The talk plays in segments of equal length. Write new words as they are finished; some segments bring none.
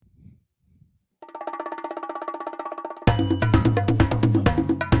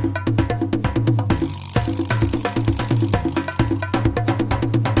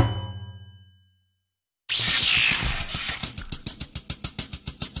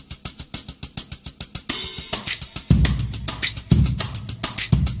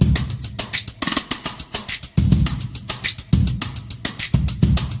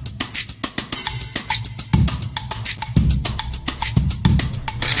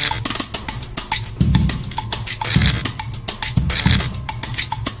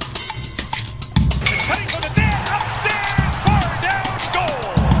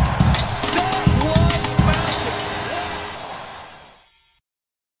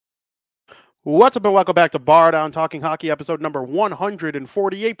What's up and welcome back to Bardown Talking Hockey, episode number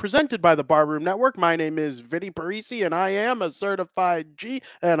 148, presented by the Barroom Network. My name is Vinny Parisi, and I am a certified G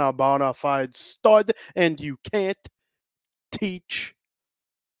and a bona fide stud, and you can't teach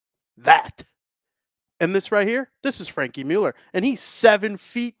that. And this right here, this is Frankie Mueller, and he's 7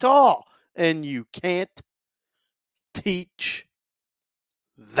 feet tall, and you can't teach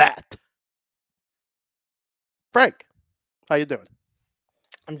that. Frank, how you doing?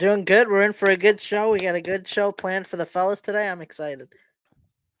 I'm doing good. We're in for a good show. We got a good show planned for the fellas today. I'm excited.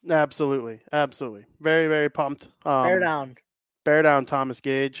 Absolutely. Very, very pumped. Bear down. Bear down, Thomas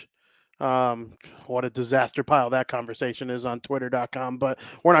Gage. What a disaster pile that conversation is on twitter.com, but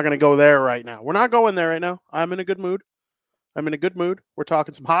we're not going to go there right now. We're not going there right now. I'm in a good mood. We're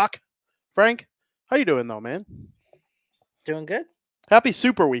talking some hawk. Frank, how you doing though, man? Doing good. Happy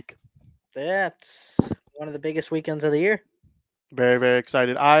Super Week. Yeah, it's one of the biggest weekends of the year. Very, very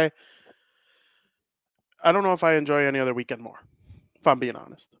excited. I don't know if I enjoy any other weekend more, if I'm being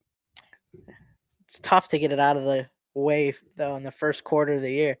honest. It's tough to get it out of the way, though, in the first quarter of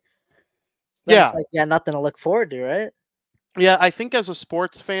the year. Yeah. It's like you got nothing to look forward to, right? Yeah, I think as a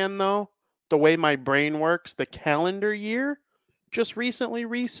sports fan, though, the way my brain works, the calendar year just recently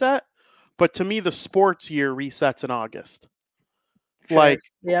reset. But to me, the sports year resets in August. Sure.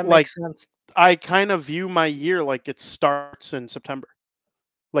 Makes sense. I kind of view my year like it starts in September.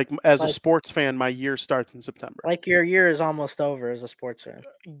 Like as a sports fan, my year starts in September. Like your year is almost over as a sports fan.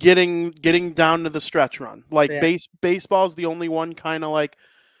 Getting down to the stretch run. Like baseball is the only one kind of like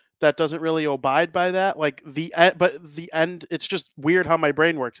that doesn't really abide by that. Like the end, it's just weird how my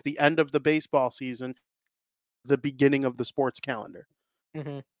brain works. The end of the baseball season, the beginning of the sports calendar.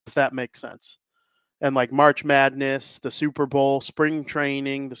 Mm-hmm. If that makes sense. And like March Madness, the Super Bowl, spring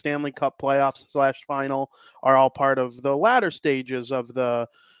training, the Stanley Cup playoffs / final are all part of the latter stages of the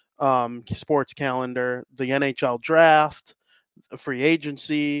sports calendar. The NHL draft, free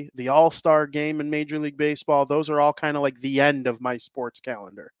agency, the All-Star game in Major League Baseball, those are all kind of like the end of my sports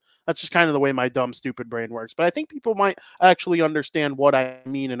calendar. That's just kind of the way my dumb, stupid brain works. But I think people might actually understand what I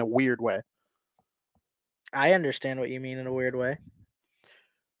mean in a weird way. I understand what you mean in a weird way.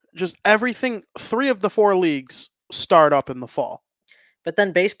 Just everything, 3 of the 4 leagues start up in the fall. But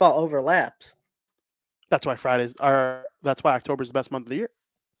then baseball overlaps. That's why that's why October is the best month of the year.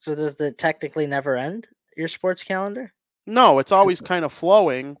 So does it technically never end, your sports calendar? No, it's always kind of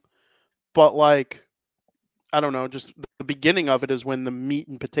flowing, but like, I don't know, just the beginning of it is when the meat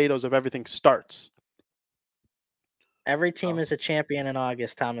and potatoes of everything starts. Every team is a champion in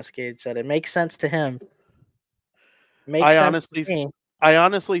August, Thomas Gage said. It makes sense to him. Makes sense to me. I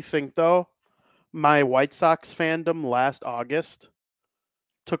honestly think, though, my White Sox fandom last August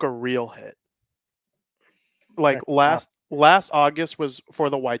took a real hit. Like last August was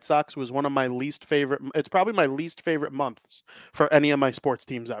for the White Sox was one of my least favorite. It's probably my least favorite months for any of my sports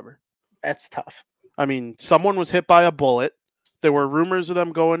teams ever. That's tough. I mean, someone was hit by a bullet. There were rumors of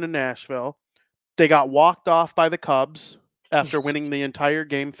them going to Nashville. They got walked off by the Cubs after winning the entire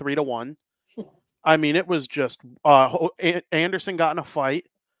game 3-1. I mean, it was just Anderson got in a fight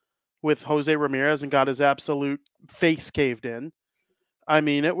with Jose Ramirez and got his absolute face caved in. I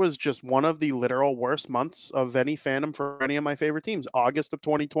mean, it was just one of the literal worst months of any fandom for any of my favorite teams. August of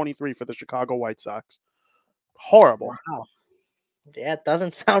 2023 for the Chicago White Sox. Horrible. Wow. Yeah, it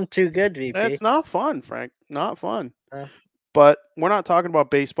doesn't sound too good, VP. It's not fun, Frank. Not fun. But we're not talking about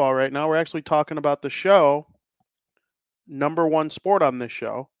baseball right now. We're actually talking about the show. Number 1 sport on this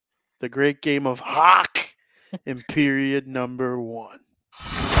show. The great game of hockey in period number 1.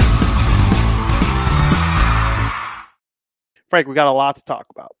 Frank, we got a lot to talk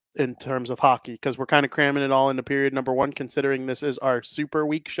about in terms of hockey because we're kind of cramming it all into period number 1, considering this is our Super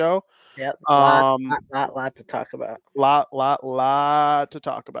Week show. Yeah, lot to talk about. Lot to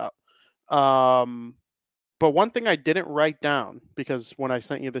talk about. But one thing I didn't write down because when I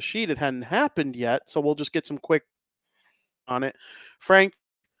sent you the sheet, it hadn't happened yet. So we'll just get some quick on it. Frank,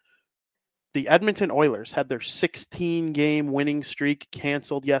 the Edmonton Oilers had their 16-game winning streak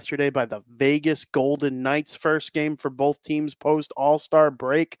canceled yesterday by the Vegas Golden Knights. First game for both teams post All-Star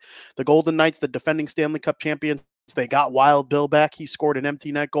break. The Golden Knights, the defending Stanley Cup champions, they got Wild Bill back. He scored an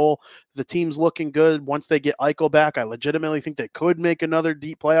empty net goal. The team's looking good. Once they get Eichel back, I legitimately think they could make another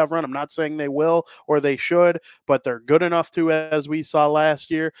deep playoff run. I'm not saying they will or they should, but they're good enough to, as we saw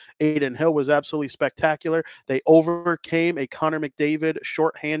last year. Aiden Hill was absolutely spectacular. They overcame a Connor McDavid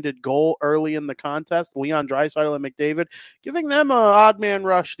shorthanded goal early in the contest. Leon Draisaitl and McDavid giving them an odd man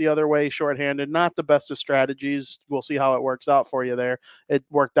rush the other way, shorthanded. Not the best of strategies. We'll see how it works out for you there. It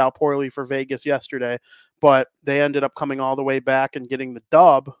worked out poorly for Vegas yesterday. But they ended up coming all the way back and getting the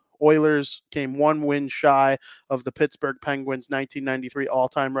dub Oilers came one win shy of the Pittsburgh Penguins' 1993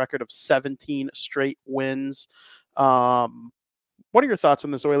 all-time record of 17 straight wins. What are your thoughts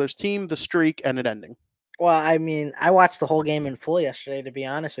on this Oilers team, the streak, and it ending? Well, I mean, I watched the whole game in full yesterday, to be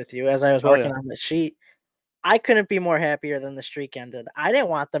honest with you, as I was working on the sheet. I couldn't be more happier than the streak ended. I didn't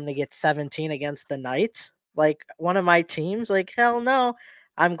want them to get 17 against the Knights, like one of my teams. Like, hell no.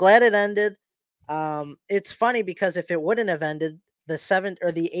 I'm glad it ended. It's funny because if it wouldn't have ended, the 7th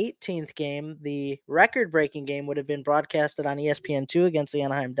or the 18th game, the record-breaking game, would have been broadcasted on ESPN2 against the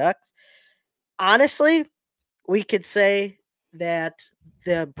Anaheim Ducks. Honestly, we could say that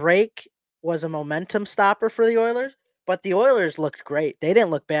the break was a momentum stopper for the Oilers, but the Oilers looked great. They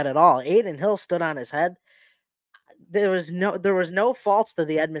didn't look bad at all. Adin Hill stood on his head. There was no faults to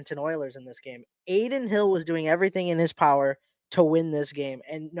the Edmonton Oilers in this game. Adin Hill was doing everything in his power to win this game,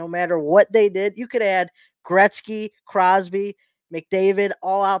 and no matter what they did, you could add Gretzky, Crosby, McDavid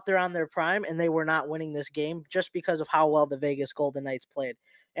all out there on their prime, and they were not winning this game just because of how well the Vegas Golden Knights played.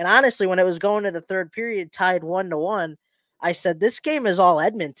 And honestly, when it was going to the third period, tied 1-1, I said, this game is all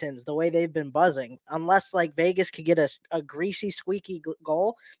Edmonton's, the way they've been buzzing, unless like Vegas could get a greasy, squeaky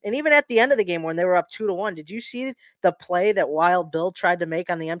goal. And even at the end of the game when they were up 2-1, did you see the play that Wild Bill tried to make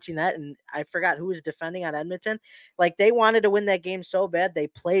on the empty net? And I forgot who was defending on Edmonton. Like, they wanted to win that game so bad. They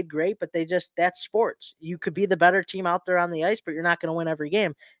played great, but that's sports. You could be the better team out there on the ice, but you're not going to win every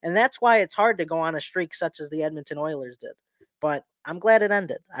game. And that's why it's hard to go on a streak such as the Edmonton Oilers did. But I'm glad it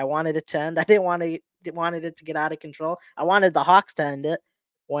ended. I wanted it to end. I didn't wanted it to get out of control. I wanted the Hawks to end it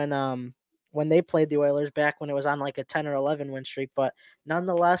when they played the Oilers back when it was on like a 10 or 11 win streak. But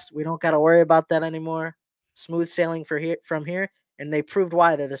nonetheless, we don't got to worry about that anymore. Smooth sailing from here, and they proved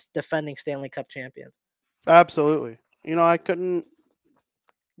why they're the defending Stanley Cup champions. Absolutely. You couldn't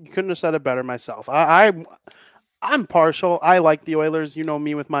have said it better myself. I'm partial. I like the Oilers. You know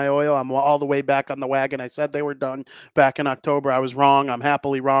me with my oil. I'm all the way back on the wagon. I said they were done back in October. I was wrong. I'm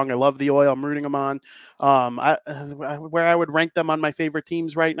happily wrong. I love the oil. I'm rooting them on. Where I would rank them on my favorite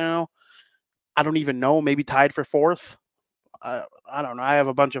teams right now, I don't even know. Maybe tied for fourth. I don't know. I have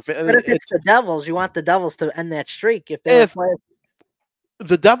a bunch of. But if it's the Devils, you want the Devils to end that streak. If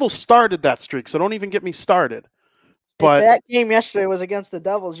the Devils started that streak, so don't even get me started. But if that game yesterday was against the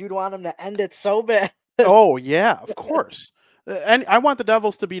Devils, you'd want them to end it so bad. Oh, yeah, of course. And I want the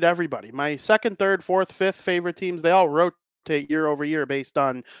Devils to beat everybody. My second, third, fourth, fifth favorite teams, they all rotate year over year based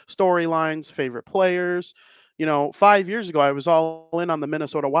on storylines, favorite players. 5 years ago, I was all in on the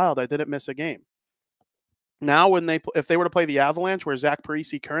Minnesota Wild. I didn't miss a game. Now, if they were to play the Avalanche, where Zach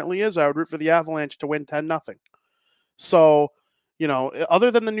Parise currently is, I would root for the Avalanche to win 10-0. So, other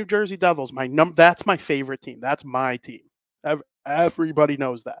than the New Jersey Devils, that's my favorite team. That's my team. Everybody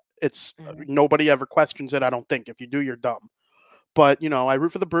knows that. It's nobody ever questions it. I don't think. If you do, you're dumb. But I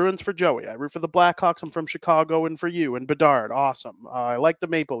root for the Bruins for Joey. I root for the Blackhawks. I'm from Chicago, and for you and Bedard. Awesome. I like the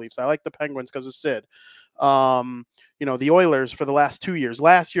Maple Leafs. I like the Penguins because of Sid. The Oilers for the last 2 years.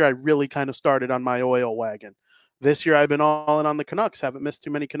 Last year, I really kind of started on my oil wagon. This year, I've been all in on the Canucks. Haven't missed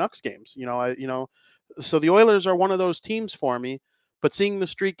too many Canucks games. So the Oilers are one of those teams for me. But seeing the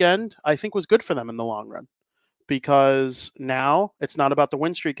streak end, I think was good for them in the long run. Because now it's not about the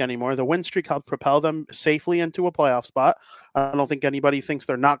win streak anymore. The win streak helped propel them safely into a playoff spot. I don't think anybody thinks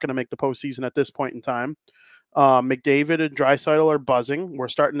they're not going to make the postseason at this point in time. McDavid and Draisaitl are buzzing. We're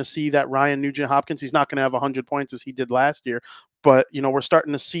starting to see that Ryan Nugent-Hopkins, he's not going to have 100 points as he did last year, but we're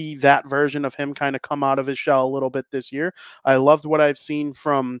starting to see that version of him kind of come out of his shell a little bit this year. I loved what I've seen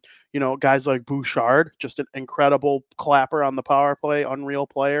from guys like Bouchard, just an incredible clapper on the power play, unreal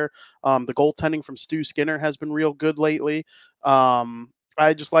player. The goaltending from Stu Skinner has been real good lately.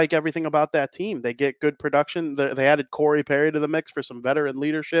 I just like everything about that team. They get good production. They added Corey Perry to the mix for some veteran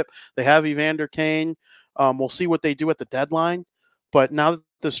leadership. They have Evander Kane. We'll see what they do at the deadline. But now that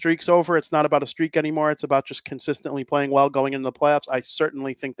the streak's over, it's not about a streak anymore. It's about just consistently playing well going into the playoffs. I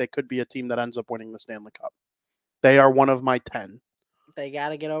certainly think they could be a team that ends up winning the Stanley Cup. They are one of my 10. They got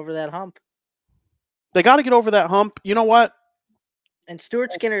to get over that hump. They got to get over that hump. You know what? And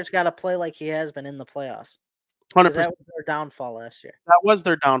Stuart Skinner's got to play like he has been in the playoffs. 100%. That was their downfall last year. That was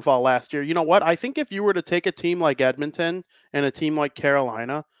their downfall last year. You know what? I think if you were to take a team like Edmonton and a team like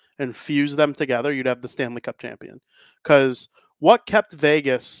Carolina and fuse them together, you'd have the Stanley Cup champion. Because what kept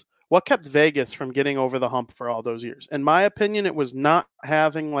Vegas from getting over the hump for all those years? In my opinion, it was not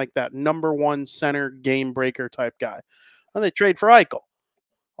having like that number one center game breaker type guy. And they trade for Eichel.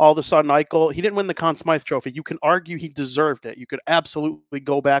 all of a sudden Eichel, he didn't win the Conn Smythe Trophy. You can argue he deserved it. You could absolutely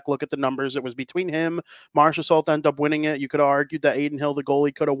go back, look at the numbers. It was between him, Marchessault ended up winning it. You could argue that Aiden Hill, the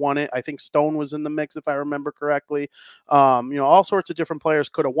goalie, could have won it. I think Stone was in the mix, if I remember correctly. All sorts of different players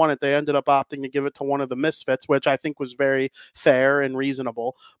could have won it. They ended up opting to give it to one of the misfits, which I think was very fair and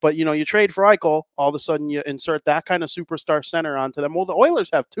reasonable. But, you trade for Eichel, all of a sudden you insert that kind of superstar center onto them. Well, the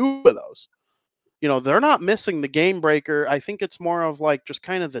Oilers have two of those. They're not missing the game breaker. I think it's more of like just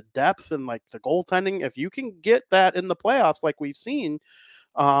kind of the depth and like the goaltending. If you can get that in the playoffs, like we've seen,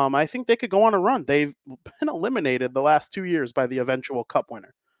 I think they could go on a run. They've been eliminated the last 2 years by the eventual cup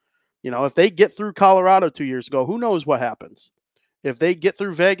winner. If they get through Colorado 2 years ago, who knows what happens? If they get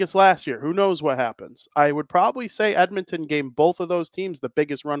through Vegas last year, who knows what happens? I would probably say Edmonton gave both of those teams the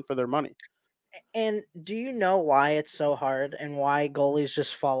biggest run for their money. And do you know why it's so hard and why goalies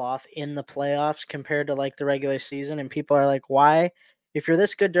just fall off in the playoffs compared to like the regular season? And people are like, why, if you're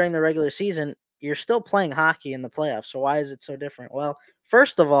this good during the regular season, you're still playing hockey in the playoffs. So why is it so different? Well,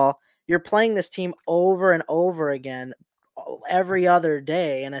 first of all, you're playing this team over and over again every other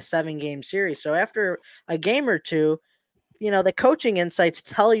day in a 7-game series. So after a game or two, the coaching insights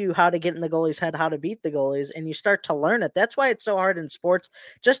tell you how to get in the goalie's head, how to beat the goalies, and you start to learn it. That's why it's so hard in sports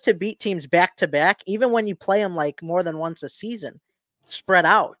just to beat teams back to back, even when you play them like more than once a season, spread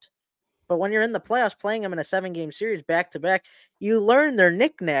out. But when you're in the playoffs playing them in a 7-game series back to back, you learn their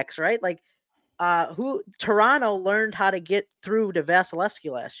knickknacks, right? Like Toronto learned how to get through to Vasilevsky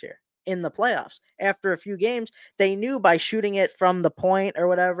last year in the playoffs. After a few games, they knew by shooting it from the point or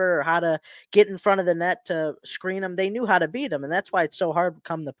whatever, or how to get in front of the net to screen them. They knew how to beat them, and that's why it's so hard to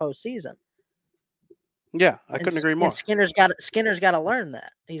come the postseason. Yeah, I couldn't agree more. And Skinner's got to learn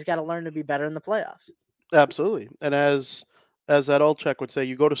that. He's got to learn to be better in the playoffs. Absolutely. And as that old Czech would say,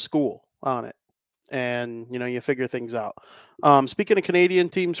 you go to school on it, and you figure things out. Speaking of Canadian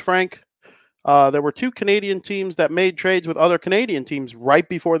teams, Frank, there were 2 Canadian teams that made trades with other Canadian teams right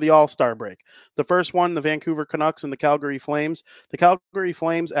before the All-Star break. The first one, the Vancouver Canucks and the Calgary Flames. The Calgary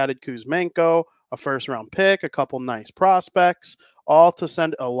Flames added Kuzmenko, a first-round pick, a couple nice prospects, all to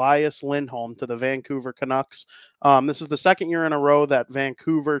send Elias Lindholm to the Vancouver Canucks. This is the second year in a row that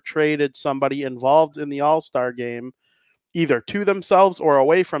Vancouver traded somebody involved in the All-Star game, either to themselves or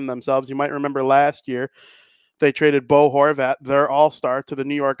away from themselves. You might remember last year, they traded Bo Horvat, their all-star, to the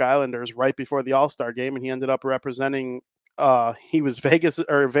New York Islanders right before the all-star game, and he ended up representing he was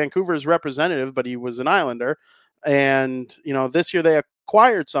Vancouver's representative, but he was an Islander. And, this year they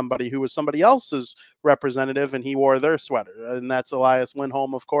acquired somebody who was somebody else's representative, and he wore their sweater. And that's Elias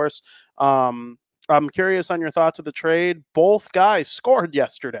Lindholm, of course. I'm curious on your thoughts of the trade. Both guys scored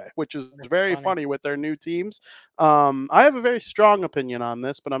yesterday, which is very funny with their new teams. I have a very strong opinion on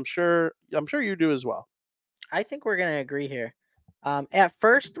this, but I'm sure you do as well. I think we're going to agree here. At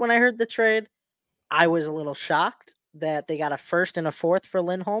first, when I heard the trade, I was a little shocked that they got a first and a fourth for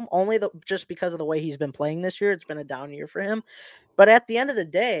Lindholm, just because of the way he's been playing this year. It's been a down year for him. But at the end of the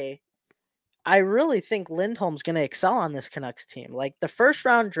day, I really think Lindholm's going to excel on this Canucks team. Like, the first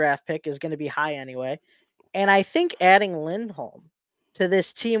round draft pick is going to be high anyway. And I think adding Lindholm to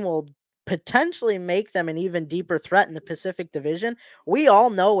this team will potentially make them an even deeper threat in the Pacific Division. We all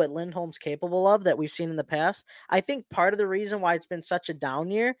know what Lindholm's capable of that we've seen in the past. I think part of the reason why it's been such a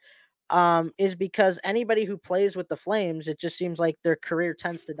down year is because anybody who plays with the Flames, it just seems like their career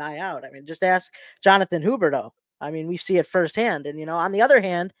tends to die out. I mean, just ask Jonathan Huberdeau. I mean, we see it firsthand. And, on the other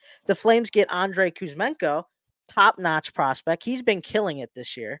hand, the Flames get Andrei Kuzmenko, top-notch prospect. He's been killing it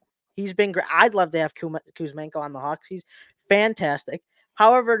this year. He's been great. I'd love to have Kuzmenko on the Hawks. He's fantastic.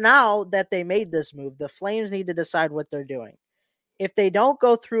 However, now that they made this move, the Flames need to decide what they're doing. If they don't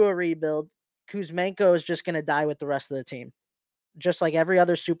go through a rebuild, Kuzmenko is just going to die with the rest of the team, just like every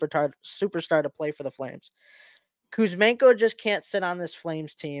other superstar to play for the Flames. Kuzmenko just can't sit on this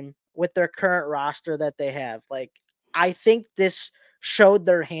Flames team with their current roster that they have. Like, I think this showed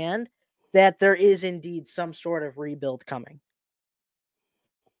their hand that there is indeed some sort of rebuild coming.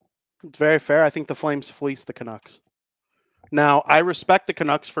 It's very fair. I think the Flames fleeced the Canucks. Now, I respect the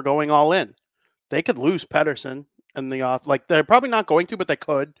Canucks for going all in. They could lose Pettersson in the off. Like, they're probably not going to, but they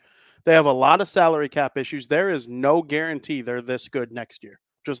could. They have a lot of salary cap issues. There is no guarantee they're this good next year.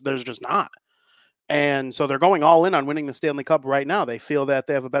 There's just not. And so they're going all in on winning the Stanley Cup right now. They feel that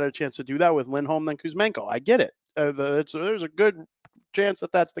they have a better chance to do that with Lindholm than Kuzmenko. I get it. There's a good chance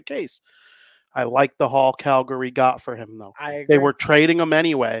that that's the case. I like the haul Calgary got for him, though. I agree. They were trading him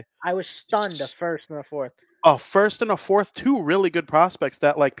anyway. I was stunned, the first and the fourth. a first and a fourth, two really good prospects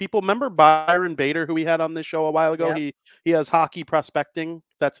that like people remember Byron Bader, who we had on this show a while ago. Yep. He has Hockey Prospecting.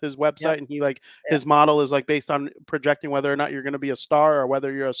 That's his website. Yep. And he like Yep. his model is like based on projecting whether or not you're going to be a star or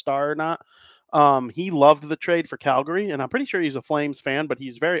whether you're a star or not. He loved the trade for Calgary, and I'm pretty sure he's a Flames fan, but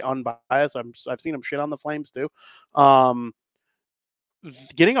he's very unbiased. I've seen him shit on the Flames too.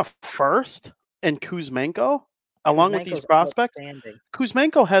 Getting a first and Kuzmenko along with these Kuzmenko's prospects, outstanding.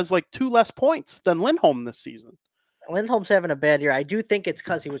 Kuzmenko has like 2 less points than Lindholm this season. Lindholm's having a bad year. I do think it's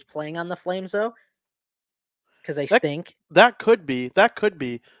because he was playing on the Flames, though, because they stink. That could be. That could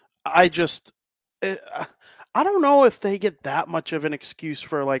be. I just, I don't know if they get that much of an excuse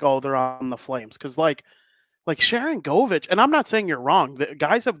for like, oh, they're on the Flames, because like Sharon Govich, and I'm not saying you're wrong. The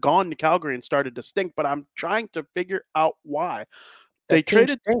guys have gone to Calgary and started to stink, but I'm trying to figure out why. They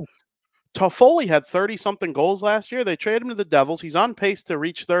traded. Stinks. Toffoli had 30-something goals last year. They traded him to the Devils. He's on pace to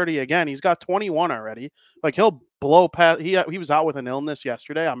reach 30 again. He's got 21 already. Like he'll blow past. He was out with an illness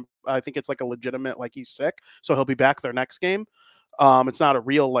yesterday. I think it's like a legitimate, like he's sick, so he'll be back their next game. It's not a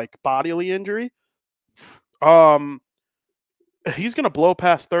real like bodily injury. He's going to blow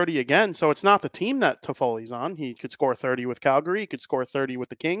past 30 again. So it's not the team that Toffoli's on. He could score 30 with Calgary. He could score 30 with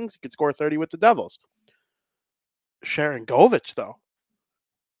the Kings. He could score 30 with the Devils. Sharon Govich, though,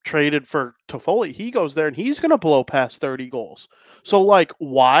 traded for Toffoli, he goes there and he's going to blow past 30 goals. So, like,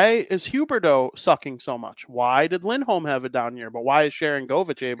 why is Huberdeau sucking so much? Why did Lindholm have a down year? But why is Sharon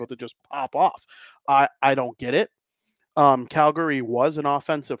Govich able to just pop off? I don't get it. Calgary was an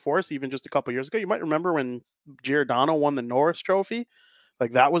offensive force even just a couple years ago. You might remember when Giordano won the Norris Trophy.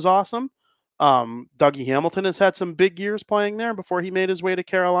 Like, that was awesome. Dougie Hamilton has had some big years playing there before he made his way to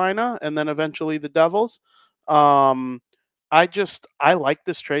Carolina and then eventually the Devils. I like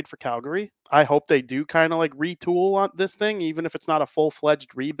this trade for Calgary. I hope they do kind of like retool on this thing, even if it's not a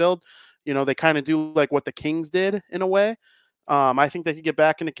full-fledged rebuild. You know, they kind of do like what the Kings did in a way. I think they could get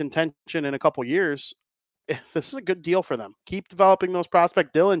back into contention in a couple years. This is a good deal for them. Keep developing those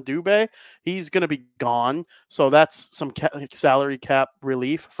prospects. Dylan Dubé, he's going to be gone. So that's some salary cap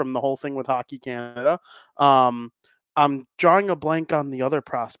relief from the whole thing with Hockey Canada. I'm drawing a blank on the other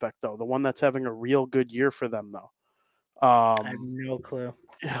prospect, though, the one that's having a real good year for them, though. I have no clue.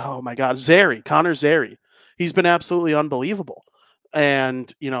 Oh my God, Connor Zary. He's been absolutely unbelievable,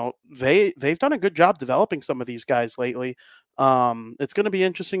 and you know they've done a good job developing some of these guys lately. It's going to be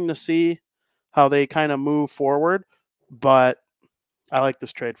interesting to see how they kind of move forward, but I like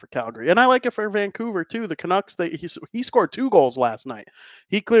this trade for Calgary, and I like it for Vancouver too. The Canucks, he scored 2 goals last night.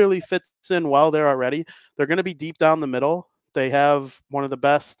 He clearly fits in well there already. They're going to be deep down the middle. They have one of the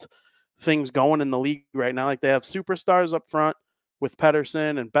best things going in the league right now. Like they have superstars up front with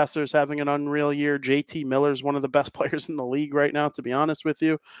Pettersson and Besser's having an unreal year. JT Miller's one of the best players in the league right now, to be honest with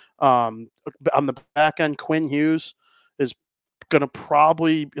you. On the back end, Quinn Hughes is going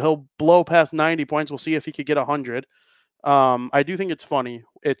to he'll blow past 90 points. We'll see if he could get 100. I do think it's funny.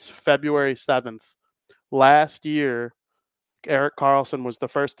 It's February 7th. Last year, Erik Karlsson was the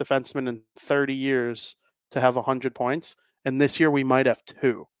first defenseman in 30 years to have 100 points. And this year we might have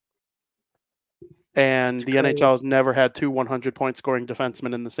 2. And the NHL has never had 2 100-point scoring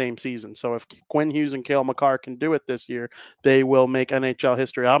defensemen in the same season. So if Quinn Hughes and Cale Makar can do it this year, they will make NHL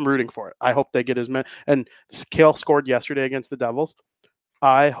history. I'm rooting for it. I hope they get as many. And Cale scored yesterday against the Devils.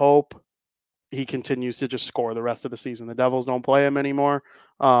 I hope he continues to just score the rest of the season. The Devils don't play him anymore.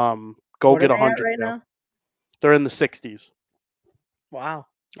 Go get 100 right now. They're in the 60s. Wow.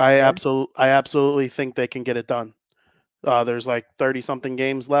 I absolutely think they can get it done. There's like 30-something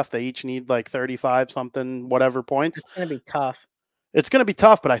games left. They each need like 35-something, whatever points. It's going to be tough. It's going to be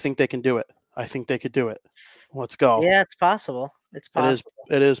tough, but I think they can do it. I think they could do it. Let's go. Yeah, it's possible. It's possible.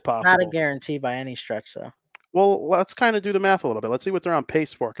 It is possible. Not a guarantee by any stretch, though. Well, let's kind of do the math a little bit. Let's see what they're on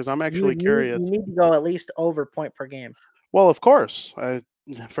pace for, because I'm actually curious. You need to go at least over point per game. Well, of course.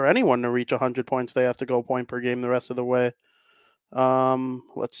 For anyone to reach 100 points, they have to go point per game the rest of the way.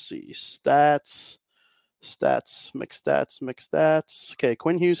 Let's see. Stats, mixed stats. Okay,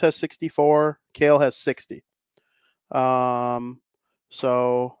 Quinn Hughes has 64. Cale has 60.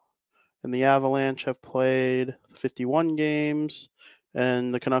 So, and the Avalanche have played 51 games,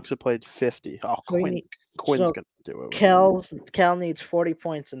 and the Canucks have played 50. Oh, Quinn's going to do it. Cal needs 40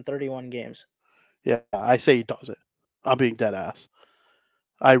 points in 31 games. Yeah, I say he does it. I'm being dead ass.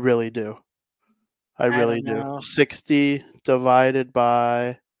 I really do. I really do. 60 divided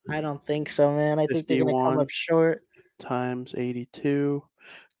by... I don't think so, man. I think they're going to come up short. Times 82.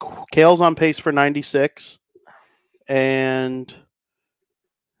 Cale's on pace for 96. And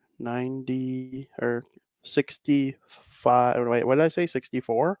 90 or 65. Wait, what did I say?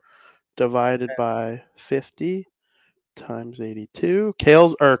 64 divided by 50 times 82.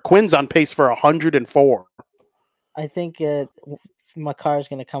 Quinn's on pace for 104. I think Makar's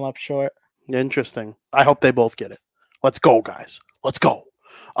going to come up short. Interesting. I hope they both get it. Let's go, guys. Let's go.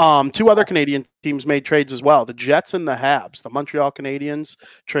 Two other Canadian teams made trades as well. The Jets and the Habs. The Montreal Canadiens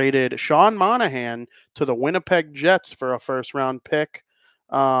traded Sean Monahan to the Winnipeg Jets for a first-round pick.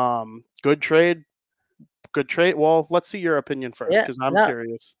 Good trade. Good trade. Well, let's see your opinion first because I'm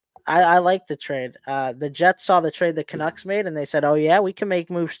curious. I like the trade. The Jets saw the trade the Canucks made, and they said, "Oh yeah, we can make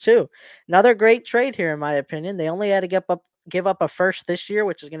moves too." Another great trade here, in my opinion. They only had to give up a first this year,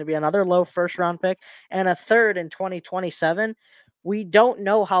 which is going to be another low first round pick, and a third in 2027. We don't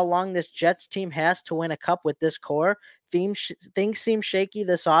know how long this Jets team has to win a cup with this core. Things seem shaky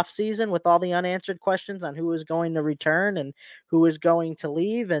this offseason with all the unanswered questions on who is going to return and who is going to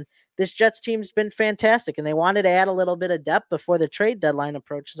leave. And this Jets team's been fantastic, and they wanted to add a little bit of depth before the trade deadline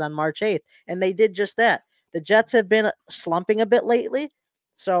approaches on March 8th, and they did just that. The Jets have been slumping a bit lately,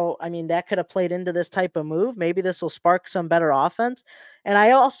 so, I mean, that could have played into this type of move. Maybe this will spark some better offense. And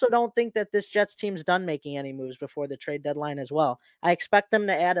I also don't think that this Jets team's done making any moves before the trade deadline as well. I expect them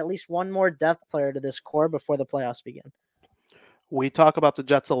to add at least one more depth player to this core before the playoffs begin. We talk about the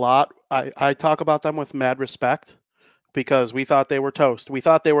Jets a lot. I talk about them with mad respect because we thought they were toast. We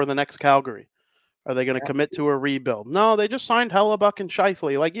thought they were the next Calgary. Are they going to commit to a rebuild? No, they just signed Hellebuck and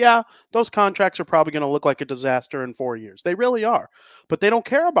Scheifele. Like, yeah, those contracts are probably going to look like a disaster in 4 years. They really are. But they don't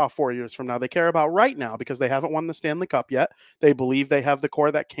care about 4 years from now. They care about right now because they haven't won the Stanley Cup yet. They believe they have the core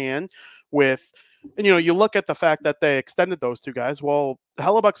that can with, and, you look at the fact that they extended those two guys. Well,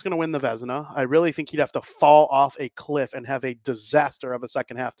 Hellebuck's going to win the Vezina. I really think he'd have to fall off a cliff and have a disaster of a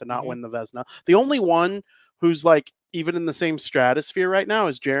second half to not win the Vezina. The only one who's like even in the same stratosphere right now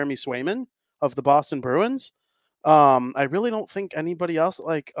is Jeremy Swayman of the Boston Bruins. I really don't think anybody else,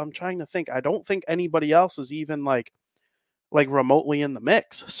 like, I'm trying to think. I don't think anybody else is even like remotely in the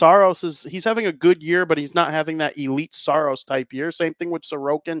mix. He's having a good year, but he's not having that elite Saros type year. Same thing with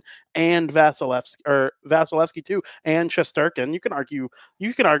Sorokin and Vasilevsky too, and Shesterkin. You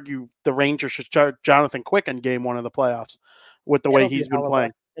can argue the Rangers should start Jonathan Quick in game 1 of the playoffs with the way he's been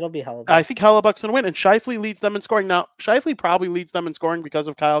playing. It'll be Hellebuck. I think Hellebuck's going to win, and Scheifele leads them in scoring. Now, Scheifele probably leads them in scoring because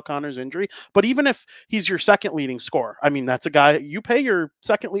of Kyle Connor's injury, but even if he's your second leading scorer, I mean, that's a guy, you pay your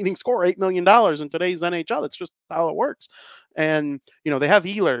second leading scorer $8 million in today's NHL. That's just how it works. And, they have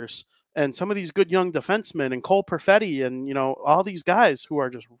Ehlers and some of these good young defensemen and Cole Perfetti and, all these guys who are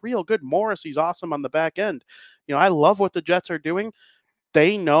just real good. Morrissey's awesome on the back end. I love what the Jets are doing.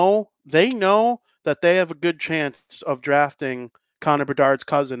 They know that they have a good chance of drafting Connor Bedard's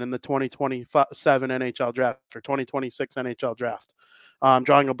cousin in the 2027 NHL draft or 2026 NHL draft. I'm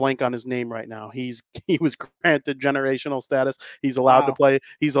drawing a blank on his name right now. He was granted generational status. He's allowed to play.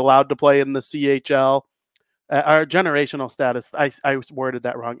 He's allowed to play in the CHL. Our generational status, I worded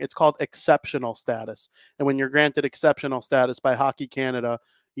that wrong. It's called exceptional status. And when you're granted exceptional status by Hockey Canada,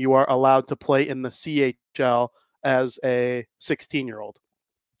 you are allowed to play in the CHL as a 16-year-old.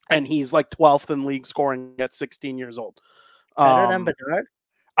 And he's like 12th in league scoring at 16 years old. Better than Bedard?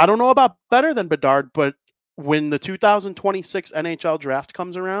 I don't know about better than Bedard, but when the 2026 NHL draft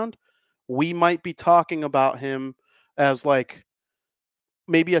comes around, we might be talking about him as like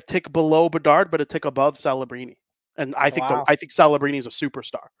maybe a tick below Bedard, but a tick above Celebrini. And I think Celebrini is a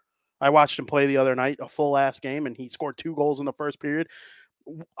superstar. I watched him play the other night, a full ass game, and he scored 2 goals in the first period.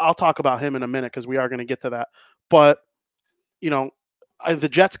 I'll talk about him in a minute because we are going to get to that. But, the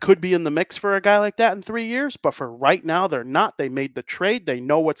Jets could be in the mix for a guy like that in 3 years, but for right now, they're not. They made the trade. They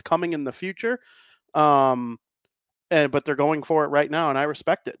know what's coming in the future. But they're going for it right now, and I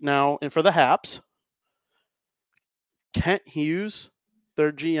respect it. Now, and for the Haps, Kent Hughes,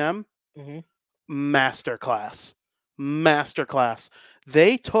 their GM, masterclass.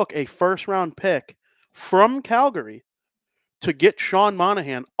 They took a first-round pick from Calgary to get Sean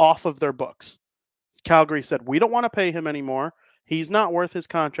Monahan off of their books. Calgary said, we don't want to pay him anymore. He's not worth his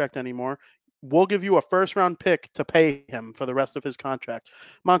contract anymore. We'll give you a first-round pick to pay him for the rest of his contract.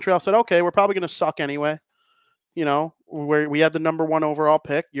 Montreal said, okay, we're probably going to suck anyway. We had the number 1 overall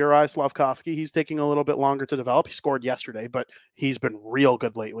pick, Uri Slafkovsky. He's taking a little bit longer to develop. He scored yesterday, but he's been real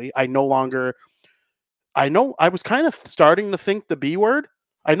good lately. I was kind of starting to think the B word.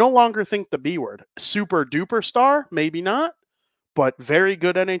 I no longer think the B word. Super duper star, maybe not, but very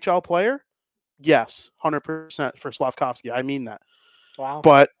good NHL player. Yes, 100% for Slafkovsky. I mean that. Wow.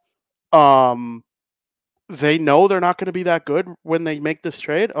 But they know they're not going to be that good when they make this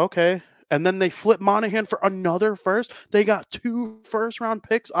trade. Okay. And then they flip Monahan for another first. They got 2 first-round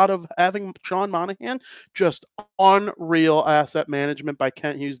picks out of having Sean Monahan. Just unreal asset management by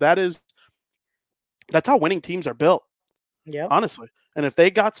Kent Hughes. That is That's how winning teams are built, Yep. honestly. And if they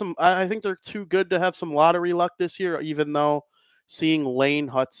got some, I think they're too good to have some lottery luck this year, even though seeing Lane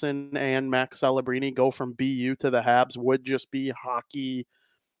Hudson and Max Celebrini go from BU to the Habs would just be hockey,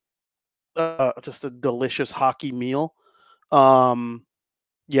 just a delicious hockey meal.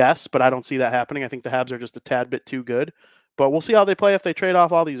 Yes, but I don't see that happening. I think the Habs are just a tad bit too good. But we'll see how they play if they trade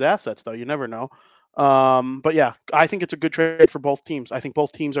off all these assets, though. You never know. But yeah, I think it's a good trade for both teams. I think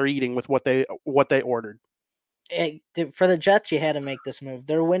both teams are eating with what they ordered. For the Jets, you had to make this move.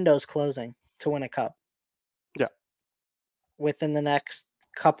 Their window's closing to win a cup. Yeah. Within the next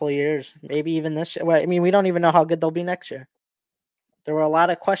couple of years, maybe even this year. Well, I mean, we don't even know how good they'll be next year. There were a lot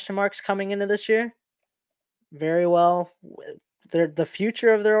of question marks coming into this year. Very well. The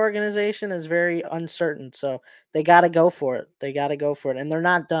future of their organization is very uncertain. So they got to go for it. And they're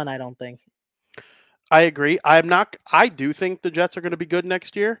not done, I don't think. I agree. I do think the Jets are going to be good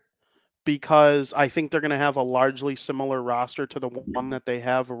next year because I think they're going to have a largely similar roster to the one that they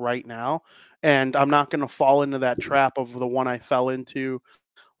have right now. And I'm not going to fall into that trap of the one I fell into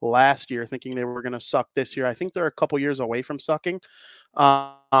last year, thinking they were going to suck this year. I think they're a couple years away from sucking.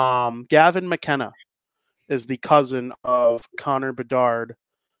 Gavin McKenna is the cousin of Connor Bedard.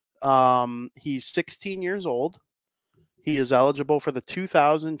 He's 16 years old. He is eligible for the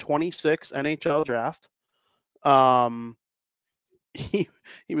 2026 NHL draft. He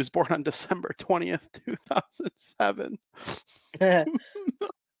was born on December 20th, 2007.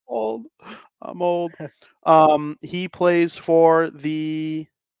 Old. I'm old. He plays for the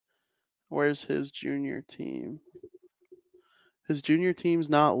where's his junior team? His junior team's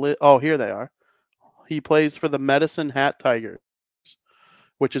not lit. Oh, here they are. He plays for the Medicine Hat Tigers,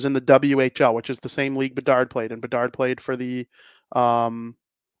 which is in the WHL, which is the same league Bedard played. And Bedard played for the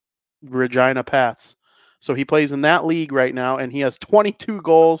Regina Pats. So he plays in that league right now, and he has 22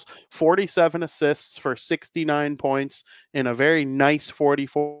 goals, 47 assists for 69 points in a very nice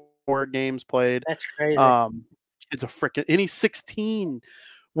 44 games played. That's crazy. It's a freaking, and he's 16.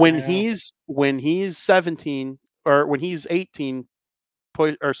 When he's 17 or when he's 18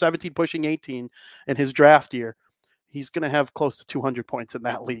 or 17 pushing 18 in his draft year, he's going to have close to 200 points in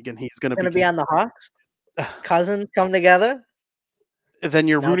that league, and he's going to be on the Hawks. Cousins come together. Then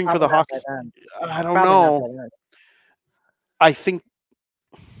you're rooting for the Hawks. I don't know. I think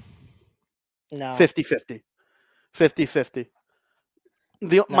 50-50. 50-50.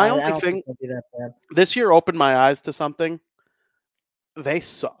 My only thing this year opened my eyes to something. They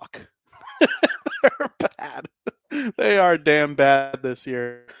suck. They're bad. They are damn bad this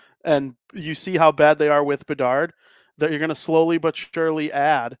year. And you see how bad they are with Bedard, that you're going to slowly but surely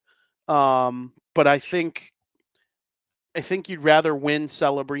add. But I think you'd rather win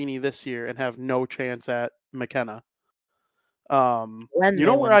Celebrini this year and have no chance at McKenna. You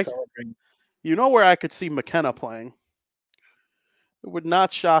know where I could see McKenna playing? It would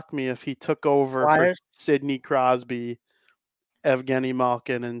not shock me if he took over for Sidney Crosby, Evgeny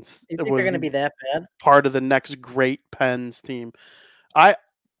Malkin, and you think they're going to be that bad? Part of the next great Pens team.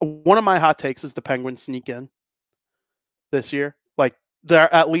 One of my hot takes is the Penguins sneak in this year. Like,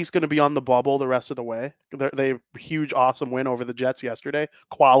 they're at least going to be on the bubble the rest of the way. They huge, awesome win over the Jets yesterday.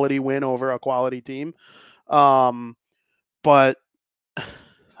 Quality win over a quality team. But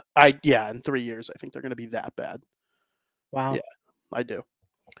in 3 years, I think they're going to be that bad. Wow. Yeah, I do.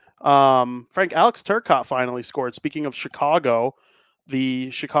 Frank, Alex Turcotte finally scored. Speaking of Chicago, the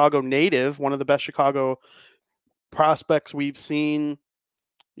Chicago native, one of the best Chicago prospects we've seen,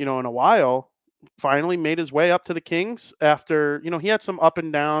 in a while, finally made his way up to the Kings after, he had some up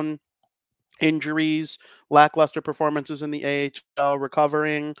and down injuries, lackluster performances in the AHL,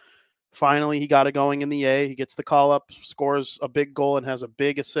 recovering. Finally, he got it going in the A. He gets the call up, scores a big goal, and has a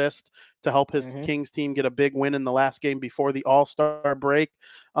big assist to help his Kings team get a big win in the last game before the All-Star break.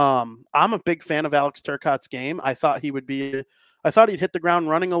 I'm a big fan of Alex Turcotte's game. I thought he'd hit the ground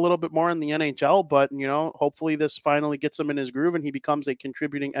running a little bit more in the NHL, but, hopefully this finally gets him in his groove and he becomes a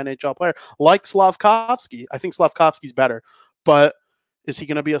contributing NHL player like Slavkovsky. I think Slavkovsky's better, but is he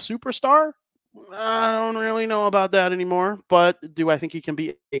going to be a superstar? I don't really know about that anymore, but do I think he can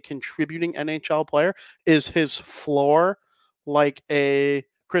be a contributing NHL player? Is his floor like a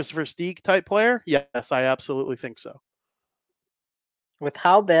Christopher Stieg type player? Yes, I absolutely think so. With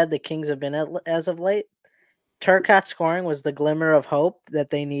how bad the Kings have been as of late, Turcotte scoring was the glimmer of hope that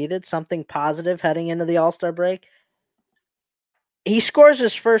they needed, something positive heading into the All-Star break. He scores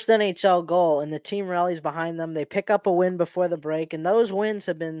his first NHL goal, and the team rallies behind them. They pick up a win before the break, and those wins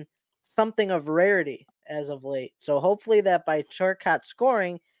have been something of rarity as of late. So hopefully that by Turcotte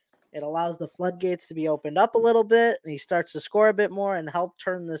scoring, it allows the floodgates to be opened up a little bit, and he starts to score a bit more and help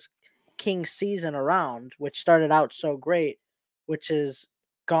turn this King season around, which started out so great, which has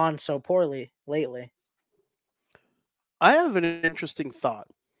gone so poorly lately. I have an interesting thought,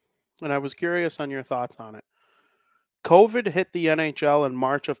 and I was curious on your thoughts on it. COVID hit the NHL in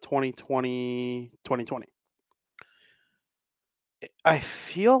March of 2020. I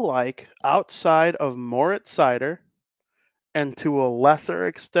feel like outside of Moritz Seider and to a lesser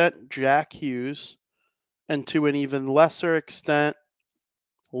extent Jack Hughes and to an even lesser extent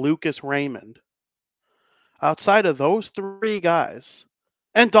Lucas Raymond, outside of those three guys,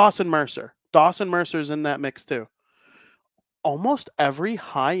 and Dawson Mercer. Dawson Mercer's in that mix too. Almost every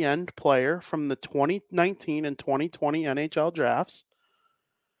high-end player from the 2019 and 2020 NHL drafts,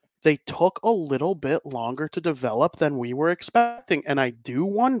 they took a little bit longer to develop than we were expecting. And I do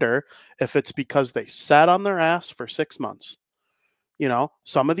wonder if it's because they sat on their ass for 6 months. You know,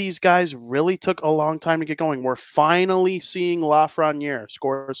 some of these guys really took a long time to get going. We're finally seeing Lafreniere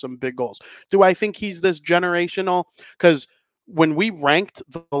score some big goals. Do I think he's this generational? Because when we ranked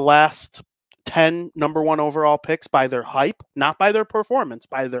the last 10 number one overall picks by their hype, not by their performance,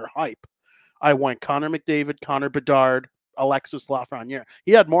 by their hype, I went Connor McDavid, Connor Bedard, Alexis Lafreniere.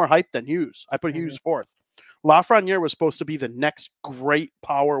 He had more hype than Hughes. I put Hughes fourth. Lafreniere was supposed to be the next great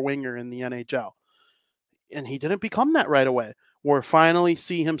power winger in the NHL. And he didn't become that right away. We're finally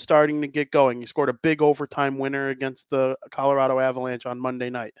see him starting to get going. He scored a big overtime winner against the Colorado Avalanche on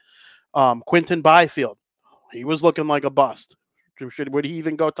Monday night. Quinton Byfield, he was looking like a bust. Would he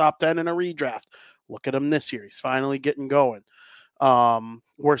even go top 10 in a redraft? Look at him this year. He's finally getting going.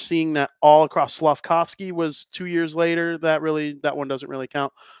 We're seeing that all across. Slavkovsky was 2 years later. That one doesn't really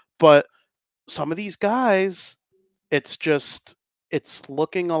count. But some of these guys, it's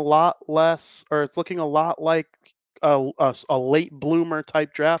looking a lot less, or it's looking a lot like a late bloomer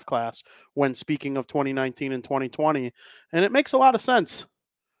type draft class when speaking of 2019 and 2020. And it makes a lot of sense.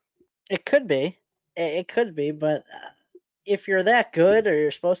 It could be. It could be, but if you're that good or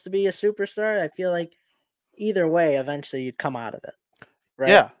you're supposed to be a superstar, I feel like either way, eventually you'd come out of it. Right?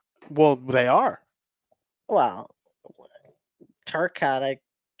 Yeah. Well, they are. Well, Turcotte, I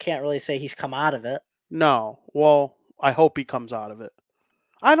can't really say he's come out of it. No. Well, I hope he comes out of it.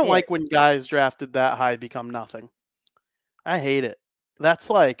 I don't like when guys drafted that high become nothing. I hate it. That's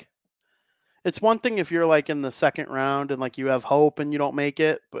like, it's one thing if you're like in the second round and like you have hope and you don't make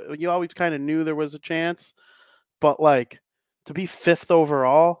it, but you always kind of knew there was a chance. But like to be fifth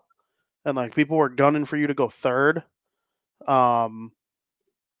overall and like people were gunning for you to go third, I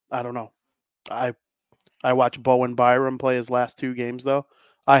don't know. I watched Bowen Byram play his last two games though.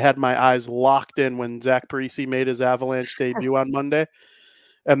 I had my eyes locked in when Zach Parise made his Avalanche debut on Monday.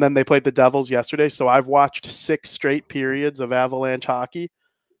 And then they played the Devils yesterday. So I've watched 6 straight periods of Avalanche hockey.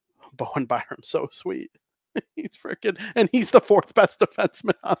 Bowen Byram's so sweet. He's freaking, and he's the 4th best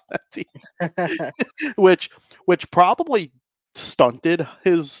defenseman on that team, which probably stunted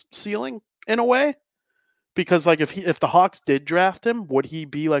his ceiling in a way. Because like if the Hawks did draft him, would he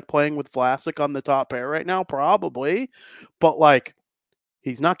be like playing with Vlasic on the top pair right now? Probably. But like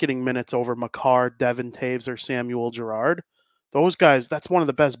he's not getting minutes over Makar, Devin Taves, or Samuel Girard. Those guys, that's one of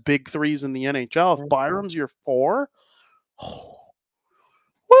the best big threes in the NHL. If Byram's your 4,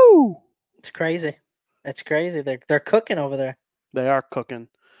 woo! It's crazy. It's crazy. They're cooking over there. They are cooking.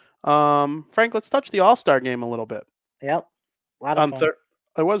 Frank, let's touch the All-Star game a little bit. Yep. A lot of fun.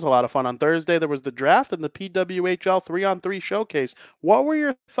 It was a lot of fun. On Thursday, there was the draft and the PWHL 3-on-3 showcase. What were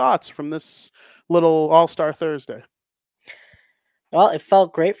your thoughts from this little All-Star Thursday? Well, it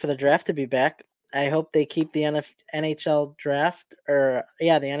felt great for the draft to be back. I hope they keep the NHL draft, the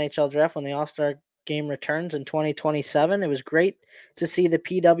NHL draft when the All-Star game returns in 2027. It was great to see the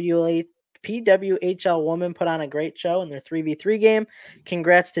PWHL women put on a great show in their 3v3 game.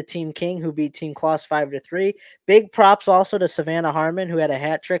 Congrats to Team King, who beat Team Kloss 5-3. Big props also to Savannah Harmon, who had a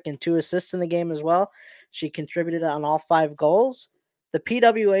hat trick and 2 assists in the game as well. She contributed on all 5 goals. The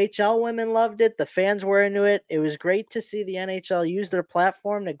PWHL women loved it. The fans were into it. It was great to see the NHL use their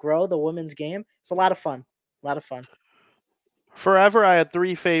platform to grow the women's game. It's a lot of fun. A lot of fun. Forever, I had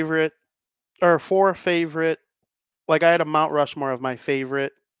 4 favorite. Like I had a Mount Rushmore of my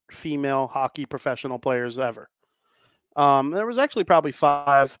favorite female hockey professional players ever. There was actually probably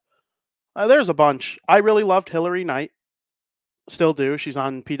 5. There's a bunch. I really loved Hillary Knight. Still do. She's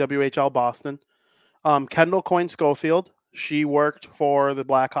on PWHL Boston. Kendall Coyne Schofield. She worked for the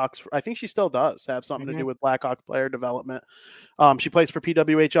Blackhawks. I think she still does have something to do with Blackhawks player development. She plays for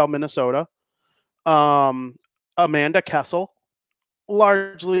PWHL Minnesota. Amanda Kessel.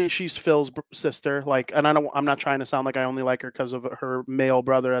 largely she's Phil's sister. Like, and I'm not trying to sound like I only like her because of her male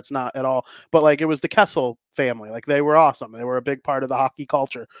brother. That's not at all. But like, it was the Kessel family. Like, they were awesome. They were a big part of the hockey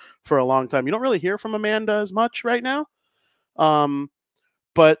culture for a long time. You don't really hear from Amanda as much right now.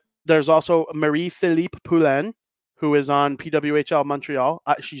 But there's also Marie-Philippe Poulin, who is on PWHL Montreal.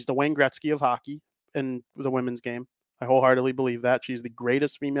 She's the Wayne Gretzky of hockey in the women's game. I wholeheartedly believe that. She's the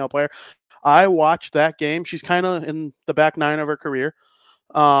greatest female player. I watched that game. She's kind of in the back nine of her career.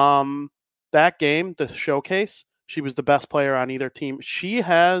 That game, the showcase, she was the best player on either team. She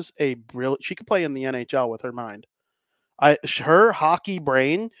has a brilliant. She could play in the NHL with her mind. Her hockey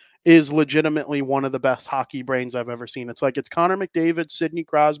brain is legitimately one of the best hockey brains I've ever seen. It's like it's Connor McDavid, Sidney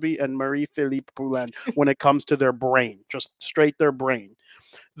Crosby, and Marie-Philippe Poulin when it comes to their brain, just straight their brain.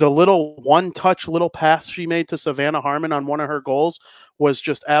 The little one-touch little pass she made to Savannah Harmon on one of her goals was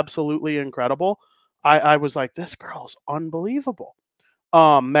just absolutely incredible. I was like, this girl's unbelievable.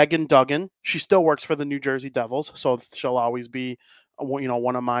 Megan Duggan, she still works for the New Jersey Devils, so she'll always be,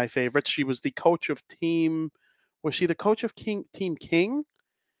 one of my favorites. She was the coach of team. Was she the coach of Team King?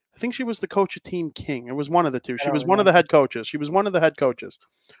 I think she was the coach of Team King. It was one of the two. She was one of the head coaches.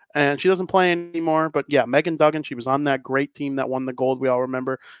 And she doesn't play anymore. But yeah, Megan Duggan, she was on that great team that won the gold we all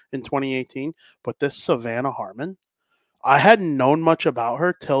remember in 2018. But this Savannah Harmon, I hadn't known much about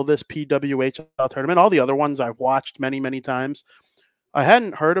her till this PWHL tournament. All the other ones I've watched many, many times. I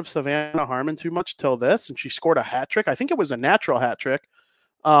hadn't heard of Savannah Harmon too much till this, and she scored a hat trick. I think it was a natural hat trick.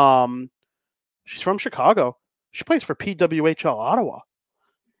 She's from Chicago. She plays for PWHL Ottawa.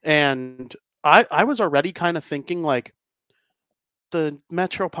 And I was already kind of thinking, like, the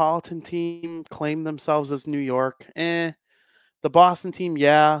Metropolitan team claimed themselves as New York. The Boston team,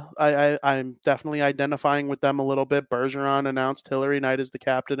 yeah, I'm definitely identifying with them a little bit. Bergeron announced Hillary Knight as the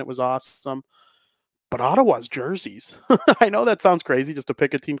captain. It was awesome. But Ottawa's jerseys. I know that sounds crazy just to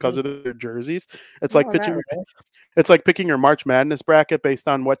pick a team because of their jerseys. It's like picking your March Madness bracket based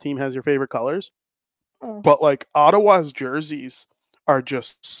on what team has your favorite colors. But like, Ottawa's jerseys are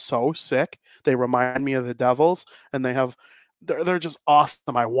just so sick. They remind me of the Devils, and they're just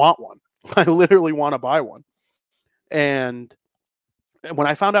awesome. I want one. I literally want to buy one. And when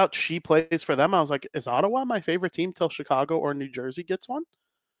I found out she plays for them, I was like, is Ottawa my favorite team till Chicago or New Jersey gets one?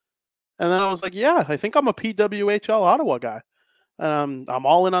 And then I was like, yeah, I think I'm a PWHL Ottawa guy. I'm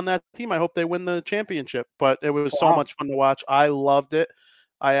all in on that team. I hope they win the championship. But it was so much fun to watch. I loved it.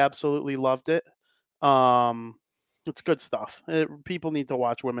 I absolutely loved it. It's good stuff. People need to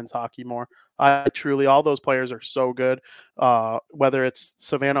watch women's hockey more. All those players are so good. Whether it's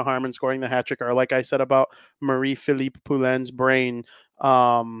Savannah Harmon scoring the hat trick, or like I said about Marie-Philippe Poulin's brain,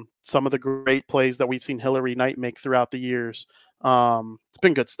 some of the great plays that we've seen Hillary Knight make throughout the years. It's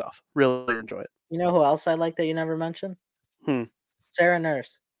been good stuff. Really enjoy it. You know who else I like that you never mentioned? Sarah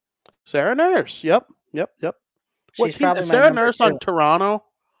Nurse. Sarah Nurse. Yep. What team is Sarah Nurse on? Toronto?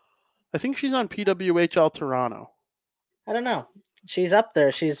 I think she's on PWHL Toronto. I don't know. She's up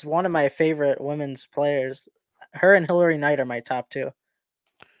there. She's one of my favorite women's players. Her and Hillary Knight are my top two.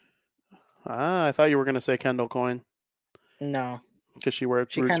 I thought you were going to say Kendall Coyne. No. Because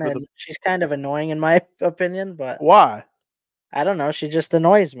she's kind of annoying in my opinion, but why? I don't know. She just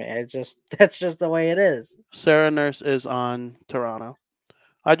annoys me. That's just the way it is. Sarah Nurse is on Toronto.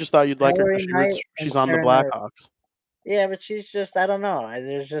 I just thought you'd like her because she's on the Blackhawks. Yeah, but she's just, I don't know.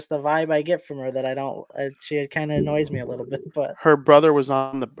 There's just a vibe I get from her that I don't. She kind of annoys me a little bit. But her brother was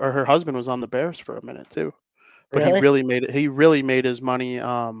her husband was on the Bears for a minute too. But he really made it. He really made his money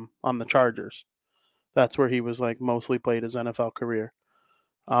on the Chargers. That's where he was like mostly played his NFL career.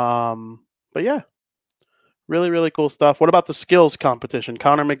 But yeah, really, really cool stuff. What about the skills competition?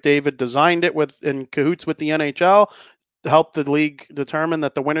 Connor McDavid designed it in cahoots with the NHL. Helped the league determine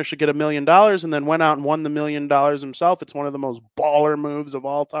that the winner should get $1 million, and then went out and won the $1 million himself. It's one of the most baller moves of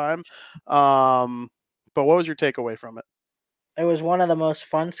all time. But what was your takeaway from it? It was one of the most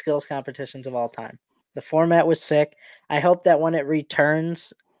fun skills competitions of all time. The format was sick. I hope that when it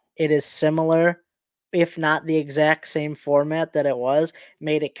returns, it is similar, if not the exact same format that it was.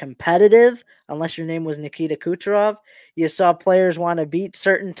 Made it competitive, unless your name was Nikita Kucherov. You saw players want to beat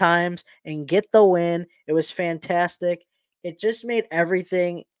certain times and get the win. It was fantastic. It just made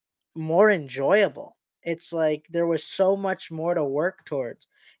everything more enjoyable. It's like there was so much more to work towards.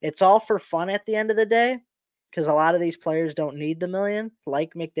 It's all for fun at the end of the day, because a lot of these players don't need the million,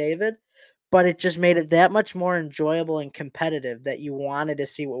 like McDavid, but it just made it that much more enjoyable and competitive that you wanted to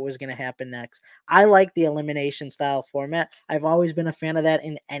see what was going to happen next. I like the elimination style format. I've always been a fan of that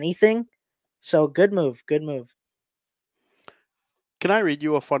in anything. So good move. Can I read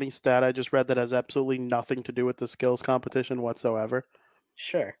you a funny stat I just read that has absolutely nothing to do with the skills competition whatsoever?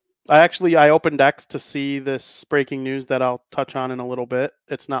 Sure. I opened X to see this breaking news that I'll touch on in a little bit.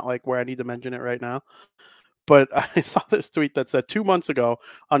 It's not like where I need to mention it right now. But I saw this tweet that said 2 months ago,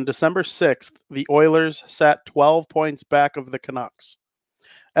 on December 6th, the Oilers sat 12 points back of the Canucks.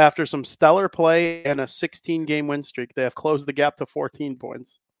 After some stellar play and a 16-game win streak, they have closed the gap to 14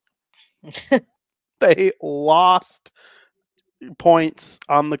 points. They lost points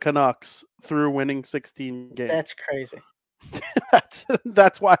on the Canucks through winning 16 games. That's crazy.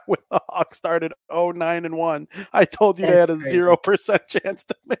 That's why when the Hawks started 0-9-1, I told you they had a 0% chance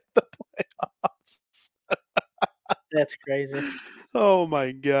to make the playoffs. That's crazy. Oh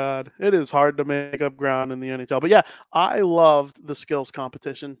my God. It is hard to make up ground in the NHL. But yeah, I loved the skills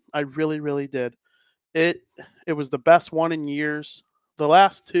competition. I really, really did. It was the best one in years. The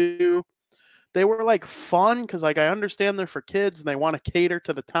last two, they were like fun because like I understand they're for kids and they want to cater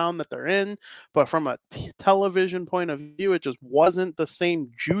to the town that they're in. But from a television point of view, it just wasn't the same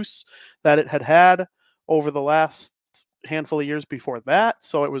juice that it had over the last handful of years before that.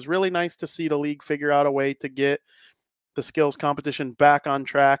 So it was really nice to see the league figure out a way to get the skills competition back on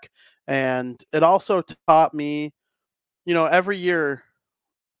track. And it also taught me, every year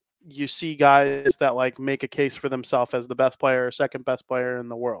you see guys that like make a case for themselves as the best player or second best player in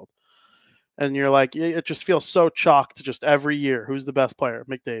the world. And you're like, it just feels so chalked just every year. Who's the best player?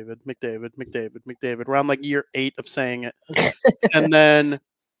 McDavid. We're on like year 8 of saying it. And then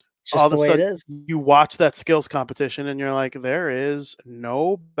all of a sudden you watch that skills competition and you're like, there is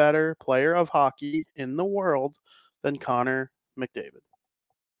no better player of hockey in the world than Connor McDavid.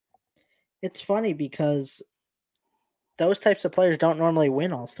 It's funny because those types of players don't normally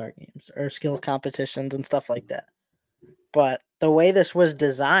win all-star games or skills competitions and stuff like that. But the way this was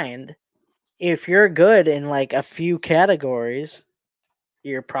designed, if you're good in like a few categories,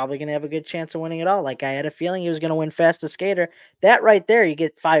 you're probably going to have a good chance of winning it all. Like I had a feeling he was going to win fastest skater. That right there, you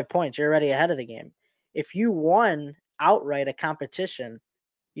get 5 points. You're already ahead of the game. If you won outright a competition,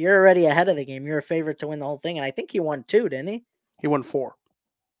 you're already ahead of the game. You're a favorite to win the whole thing. And I think he won 2, didn't he? He won 4.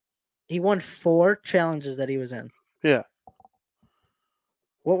 He won 4 challenges that he was in. Yeah.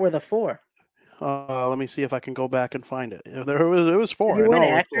 What were the 4? Let me see if I can go back and find it. It was 4. Did he win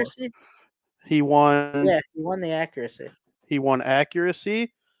accuracy? He won. Yeah, he won the accuracy. He won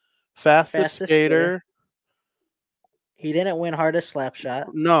accuracy, fastest skater. He didn't win hardest slap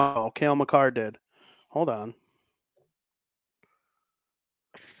shot. No, Cale Makar did. Hold on.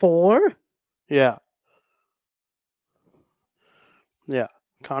 4? Yeah. Yeah.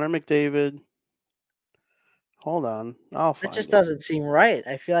 Connor McDavid. Hold on. That just doesn't seem right.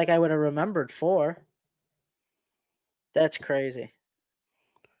 I feel like I would have remembered 4. That's crazy.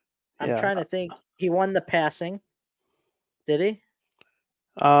 I'm trying to think. He won the passing. Did he?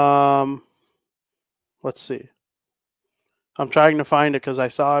 Let's see. I'm trying to find it because I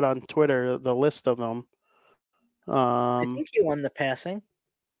saw it on Twitter, the list of them. I think he won the passing.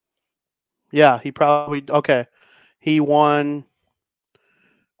 Yeah, he probably. Okay. He won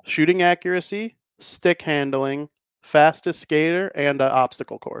shooting accuracy, stick handling, fastest skater, and an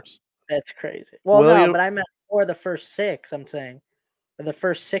obstacle course. That's crazy. Well, no, but I meant for the first 6, I'm saying. The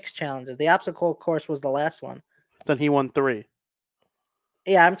first 6 challenges. The obstacle course was the last one. Then he won 3.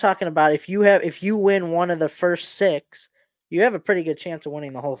 Yeah, I'm talking about if you win one of the first 6, you have a pretty good chance of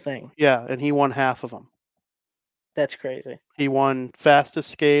winning the whole thing. Yeah, and he won half of them. That's crazy. He won fastest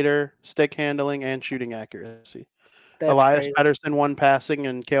skater, stick handling, and shooting accuracy. That's Elias crazy. Pettersson won passing,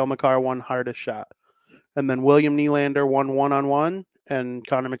 and Cale Makar won hardest shot. And then William Nylander won one-on-one, and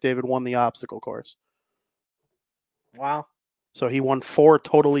Connor McDavid won the obstacle course. Wow. So he won 4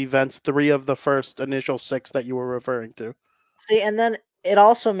 total events, 3 of the first initial 6 that you were referring to. See, and then it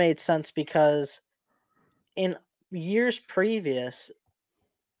also made sense because in years previous,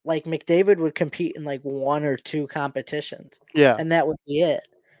 like McDavid would compete in like 1 or 2 competitions. Yeah. And that would be it.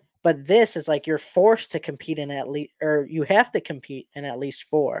 But this is like you're forced to compete in at least, or you have to compete in at least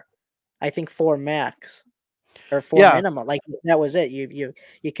 4. I think 4 max or 4 minimum. Like that was it. You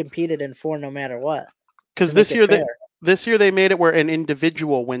competed in 4 no matter what. Because this year they made it where an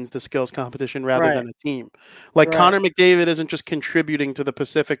individual wins the skills competition rather than a team. Like Connor McDavid isn't just contributing to the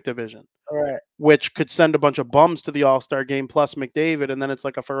Pacific Division, which could send a bunch of bums to the All-Star game plus McDavid, and then it's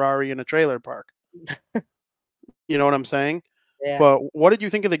like a Ferrari in a trailer park. You know what I'm saying? Yeah. But what did you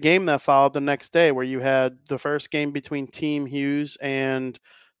think of the game that followed the next day, where you had the first game between Team Hughes and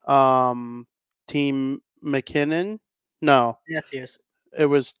Team McKinnon? No, Matthews. It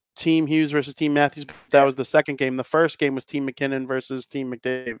was Team Hughes versus Team Matthews. That was the second game. The first game was Team McKinnon versus Team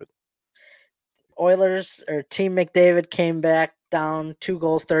McDavid. Oilers or Team McDavid came back down 2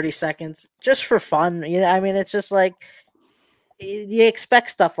 goals, 30 seconds, just for fun. I mean, it's just like you expect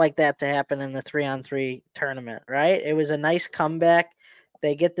stuff like that to happen in the 3-on-3 tournament, right? It was a nice comeback.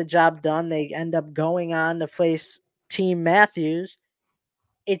 They get the job done. They end up going on to face Team Matthews.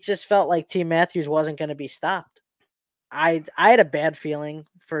 It just felt like Team Matthews wasn't going to be stopped. I had a bad feeling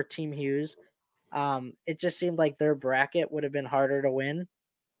for Team Hughes. It just seemed like their bracket would have been harder to win.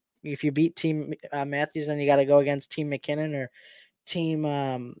 If you beat Team Matthews, then you got to go against Team McKinnon or Team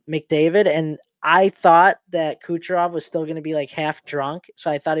McDavid. And I thought that Kucherov was still going to be like half drunk,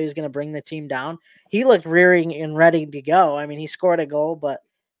 so I thought he was going to bring the team down. He looked rearing and ready to go. I mean, he scored a goal, but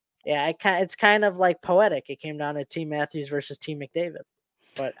yeah, it's kind of like poetic. It came down to Team Matthews versus Team McDavid,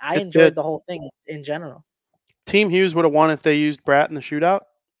 but I enjoyed the whole thing in general. Team Hughes would have won if they used Bratt in the shootout.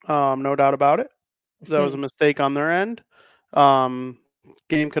 No doubt about it. That was a mistake on their end.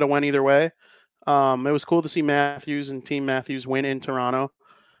 Game could have went either way. It was cool to see Matthews and Team Matthews win in Toronto.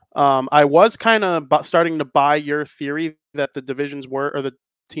 I was kind of starting to buy your theory that the divisions were, or the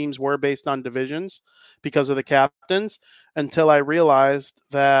teams were based on divisions because of the captains, until I realized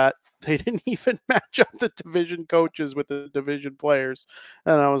that they didn't even match up the division coaches with the division players.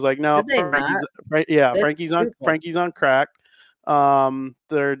 And I was like, no, Frankie's on crack.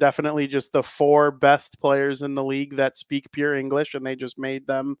 They're definitely just the 4 best players in the league that speak pure English, and they just made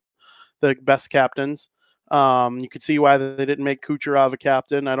them the best captains. You could see why they didn't make Kucherov a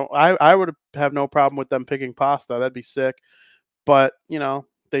captain. I would have no problem with them picking Pasta. That'd be sick. But,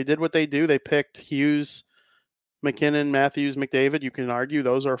 they did what they do. They picked Hughes, McKinnon, Matthews, McDavid. You can argue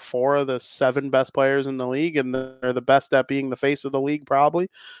those are 4 of the 7 best players in the league, and they're the best at being the face of the league, probably.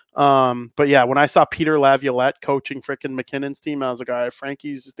 But yeah, when I saw Peter Laviolette coaching freaking McKinnon's team, I was like, all right,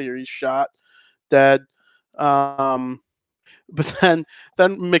 Frankie's theory shot, dead. But then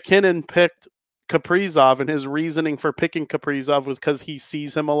McKinnon picked Kaprizov, and his reasoning for picking Kaprizov was because he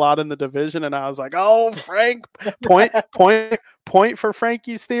sees him a lot in the division. And I was like, oh, Frank, point for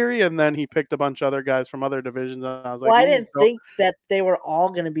Frankie's theory. And then he picked a bunch of other guys from other divisions. And I was like, I didn't think that they were all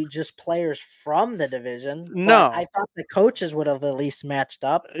going to be just players from the division. No, I thought the coaches would have at least matched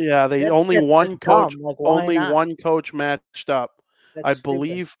up. Yeah, one coach matched up. I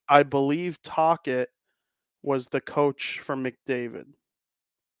believe Tocchet was the coach from McDavid.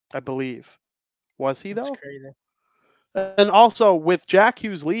 I believe. Was he, though? That's crazy. And also, with Jack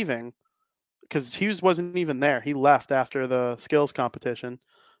Hughes leaving, because Hughes wasn't even there. He left after the skills competition.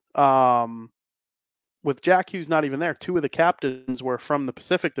 With Jack Hughes not even there, 2 of the captains were from the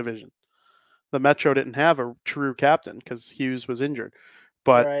Pacific Division. The Metro didn't have a true captain because Hughes was injured.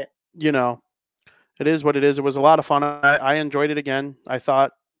 But, it is what it is. It was a lot of fun. I enjoyed it again. I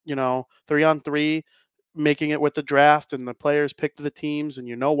thought, 3-on-3, making it with the draft, and the players picked the teams,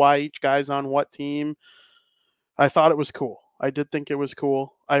 and why each guy's on what team. I thought it was cool. I did think it was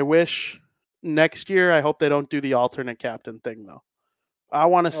cool. I wish next year, I hope they don't do the alternate captain thing, though. I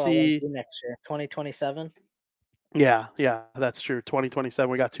want to see next year, 2027. Yeah, that's true. 2027.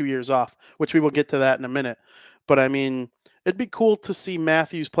 We got 2 years off, which we will get to that in a minute. But I mean, it'd be cool to see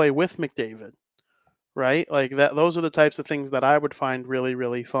Matthews play with McDavid, right? Like that. Those are the types of things that I would find really,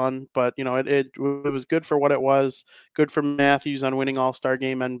 really fun. But it was good for what it was. Good for Matthews on winning All-Star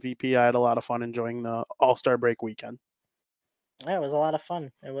Game MVP. I had a lot of fun enjoying the All-Star break weekend. Yeah, it was a lot of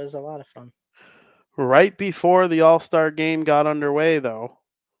fun. Right before the All-Star Game got underway, though,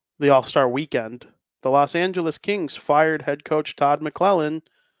 the All-Star weekend, the Los Angeles Kings fired head coach Todd McLellan.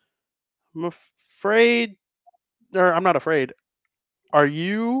 I'm not afraid. Are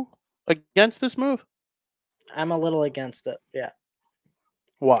you against this move? I'm a little against it, yeah.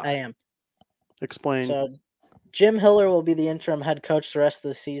 Why? I am. Explain. So, Jim Hiller will be the interim head coach the rest of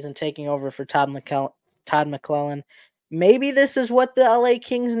the season, taking over for Todd McLellan. Maybe this is what the LA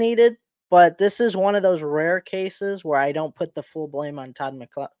Kings needed, but this is one of those rare cases where I don't put the full blame on Todd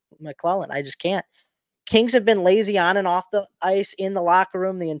McLellan. I just can't. Kings have been lazy on and off the ice in the locker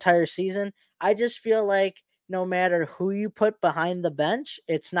room the entire season. I just feel like no matter who you put behind the bench,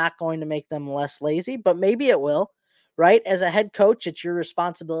 it's not going to make them less lazy, but maybe it will, right? As a head coach, it's your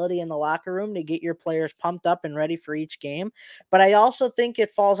responsibility in the locker room to get your players pumped up and ready for each game. But I also think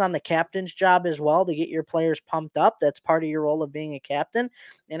it falls on the captain's job as well to get your players pumped up. That's part of your role of being a captain.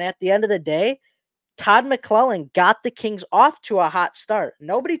 And at the end of the day, Todd McLellan got the Kings off to a hot start.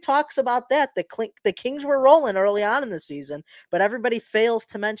 Nobody talks about that. The Kings were rolling early on in the season, but everybody fails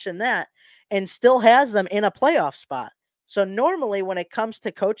to mention that and still has them in a playoff spot. So normally when it comes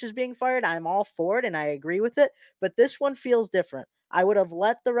to coaches being fired, I'm all for it and I agree with it, but this one feels different. I would have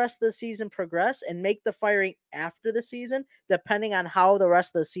let the rest of the season progress and make the firing after the season, depending on how the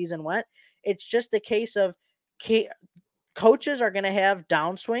rest of the season went. It's just a case of coaches are going to have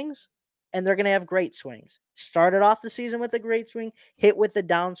downswings. and they're going to have great swings. Started off the season with a great swing, hit with the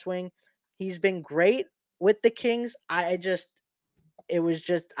downswing. He's been great with the Kings. I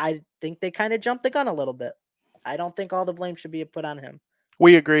think they kind of jumped the gun a little bit. I don't think all the blame should be put on him.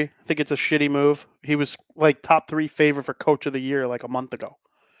 We agree. I think it's a shitty move. He was like top 3 favorite for coach of the year like a month ago.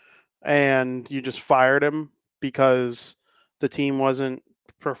 And you just fired him because the team wasn't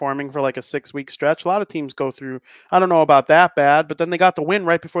performing for like a 6-week stretch. A lot of teams go through, I don't know about that bad, but then they got the win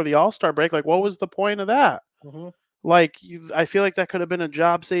right before the All-Star break. Like, what was the point of that? Mm-hmm. Like, I feel like that could have been a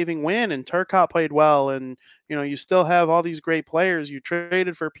job-saving win, and Turcotte played well, and you still have all these great players. You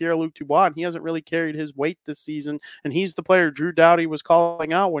traded for Pierre-Luc Dubois, and he hasn't really carried his weight this season, and he's the player Drew Doughty was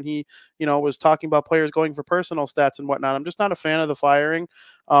calling out when he, was talking about players going for personal stats and whatnot. I'm just not a fan of the firing.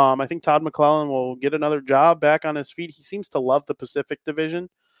 I think Todd McClellan will get another job back on his feet. He seems to love the Pacific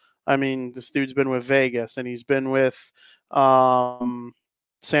Division. I mean, this dude's been with Vegas, and he's been with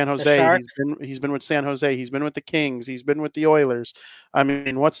San Jose. He's been with San Jose. He's been with the Kings. He's been with the Oilers. I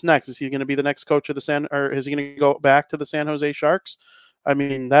mean, what's next? Is he going to be the next coach of or is he going to go back to the San Jose Sharks? I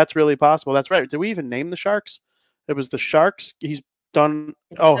mean, that's really possible. That's right. Did we even name the Sharks? It was the Sharks. He's done.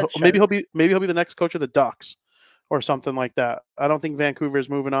 Oh, maybe he'll be the next coach of the Ducks or something like that. I don't think Vancouver is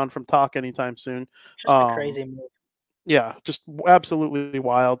moving on from talk anytime soon. Just a crazy move. Yeah, just absolutely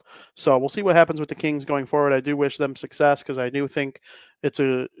wild. So we'll see what happens with the Kings going forward. I do wish them success because I do think it's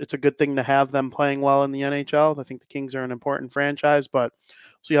a good thing to have them playing well in the NHL. I think the Kings are an important franchise, but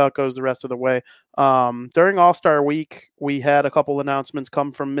we'll see how it goes the rest of the way. During All-Star Week, we had a couple announcements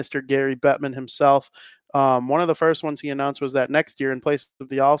come from Mr. Gary Bettman himself. One of the first ones he announced was that next year, in place of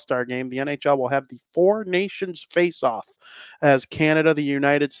the All-Star game, the NHL will have the Four Nations face-off, as Canada, the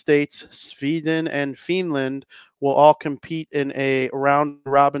United States, Sweden, and Finland will all compete in a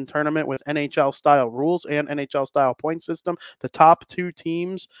round-robin tournament with NHL-style rules and NHL-style point system. The top 2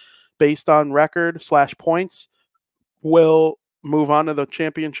 teams, based on record/points, will move on to the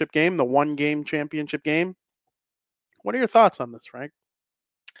championship game, the one-game championship game. What are your thoughts on this, Frank?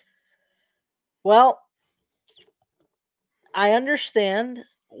 Well, I understand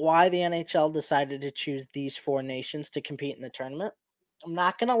why the NHL decided to choose these 4 nations to compete in the tournament. I'm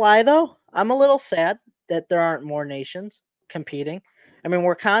not going to lie, though. I'm a little sad that there aren't more nations competing. I mean,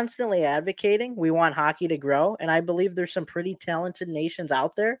 we're constantly advocating. We want hockey to grow, and I believe there's some pretty talented nations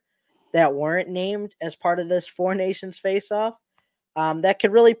out there that weren't named as part of this 4 nations face-off that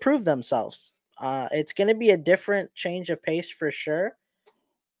could really prove themselves. It's going to be a different change of pace for sure.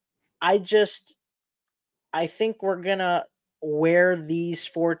 I think we're going to wear these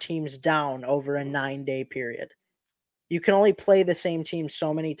 4 teams down over a 9-day period. You can only play the same team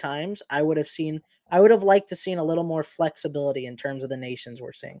so many times. I would have liked to seen a little more flexibility in terms of the nations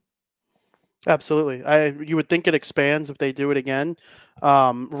we're seeing. Absolutely. You would think it expands if they do it again.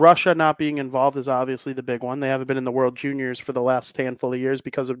 Russia not being involved is obviously the big one. They haven't been in the World Juniors for the last handful of years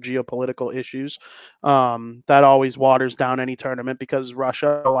because of geopolitical issues. That always waters down any tournament because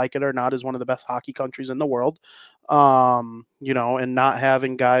Russia, like it or not, is one of the best hockey countries in the world. And not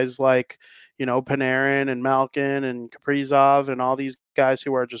having guys like, Panarin and Malkin and Kaprizov and all these guys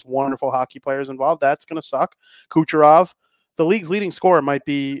who are just wonderful hockey players involved, that's going to suck. Kucherov, the league's leading scorer, might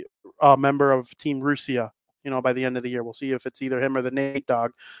be a member of Team Russia, by the end of the year. We'll see if it's either him or the Nate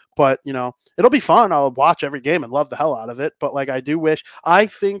Dog. But, it'll be fun. I'll watch every game and love the hell out of it. But, I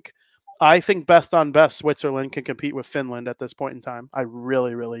think best on best Switzerland can compete with Finland at this point in time. I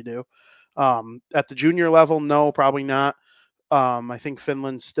really, really do. At the junior level, no, probably not. I think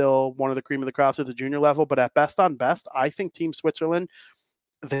Finland's still one of the cream of the crops at the junior level. But at best on best, I think Team Switzerland,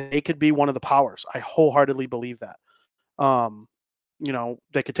 they could be one of the powers. I wholeheartedly believe that.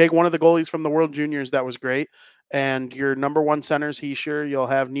 They could take one of the goalies from the World Juniors that was great, and your number 1 center's Heischer. You'll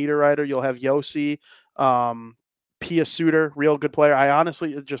have Niederreiter. You'll have Yossi, Pia Suter, real good player. I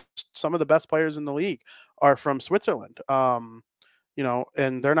honestly, just some of the best players in the league are from Switzerland. And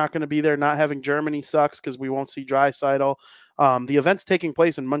they're not going to be there. Not having Germany sucks because we won't see Draisaitl. The event's taking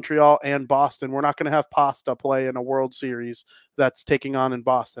place in Montreal and Boston. We're not going to have Pasta play in a World Series that's taking on in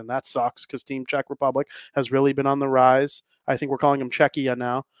Boston. That sucks because Team Czech Republic has really been on the rise. I think we're calling them Czechia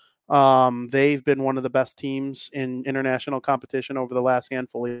now. They've been one of the best teams in international competition over the last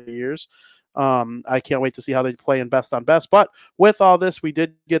handful of years. I can't wait to see how they play in best on best. But with all this, we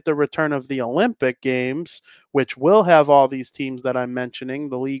did get the return of the Olympic Games, which will have all these teams that I'm mentioning.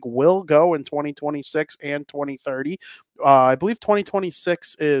 The league will go in 2026 and 2030. I believe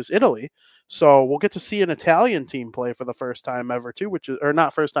 2026 is Italy. So we'll get to see an Italian team play for the first time ever too, which is, or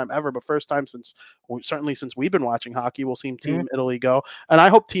not first time ever, but first time certainly since we've been watching hockey. We'll see Team Italy go, and I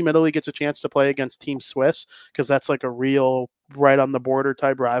hope Team Italy gets a chance to play against Team Swiss, because that's like a real right on the border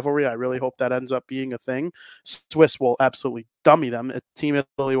type rivalry. I really hope that ends up being a thing. Swiss will absolutely dummy them. Team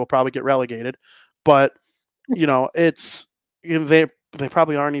Italy will probably get relegated, but it's they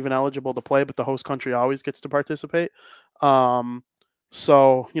probably aren't even eligible to play, but the host country always gets to participate.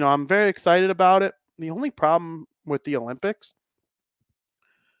 So, I'm very excited about it. The only problem with the Olympics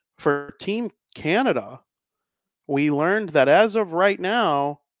for Team Canada, we learned that as of right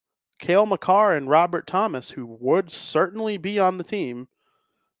now, Cale Makar and Robert Thomas, who would certainly be on the team,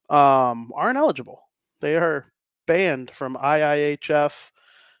 aren't eligible. They are banned from IIHF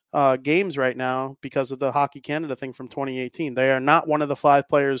games right now because of the Hockey Canada thing from 2018. They are not one of the 5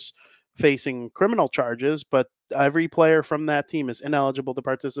 players facing criminal charges, but every player from that team is ineligible to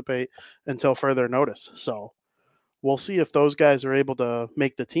participate until further notice. So we'll see if those guys are able to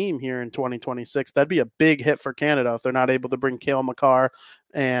make the team here in 2026. That'd be a big hit for Canada if they're not able to bring Cale Makar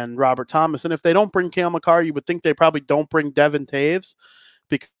and Robert Thomas. And if they don't bring Cale Makar, you would think they probably don't bring Devin Taves,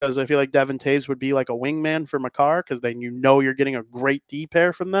 because I feel like Devin Taves would be like a wingman for Makar, because then you're getting a great D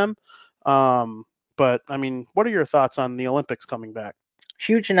pair from them. But I mean, what are your thoughts on the Olympics coming back?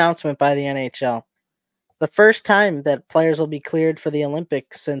 Huge announcement by the NHL. The first time that players will be cleared for the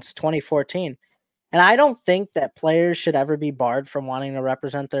Olympics since 2014. And I don't think that players should ever be barred from wanting to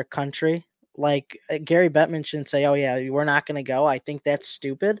represent their country. Like Gary Bettman shouldn't say, "Oh yeah, we're not going to go." I think that's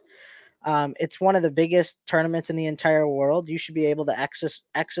stupid. It's one of the biggest tournaments in the entire world. You should be able to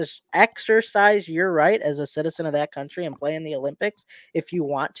exercise your right as a citizen of that country and play in the Olympics if you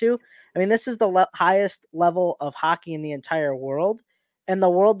want to. I mean, this is the highest level of hockey in the entire world, and the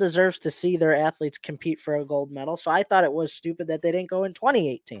world deserves to see their athletes compete for a gold medal. So I thought it was stupid that they didn't go in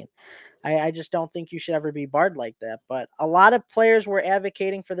 2018. I just don't think you should ever be barred like that. But a lot of players were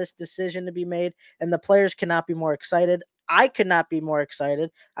advocating for this decision to be made, and the players cannot be more excited. I could not be more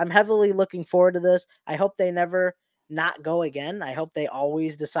excited. I'm heavily looking forward to this. I hope they never not go again. I hope they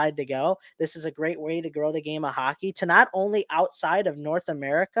always decide to go. This is a great way to grow the game of hockey to not only outside of North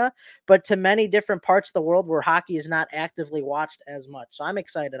America, but to many different parts of the world where hockey is not actively watched as much. So I'm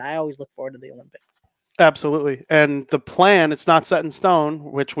excited. I always look forward to the Olympics. Absolutely. And the plan, it's not set in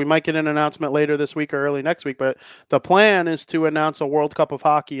stone, which we might get an announcement later this week or early next week, but the plan is to announce a World Cup of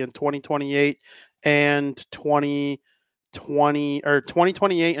Hockey in 2028 and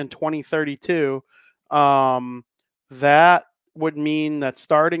 2028 and 2032. That would mean that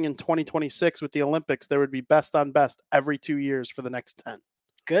starting in 2026 with the Olympics, there would be best on best every 2 years for the next 10.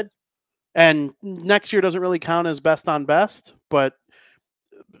 Good. And next year doesn't really count as best on best, but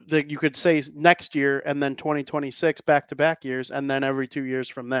you could say next year and then 2026 back-to-back years, and then every 2 years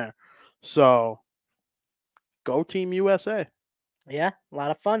from there. So go Team USA. Yeah, a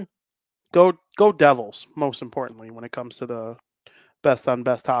lot of fun. Go Devils, most importantly, when it comes to the best on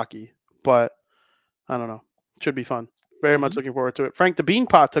best hockey. But I don't know. Should be fun. Very much looking forward to it. Frank, the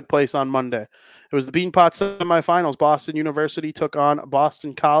Beanpot took place on Monday. It was the Beanpot semifinals. Boston University took on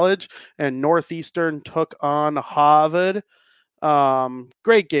Boston College, and Northeastern took on Harvard.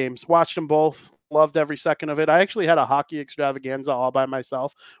 Great games. Watched them both. Loved every second of it. I actually had a hockey extravaganza all by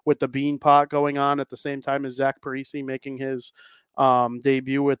myself with the Beanpot going on at the same time as Zach Parisi making his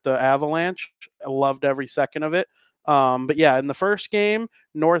debut with the Avalanche. I loved every second of it. But yeah, in the first game,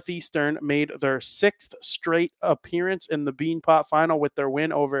 Northeastern made their 6th straight appearance in the Beanpot final with their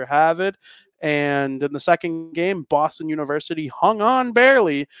win over Harvard. And in the second game, Boston University hung on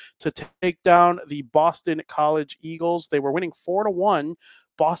barely to take down the Boston College Eagles. They were winning 4-1.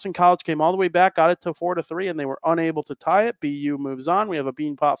 Boston College came all the way back, got it to 4-3, and they were unable to tie it. BU moves on. We have a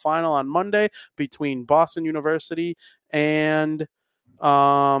Beanpot final on Monday between Boston University and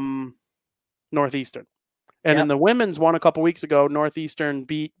Northeastern. And in the women's one a couple weeks ago, Northeastern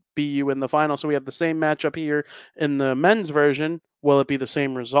beat BU in the final. So we have the same matchup here in the men's version. Will it be the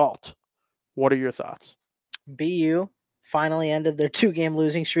same result? What are your thoughts? BU finally ended their 2-game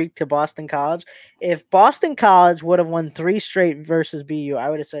losing streak to Boston College. If Boston College would have won 3 straight versus BU, I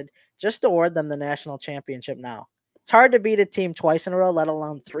would have said just award them the national championship now. It's hard to beat a team twice in a row, let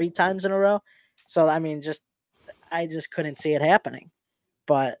alone 3 times in a row. So, I mean, I just couldn't see it happening.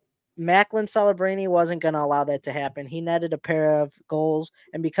 But Macklin Celebrini wasn't going to allow that to happen. He netted a pair of goals,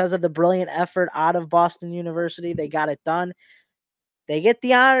 and because of the brilliant effort out of Boston University, they got it done. They get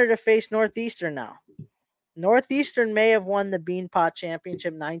the honor to face Northeastern now. Northeastern may have won the Beanpot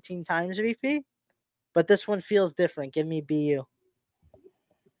Championship 19 times, VP, but this one feels different. Give me BU.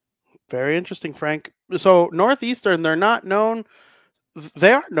 Very interesting, Frank. So Northeastern, they're not known.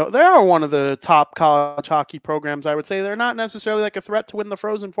 They are one of the top college hockey programs. I would say they're not necessarily like a threat to win the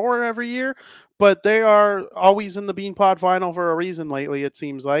Frozen Four every year, but they are always in the Beanpot final for a reason. Lately, it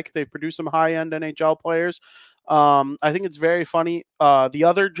seems like they've produced some high end NHL players. I think it's very funny. The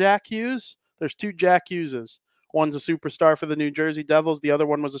other Jack Hughes, there's two Jack Hugheses. One's a superstar for the New Jersey Devils. The other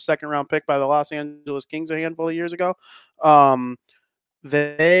one was a second round pick by the Los Angeles Kings a handful of years ago. Um,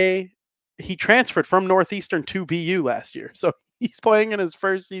 he transferred from Northeastern to BU last year. So he's playing in his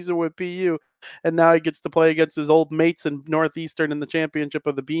first season with BU, and now he gets to play against his old mates in Northeastern in the championship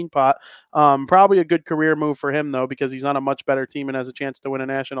of the Beanpot. Probably a good career move for him, though, because he's on a much better team and has a chance to win a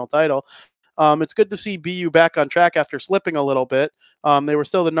national title. It's good to see BU back on track after slipping a little bit. They were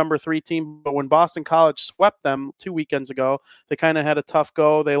still the number 3 team, but when Boston College swept them 2 weekends ago, they kind of had a tough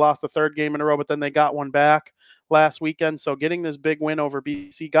go. They lost the third game in a row, but then they got one back last weekend. So getting this big win over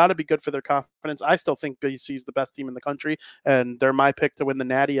BC got to be good for their confidence. I still think BC is the best team in the country, and they're my pick to win the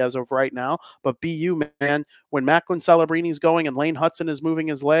Natty as of right now. But BU, man, when Macklin Celebrini's going and Lane Hudson is moving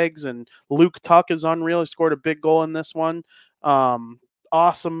his legs and Luke Tuck is unreal, he scored a big goal in this one.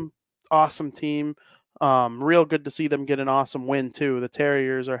 Awesome team. Real good to see them get an awesome win too. The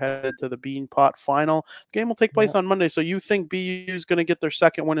Terriers are headed to the Beanpot final. The game will take place on Monday. So you think BU is going to get their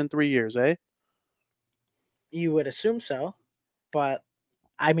second win in 3 years, eh? You would assume so, but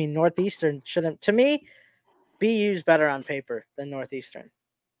I mean, Northeastern shouldn't. To me, BU's better on paper than Northeastern,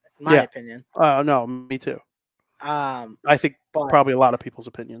 in my opinion. No, me too. I think probably a lot of people's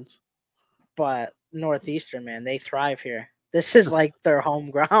opinions. But Northeastern, man, they thrive here. This is like their home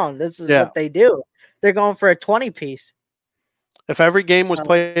ground. This is what they do. They're going for a 20-piece. If every game was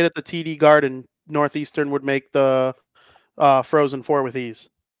played at the TD Garden, Northeastern would make the Frozen Four with ease.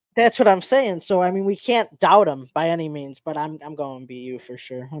 That's what I'm saying. So, I mean, we can't doubt them by any means, but I'm going BU for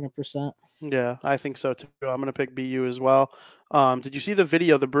sure, 100%. Yeah, I think so too. I'm going to pick BU as well. Did you see the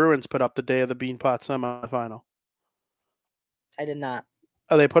video the Bruins put up the day of the Beanpot semifinal? I did not.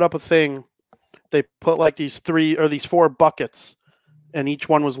 They put up a thing. They put like these 4 buckets, and each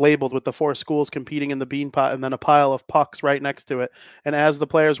one was labeled with the 4 schools competing in the Beanpot, and then a pile of pucks right next to it. And as the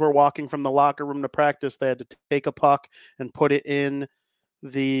players were walking from the locker room to practice, they had to take a puck and put it in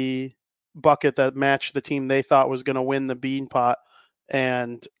the bucket that matched the team they thought was going to win the Beanpot.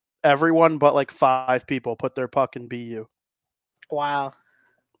 And everyone but like 5 people put their puck in BU. Wow.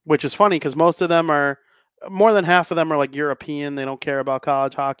 Which is funny because more than half of them are like European. They don't care about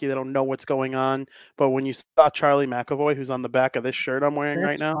college hockey. They don't know what's going on. But when you saw Charlie McAvoy, who's on the back of this shirt I'm wearing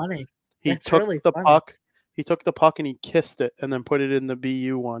right now, funny. He took the puck and he kissed it and then put it in the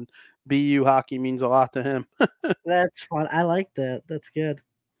BU one. BU hockey means a lot to him. That's fun. I like that. That's good.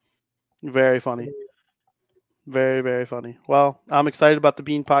 Very funny. Very, very funny. Well, I'm excited about the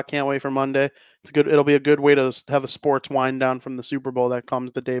Beanpot. Can't wait for Monday. It'll be a good way to have a sports wind down from the Super Bowl that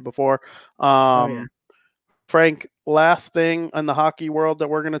comes the day before. Frank, last thing in the hockey world that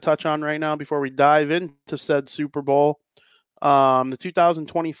we're going to touch on right now before we dive into said Super Bowl. The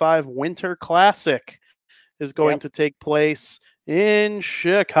 2025 Winter Classic is going to take place in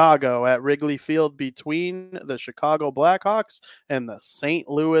Chicago at Wrigley Field between the Chicago Blackhawks and the St.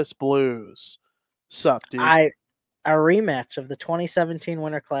 Louis Blues. Sup, dude? A rematch of the 2017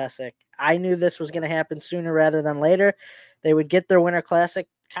 Winter Classic. I knew this was going to happen sooner rather than later. They would get their Winter Classic.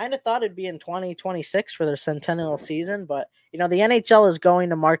 Kind of thought it'd be in 2026 for their centennial season, but the NHL is going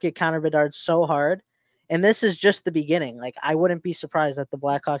to market Connor Bedard so hard, and this is just the beginning. Like, I wouldn't be surprised that the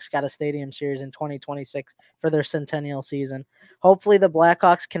Blackhawks got a stadium series in 2026 for their centennial season. Hopefully the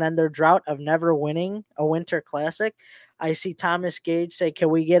Blackhawks can end their drought of never winning a Winter Classic. I see Thomas Gage say, can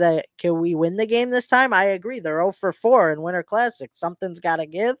we win the game this time? I agree. They're 0 for 4 in Winter Classic. Something's got to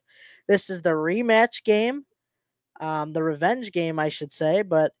give. This is the rematch game. The revenge game, I should say,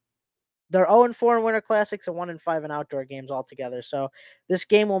 but they're 0-4 in Winter Classics and 1-5 in outdoor games altogether. So this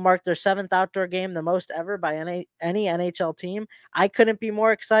game will mark their 7th outdoor game, the most ever by any NHL team. I couldn't be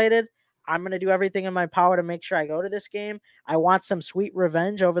more excited. I'm going to do everything in my power to make sure I go to this game. I want some sweet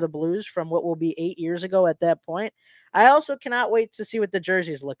revenge over the Blues from what will be 8 years ago at that point. I also cannot wait to see what the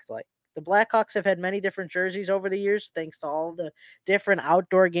jerseys look like. The Blackhawks have had many different jerseys over the years, thanks to all the different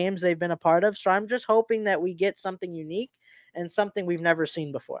outdoor games they've been a part of. So I'm just hoping that we get something unique and something we've never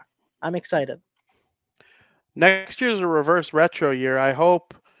seen before. I'm excited. Next year's a reverse retro year. I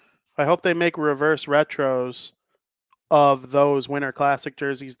hope they make reverse retros of those Winter Classic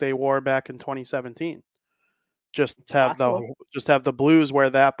jerseys they wore back in 2017. Just have the Blues wear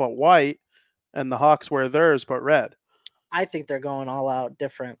that but white, and the Hawks wear theirs but red. I think they're going all out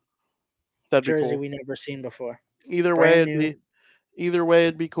different. That'd jersey be cool. We never seen before. Either way, Either way,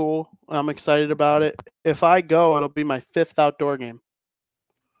 it'd be cool. I'm excited about it. If I go, it'll be my 5th outdoor game.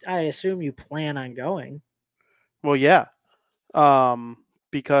 I assume you plan on going. Well, yeah.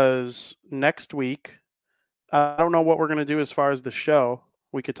 Because next week, I don't know what we're going to do as far as the show.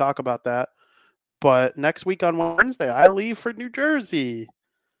 We could talk about that. But next week on Wednesday, I leave for New Jersey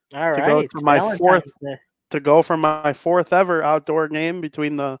All to go right, to it's my fourth Valentine's Day. to go for my 4th ever outdoor game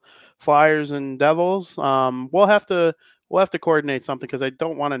between the Flyers and Devils. We'll have to coordinate something because I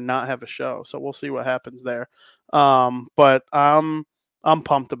don't want to not have a show. So we'll see what happens there. But I'm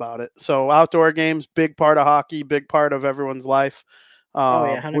pumped about it. So outdoor games, big part of hockey, big part of everyone's life. Oh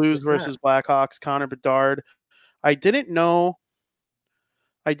yeah, Blues 100%. versus Blackhawks, Connor Bedard. I didn't know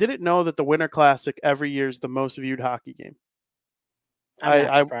that the Winter Classic every year is the most viewed hockey game. I'm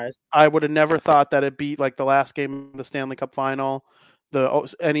not I I, surprised. I would have never thought that it beat like the last game of the Stanley Cup final,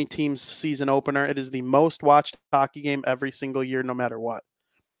 any team's season opener. It is the most watched hockey game every single year, no matter what.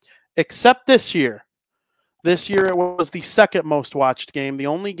 Except this year. This year it was the second most watched game. The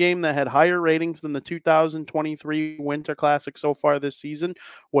only game that had higher ratings than the 2023 Winter Classic so far this season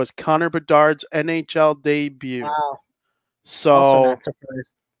was Connor Bedard's NHL debut. Wow. Also So not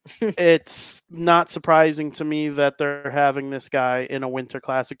surprised. it's not surprising to me that they're having this guy in a Winter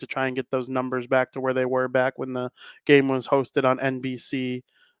Classic to try and get those numbers back to where they were back when the game was hosted on NBC.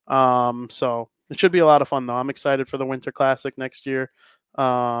 So it should be a lot of fun, though. I'm excited for the Winter Classic next year.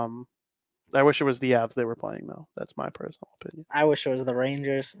 I wish it was the Avs they were playing, though. That's my personal opinion. I wish it was the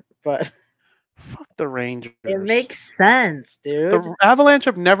Rangers, but Fuck the Rangers. it makes sense, dude. The Avalanche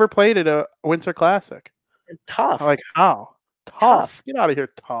have never played at a Winter Classic. Tough. Like, how? Tough. Get out of here,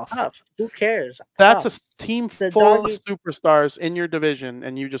 tough. Who cares? That's Tough. a team The full of superstars in your division,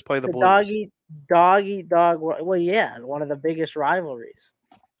 and you just play the Blues. Dog eat dog. Well, yeah, one of the biggest rivalries.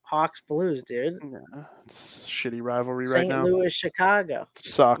 Hawks Blues, dude. Yeah, it's a shitty rivalry right now. St. Louis, Chicago.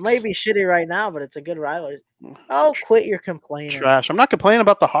 Sucks. It might be shitty right now, but it's a good rivalry. Oh, quit your complaining. Trash. I'm not complaining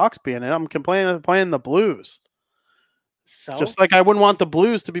about the Hawks being in. I'm complaining about playing the Blues. So just like I wouldn't want the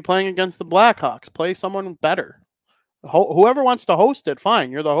Blues to be playing against the Blackhawks. Play someone better. Whoever wants to host it,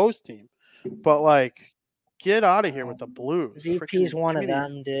 fine. You're the host team. But like, get out of here with the Blues. VP's one of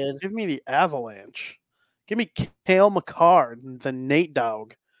them, dude. Give me the Avalanche. Give me Cale Makar, the Nate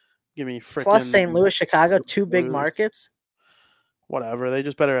Dogg. Give me freaking. Plus St. Louis, Chicago, two big markets. Whatever. They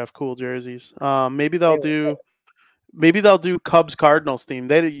just better have cool jerseys. Maybe they'll do Cubs Cardinals theme.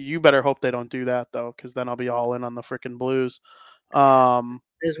 You better hope they don't do that though, because then I'll be all in on the freaking Blues. It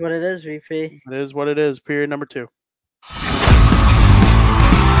is what it is, VP. It is what it is. Period number 2.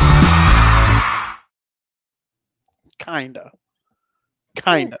 Kinda.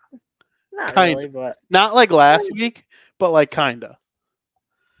 Not really, but not like last week, but like kinda.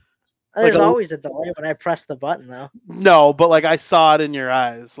 There's always a delay when I press the button, though. No, but like I saw it in your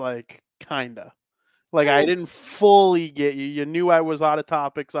eyes, like kinda. Like I didn't fully get you. You knew I was out of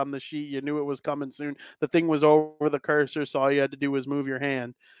topics on the sheet. You knew it was coming soon. The thing was over the cursor, so all you had to do was move your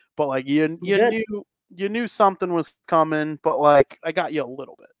hand. But like you knew something was coming. But like I got you a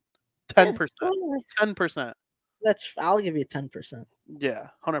little bit, 10%, 10%. I'll give you 10%. Yeah,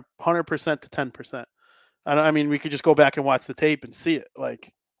 100% to 10%. I mean, we could just go back and watch the tape and see it.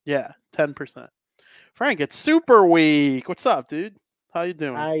 Like, yeah, 10%. Frank, it's Super Week. What's up, dude? How you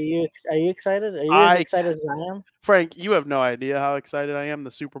doing? Are you excited? Are you as excited as I am? Frank, you have no idea how excited I am.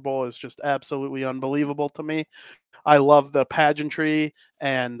 The Super Bowl is just absolutely unbelievable to me. I love the pageantry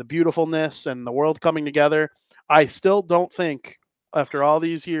and the beautifulness and the world coming together. I still don't think, after all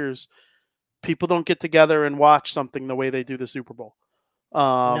these years, people don't get together and watch something the way they do the Super Bowl.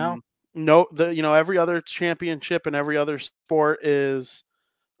 No, every other championship and every other sport is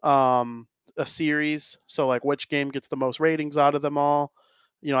a series. So like which game gets the most ratings out of them all?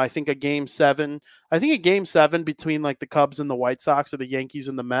 I think a game 7 between like the Cubs and the White Sox or the Yankees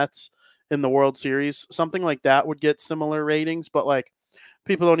and the Mets in the World Series, something like that would get similar ratings. But like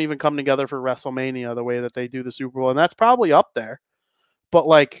people don't even come together for WrestleMania the way that they do the Super Bowl. And that's probably up there. But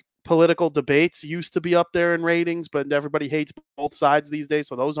like political debates used to be up there in ratings, but everybody hates both sides these days.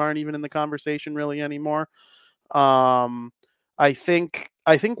 So those aren't even in the conversation really anymore. I think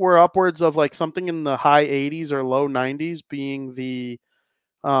we're upwards of like something in the high 80s or low 90s being the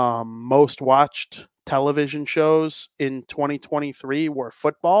most watched television shows in 2023 were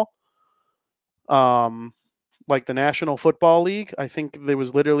football. Like the National Football League, I think there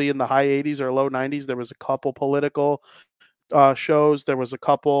was literally in the high 80s or low 90s. There was a couple political shows. There was a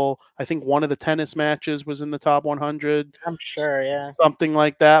couple. I think one of the tennis matches was in the top 100. I'm sure, yeah, something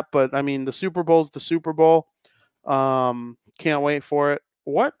like that. But I mean, the Super Bowl's the Super Bowl. Can't wait for it.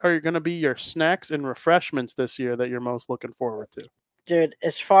 What are going to be your snacks and refreshments this year that you're most looking forward to? Dude,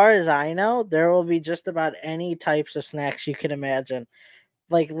 as far as I know, there will be just about any types of snacks you can imagine.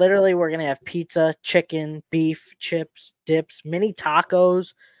 Like literally, we're gonna have pizza, chicken, beef, chips, dips, mini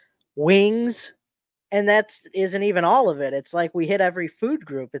tacos, wings, and that isn't even all of it. It's like we hit every food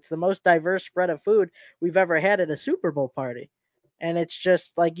group. It's the most diverse spread of food we've ever had at a Super Bowl party. And it's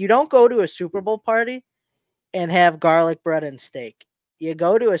just like you don't go to a Super Bowl party and have garlic bread and steak. You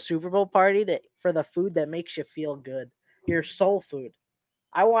go to a Super Bowl party for the food that makes you feel good. Your soul food.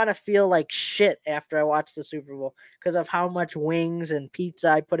 I want to feel like shit after I watch the Super Bowl because of how much wings and pizza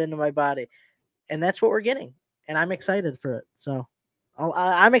I put into my body. And that's what we're getting. And I'm excited for it. So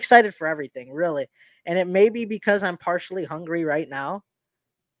I'm excited for everything, really. And it may be because I'm partially hungry right now.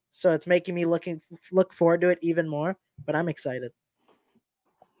 So it's making me look forward to it even more. But I'm excited.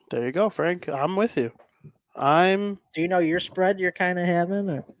 There you go, Frank. I'm with you. I'm. Do you know your spread you're kind of having?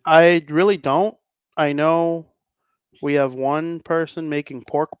 Or? I really don't. I know we have one person making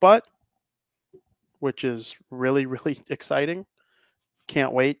pork butt, which is really, really exciting.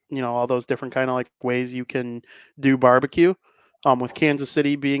 Can't wait. All those different kind of like ways you can do barbecue. With Kansas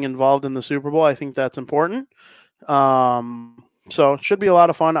City being involved in the Super Bowl, I think that's important. So it should be a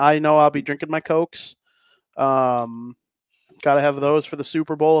lot of fun. I know I'll be drinking my Cokes. Got to have those for the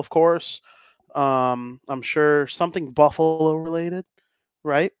Super Bowl, of course. I'm sure something Buffalo related,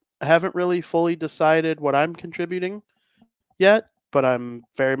 right? I haven't really fully decided what I'm contributing yet, but I'm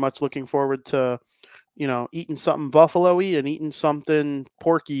very much looking forward to, eating something buffalo-y and eating something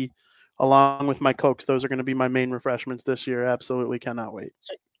porky along with my Cokes. Those are going to be my main refreshments this year. Absolutely cannot wait.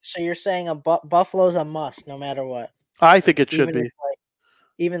 So you're saying Buffalo's a must no matter what? I think it should Even be. if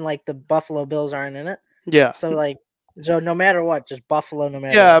even like the Buffalo Bills aren't in it? Yeah. So no matter what, just Buffalo no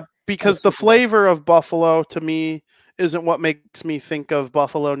matter Yeah, what. because the flavor of buffalo to me isn't what makes me think of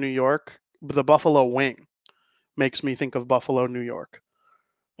Buffalo, New York. The buffalo wing makes me think of Buffalo, New York.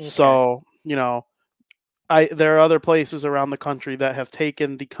 Okay. So, there are other places around the country that have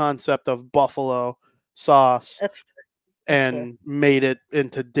taken the concept of buffalo sauce That's and made it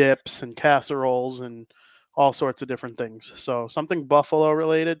into dips and casseroles and all sorts of different things. So something buffalo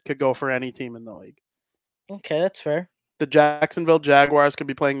related could go for any team in the league. Okay, that's fair. The Jacksonville Jaguars could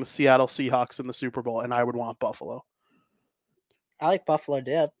be playing the Seattle Seahawks in the Super Bowl, and I would want buffalo. I like buffalo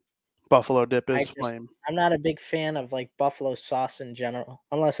dip. Buffalo dip is flame. I'm not a big fan of like buffalo sauce in general,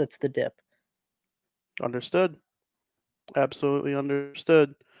 unless it's the dip. Understood. Absolutely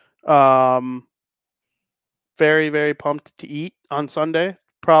understood. Very, very pumped to eat on Sunday.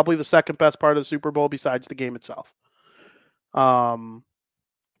 Probably the second best part of the Super Bowl besides the game itself.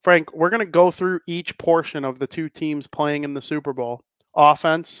 Frank, we're going to go through each portion of the two teams playing in the Super Bowl.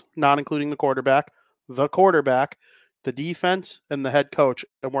 Offense, not including the quarterback, the defense, and the head coach.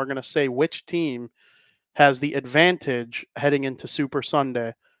 And we're going to say which team has the advantage heading into Super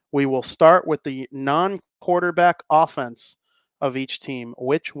Sunday. We will start with the non-quarterback offense of each team.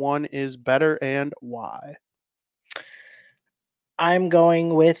 Which one is better and why? I'm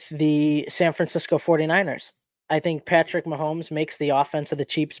going with the San Francisco 49ers. I think Patrick Mahomes makes the offense of the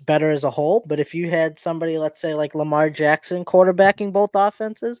Chiefs better as a whole. But if you had somebody, let's say like Lamar Jackson quarterbacking both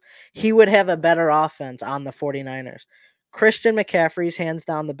offenses, he would have a better offense on the 49ers. Christian McCaffrey's hands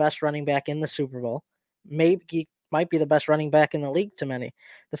down the best running back in the Super Bowl. Maybe he might be the best running back in the league to many.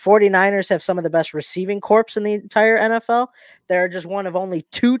 The 49ers have some of the best receiving corps in the entire NFL. They're just one of only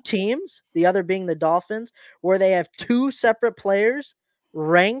two teams, the other being the Dolphins, where they have two separate players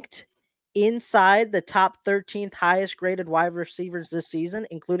ranked inside the top 13th highest graded wide receivers this season,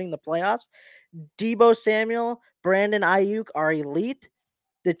 including the playoffs. Deebo Samuel, Brandon Ayuk are elite.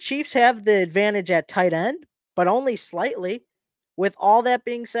 The Chiefs have the advantage at tight end, but only slightly. With all that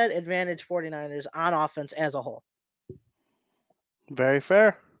being said, advantage 49ers on offense as a whole. Very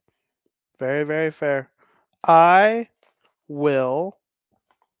fair. Very, very fair. I will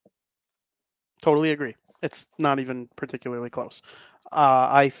totally agree. It's not even particularly close.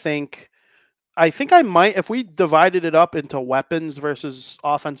 I think I might, if we divided it up into weapons versus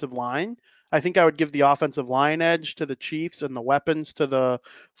offensive line, I think I would give the offensive line edge to the Chiefs and the weapons to the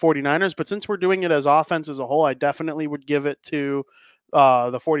 49ers. But since we're doing it as offense as a whole, I definitely would give it to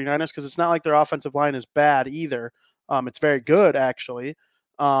the 49ers because it's not like their offensive line is bad either. It's very good, actually.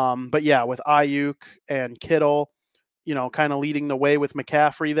 But yeah, with Ayuk and Kittle, kind of leading the way with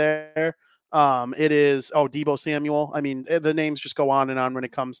McCaffrey there. It is, Deebo Samuel. I mean, the names just go on and on when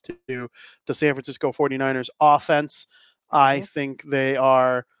it comes to the San Francisco 49ers offense. I think they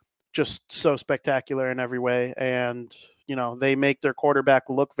are just so spectacular in every way. And, they make their quarterback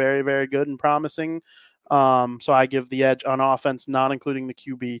look very, very good and promising. So I give the edge on offense, not including the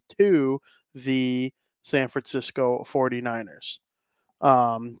QB, to the San Francisco 49ers.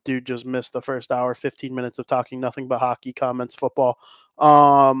 Dude just missed the first hour, 15 minutes of talking nothing but hockey, comments, football.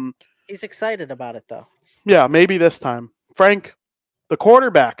 He's excited about it, though. Yeah, maybe this time. Frank, the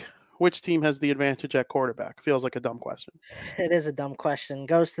quarterback. Which team has the advantage at quarterback? Feels like a dumb question. It is a dumb question.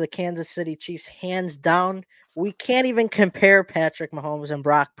 Goes to the Kansas City Chiefs, hands down. We can't even compare Patrick Mahomes and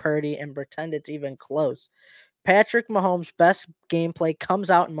Brock Purdy and pretend it's even close. Patrick Mahomes' best gameplay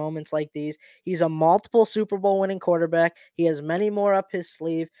comes out in moments like these. He's a multiple Super Bowl winning quarterback. He has many more up his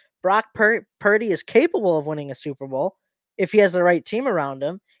sleeve. Brock Purdy is capable of winning a Super Bowl if he has the right team around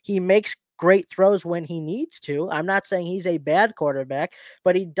him. He makes great throws when he needs to. I'm not saying he's a bad quarterback,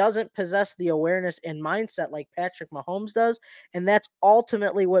 but he doesn't possess the awareness and mindset like Patrick Mahomes does, and that's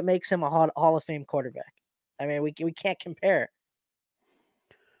ultimately what makes him a Hall of Fame quarterback. I mean, we can't compare.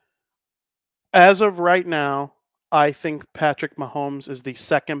 As of right now, I think Patrick Mahomes is the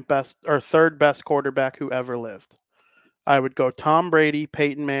second best or third best quarterback who ever lived. I would go Tom Brady,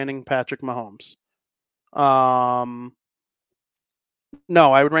 Peyton Manning, Patrick Mahomes.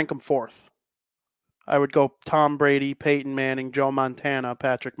 No, I would rank him fourth. I would go Tom Brady, Peyton Manning, Joe Montana,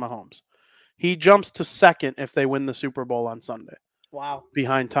 Patrick Mahomes. He jumps to second if they win the Super Bowl on Sunday. Wow.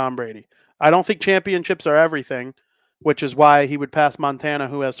 Behind Tom Brady. I don't think championships are everything, which is why he would pass Montana,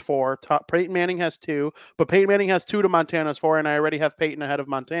 who has 4. Peyton Manning has 2, but Peyton Manning has 2 to Montana's 4, and I already have Peyton ahead of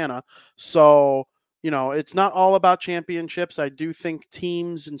Montana. So, it's not all about championships. I do think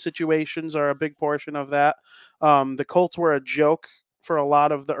teams and situations are a big portion of that. The Colts were a joke for a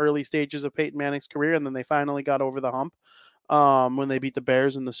lot of the early stages of Peyton Manning's career, and then they finally got over the hump when they beat the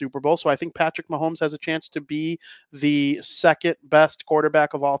Bears in the Super Bowl. So I think Patrick Mahomes has a chance to be the second best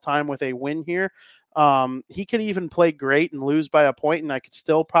quarterback of all time with a win here. He could even play great and lose by a point, and I could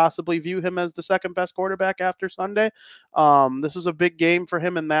still possibly view him as the second best quarterback after Sunday. This is a big game for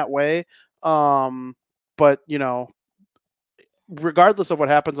him in that way. But, regardless of what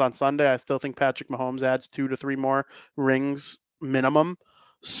happens on Sunday, I still think Patrick Mahomes adds 2 to 3 more rings minimum.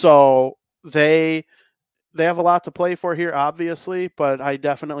 So they have a lot to play for here, obviously, but I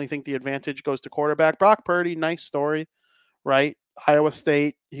definitely think the advantage goes to quarterback. Brock Purdy, nice story, right? Iowa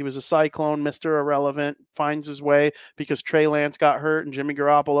State, he was a Cyclone, Mr. Irrelevant, finds his way because Trey Lance got hurt and Jimmy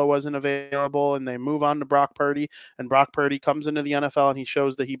Garoppolo wasn't available, and they move on to Brock Purdy, and Brock Purdy comes into the NFL and he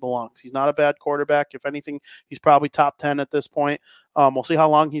shows that he belongs. He's not a bad quarterback. If anything, he's probably top 10 at this point. We'll see how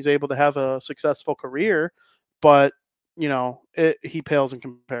long he's able to have a successful career, but, he pales in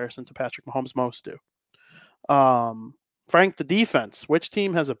comparison to Patrick Mahomes, most do. Frank, the defense. Which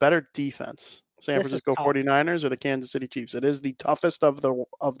team has a better defense? San Francisco 49ers or the Kansas City Chiefs? It is the toughest of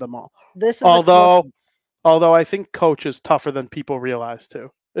them all. This is although I think coach is tougher than people realize too.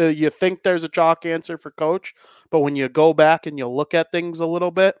 You think there's a chalk answer for coach, but when you go back and you look at things a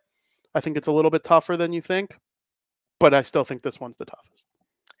little bit, I think it's a little bit tougher than you think. But I still think this one's the toughest.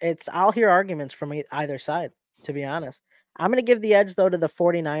 I'll hear arguments from either side, to be honest. I'm going to give the edge, though, to the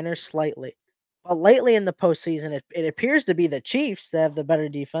 49ers slightly. But lately in the postseason, it appears to be the Chiefs that have the better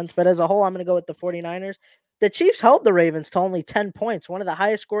defense. But as a whole, I'm going to go with the 49ers. The Chiefs held the Ravens to only 10 points, one of the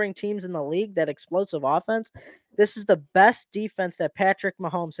highest scoring teams in the league, that explosive offense. This is the best defense that Patrick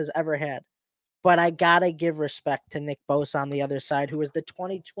Mahomes has ever had. But I got to give respect to Nick Bosa on the other side, who was the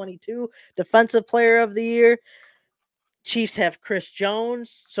 2022 Defensive Player of the Year. Chiefs have Chris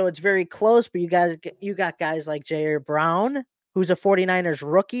Jones, so it's very close, but you got guys like Jair Brown, who's a 49ers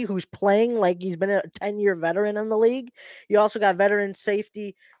rookie, who's playing like he's been a 10-year veteran in the league. You also got veteran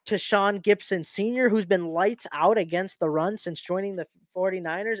safety Tashawn Gibson Sr., who's been lights out against the run since joining the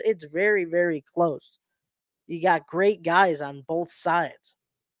 49ers. It's very, very close. You got great guys on both sides,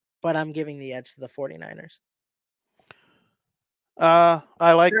 but I'm giving the edge to the 49ers.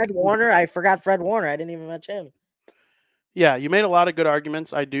 I like Fred Warner. I forgot Fred Warner. I didn't even mention him. Yeah, you made a lot of good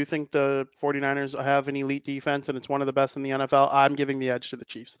arguments. I do think the 49ers have an elite defense, and it's one of the best in the NFL. I'm giving the edge to the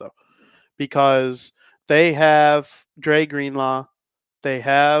Chiefs, though, because they have Dre Greenlaw. They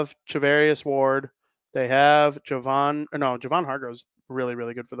have Charvarius Ward. They have Javon Hargrove's really,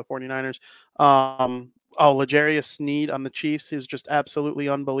 really good for the 49ers. L'Jarius Sneed on the Chiefs is just absolutely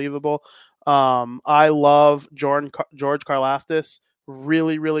unbelievable. I love George Karlaftis.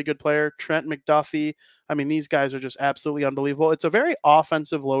 Really, really good player. Trent McDuffie. I mean, these guys are just absolutely unbelievable. It's a very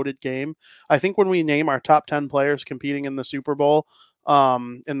offensive loaded game. I think when we name our top 10 players competing in the Super Bowl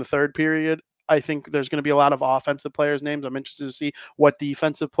in the third period, I think there's going to be a lot of offensive players' names. I'm interested to see what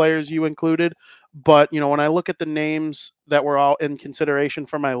defensive players you included. But, when I look at the names that were all in consideration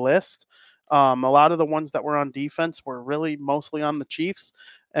for my list, a lot of the ones that were on defense were really mostly on the Chiefs.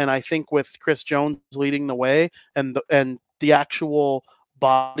 And I think with Chris Jones leading the way and the actual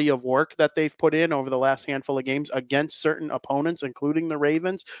body of work that they've put in over the last handful of games against certain opponents, including the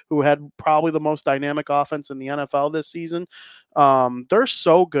Ravens, who had probably the most dynamic offense in the NFL this season. They're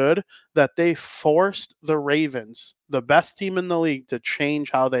so good that they forced the Ravens, the best team in the league, to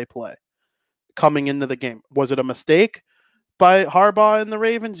change how they play coming into the game. Was it a mistake by Harbaugh and the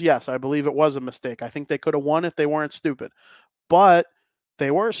Ravens? Yes, I believe it was a mistake. I think they could have won if they weren't stupid. But they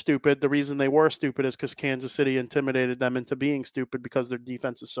were stupid. The reason they were stupid is because Kansas City intimidated them into being stupid because their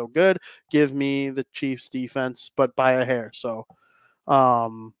defense is so good. Give me the Chiefs defense, but by a hair. So,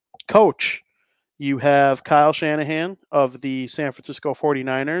 coach, you have Kyle Shanahan of the San Francisco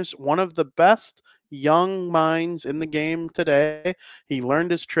 49ers, one of the best young minds in the game today. He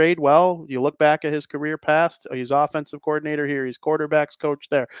learned his trade well. You look back at his career past, he's offensive coordinator here, he's quarterbacks coach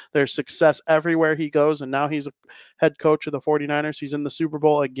there. There's success everywhere he goes, and now he's a head coach of the 49ers. He's in the Super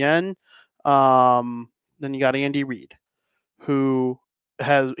Bowl again. Then you got Andy Reid, who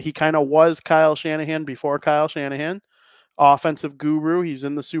he kind of was Kyle Shanahan before Kyle Shanahan. Offensive guru. He's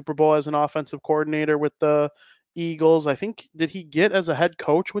in the Super Bowl as an offensive coordinator with the Eagles. I think, did he get as a head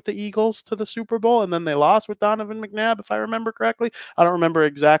coach with the Eagles to the Super Bowl and then they lost with Donovan McNabb, if I remember correctly? I don't remember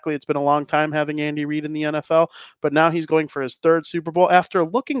exactly. It's been a long time having Andy Reid in the NFL, but now he's going for his third Super Bowl after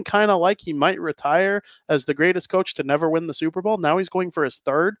looking kind of like he might retire as the greatest coach to never win the Super Bowl. Now he's going for his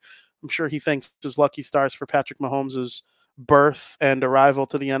third. I'm sure he thinks his lucky stars for Patrick Mahomes' birth and arrival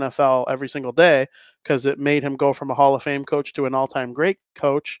to the NFL every single day, because it made him go from a Hall of Fame coach to an all-time great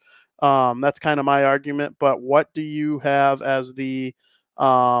coach. That's kind of my argument. But what do you have as the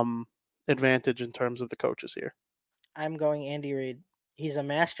advantage in terms of the coaches here? I'm going Andy Reid. He's a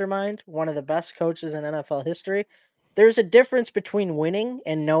mastermind, one of the best coaches in NFL history. There's a difference between winning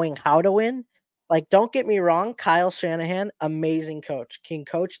and knowing how to win. Like, don't get me wrong, Kyle Shanahan, amazing coach, can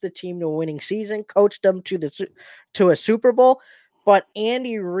coach the team to a winning season, coached them to a Super Bowl. But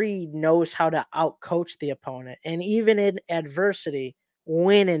Andy Reid knows how to outcoach the opponent, and even in adversity,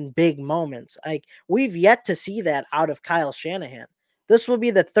 win in big moments. Like, we've yet to see that out of Kyle Shanahan. This will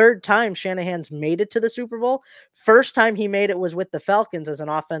be the third time Shanahan's made it to the Super Bowl. First time he made it was with the Falcons as an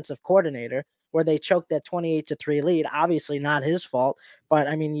offensive coordinator, where they choked that 28-3 lead. Obviously not his fault, but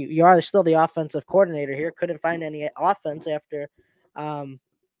I mean, you are still the offensive coordinator here. Couldn't find any offense after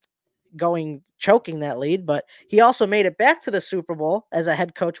choking that lead, but he also made it back to the Super Bowl as a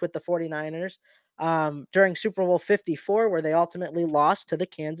head coach with the 49ers during Super Bowl 54, where they ultimately lost to the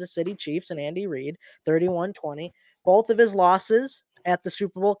Kansas City Chiefs and Andy Reid 31-20. Both of his losses at the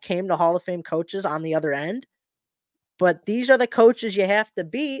Super Bowl came to Hall of Fame coaches on the other end. But these are the coaches you have to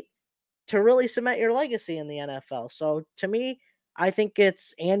beat to really cement your legacy in the NFL. So to me, I think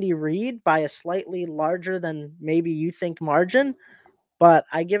it's Andy Reid by a slightly larger than maybe you think margin, but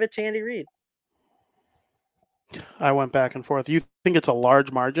I give it to Andy Reid. I went back and forth. You think it's a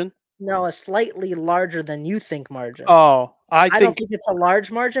large margin? No, a slightly larger than you think margin. Oh, I don't think it's a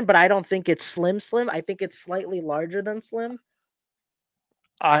large margin, but I don't think it's slim. I think it's slightly larger than slim.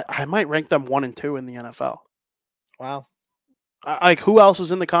 I might rank them 1 and 2 in the NFL. Wow. Like, who else is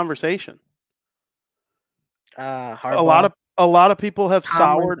in the conversation? Harbaugh. A lot of people have Tomlin's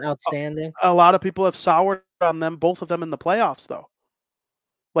soured. Outstanding. A lot of people have soured on them. Both of them in the playoffs, though.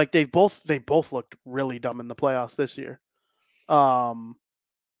 Like, they both looked really dumb in the playoffs this year. I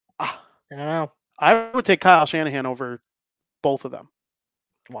don't know. I would take Kyle Shanahan over both of them.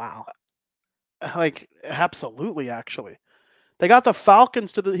 Wow. Like, absolutely, actually. They got the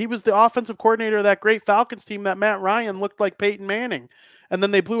Falcons he was the offensive coordinator of that great Falcons team that Matt Ryan looked like Peyton Manning. And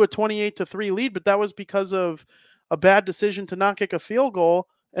then they blew a 28-3 lead, but that was because of a bad decision to not kick a field goal.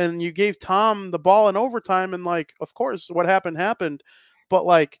 And you gave Tom the ball in overtime. And, like, of course, what happened. But,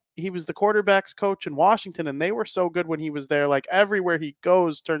 like, he was the quarterback's coach in Washington, and they were so good when he was there. Like, everywhere he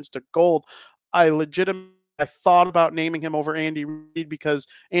goes turns to gold. I thought about naming him over Andy Reid because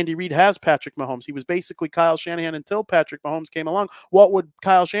Andy Reid has Patrick Mahomes. He was basically Kyle Shanahan until Patrick Mahomes came along. What would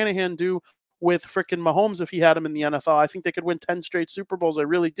Kyle Shanahan do with frickin' Mahomes if he had him in the NFL? I think they could win 10 straight Super Bowls. I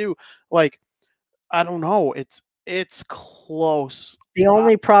really do. Like, I don't know. It's close. The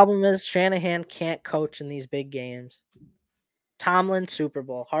only problem is Shanahan can't coach in these big games. Tomlin, Super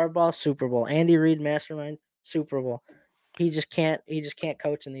Bowl. Harbaugh, Super Bowl. Andy Reid, mastermind, Super Bowl. He just can't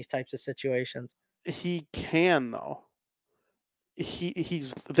coach in these types of situations. He can, though.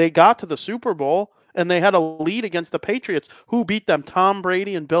 They got to the Super Bowl and they had a lead against the Patriots. Who beat them? Tom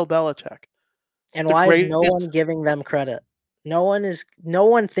Brady and Bill Belichick. And why is no one giving them credit? No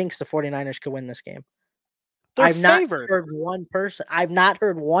one thinks the 49ers could win this game. I've favored. Not heard one person. I've not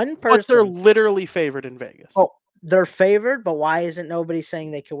heard one person. But they're literally favored in Vegas. Oh, they're favored, but why isn't nobody saying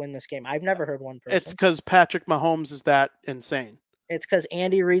they could win this game? I've never heard one person. It's because Patrick Mahomes is that insane. It's because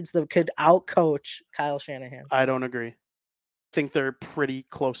Andy Reid's could outcoach Kyle Shanahan. I don't agree. I think they're pretty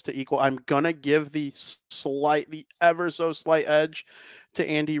close to equal. I'm gonna give the ever so slight edge to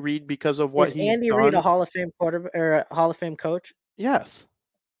Andy Reid because of what he's Andy done. Reid a Hall of Fame quarterback or a Hall of Fame coach? Yes.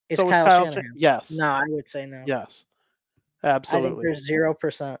 Is So was Kyle Shanahan? Yes. No, I would say no. Yes. I Absolutely. think there's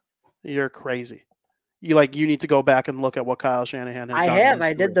 0%. You're crazy. You need to go back and look at what Kyle Shanahan has done. I have.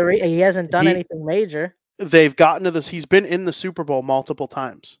 I did he hasn't done anything major. They've gotten to this. He's been in the Super Bowl multiple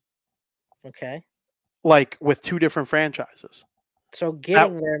times. Okay. Like with 2 different franchises. So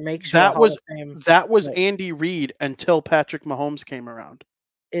getting there makes that you was Hall of Fame. That was Andy Reid until Patrick Mahomes came around.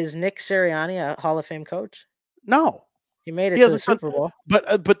 Is Nick Sirianni a Hall of Fame coach? No. He made it to the Super Bowl.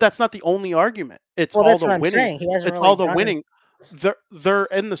 But that's not the only argument. It's all that's the what I'm winning. saying. He hasn't it's really all the done winning. They're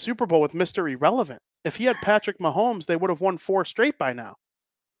in the Super Bowl with Mr. Irrelevant. If he had Patrick Mahomes, they would have won 4 straight by now.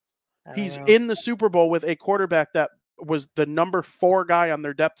 He's in the Super Bowl with a quarterback that was the number 4 guy on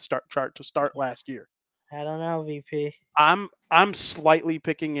their depth chart to start last year. I don't know, VP. I'm slightly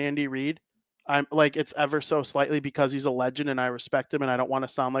picking Andy Reid. I'm like, it's ever so slightly because he's a legend and I respect him and I don't want to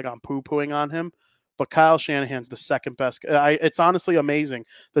sound like I'm poo-pooing on him. But Kyle Shanahan's the second best. It's honestly amazing.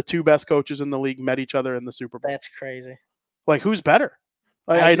 The 2 best coaches in the league met each other in the Super Bowl. That's crazy. Like, who's better?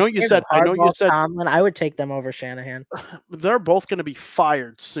 I know you said Tomlin. I would take them over Shanahan. They're both going to be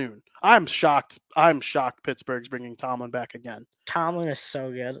fired soon. I'm shocked. Pittsburgh's bringing Tomlin back again. Tomlin is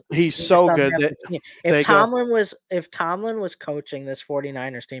so good. He's so good. If Tomlin was coaching this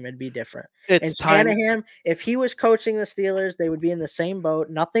 49ers team, it'd be different. Shanahan, if he was coaching the Steelers, they would be in the same boat.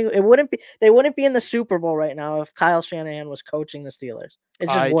 They wouldn't be in the Super Bowl right now if Kyle Shanahan was coaching the Steelers. It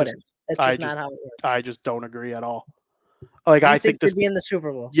just wouldn't. That's just not how it works. I just don't agree at all. Like, I think they'd be in the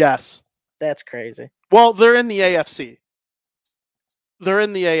Super Bowl. Yes. That's crazy. Well, they're in the AFC.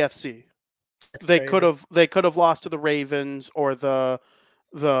 They could have lost to the Ravens or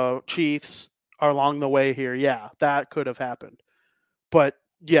the Chiefs along the way here. Yeah, that could have happened. But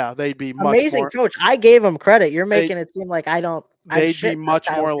yeah, they'd be amazing coach. I gave him credit. You're making it seem like I don't. They'd be much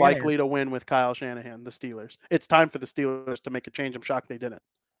more likely to win with Kyle Shanahan, the Steelers. It's time for the Steelers to make a change. I'm shocked they didn't.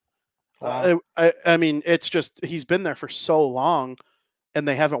 Wow. I mean, it's just he's been there for so long, and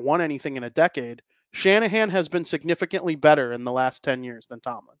they haven't won anything in a decade. Shanahan has been significantly better in the last 10 years than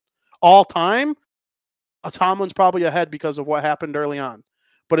Tomlin. All time, Tomlin's probably ahead because of what happened early on.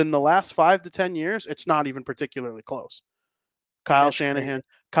 But in the last 5 to 10 years, it's not even particularly close. Kyle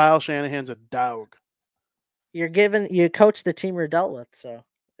Shanahan's a dog. You coach the team you're dealt with, so.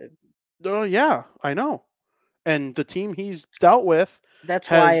 Oh yeah, I know. And the team he's dealt with.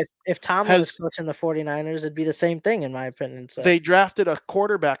 That's why if Tomlin was coaching the 49ers, it'd be the same thing, in my opinion. So. They drafted a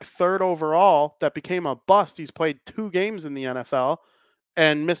quarterback 3rd overall that became a bust. He's played 2 games in the NFL,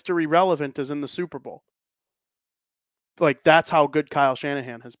 and Mr. Irrelevant is in the Super Bowl. Like, that's how good Kyle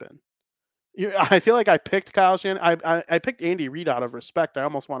Shanahan has been. I feel like I picked Kyle Shanahan. I picked Andy Reid out of respect. I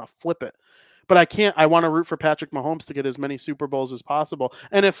almost want to flip it. But I can't. I want to root for Patrick Mahomes to get as many Super Bowls as possible.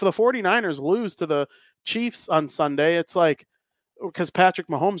 And if the 49ers lose to the Chiefs on Sunday, it's like, because Patrick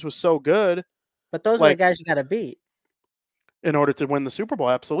Mahomes was so good. But those are the guys you got to beat. In order to win the Super Bowl,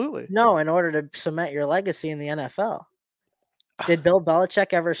 absolutely. No, in order to cement your legacy in the NFL. Did Bill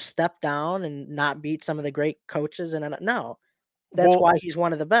Belichick ever step down and not beat some of the great coaches? No. That's why he's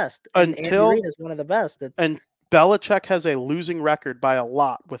one of the best. Andy Reid is one of the best. And Belichick has a losing record by a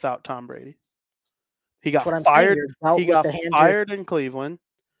lot without Tom Brady. He got fired. He got fired in Cleveland.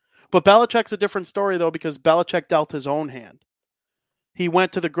 But Belichick's a different story, though, because Belichick dealt his own hand. He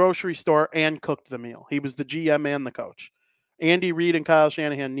went to the grocery store and cooked the meal. He was the GM and the coach. Andy Reid and Kyle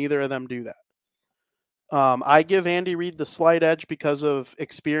Shanahan, neither of them do that. I give Andy Reid the slight edge because of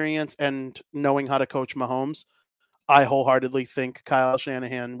experience and knowing how to coach Mahomes. I wholeheartedly think Kyle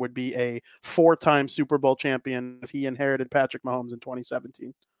Shanahan would be a 4-time Super Bowl champion if he inherited Patrick Mahomes in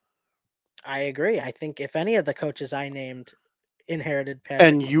 2017. I agree. I think if any of the coaches I named inherited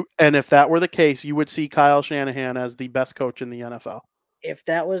Patrick, and if that were the case, you would see Kyle Shanahan as the best coach in the NFL. If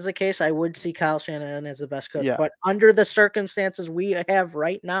that was the case, I would see Kyle Shanahan as the best coach. Yeah. But under the circumstances we have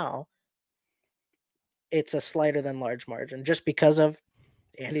right now, it's a slighter than large margin just because of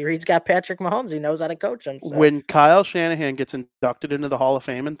Andy Reid's got Patrick Mahomes. He knows how to coach him. So. When Kyle Shanahan gets inducted into the Hall of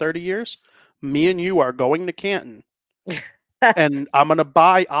Fame in 30 years, me and you are going to Canton. And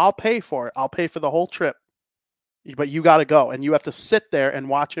I'll pay for it. I'll pay for the whole trip. But you got to go. And you have to sit there and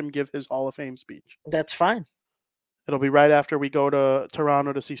watch him give his Hall of Fame speech. That's fine. It'll be right after we go to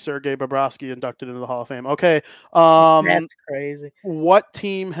Toronto to see Sergei Bobrovsky inducted into the Hall of Fame. Okay. That's crazy. What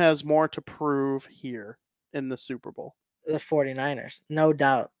team has more to prove here in the Super Bowl? The 49ers, no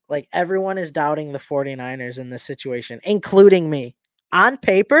doubt. Like, everyone is doubting the 49ers in this situation, including me. On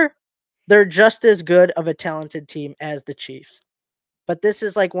paper, they're just as good of a talented team as the Chiefs. But this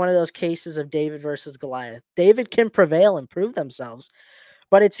is like one of those cases of David versus Goliath. David can prevail and prove themselves,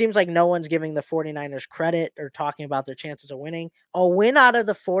 but it seems like no one's giving the 49ers credit or talking about their chances of winning. A win out of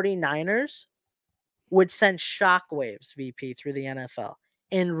the 49ers would send shockwaves, VP, through the NFL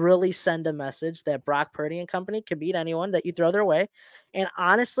and really send a message that Brock Purdy and company can beat anyone that you throw their way. And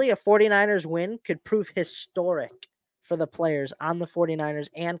honestly, a 49ers win could prove historic for the players on the 49ers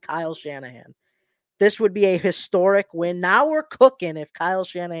and Kyle Shanahan. This would be a historic win. Now we're cooking if Kyle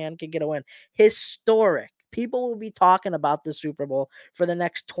Shanahan can get a win. Historic. People will be talking about the Super Bowl for the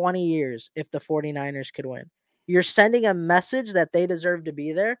next 20 years if the 49ers could win. You're sending a message that they deserve to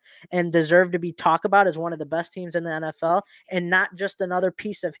be there and deserve to be talked about as one of the best teams in the NFL and not just another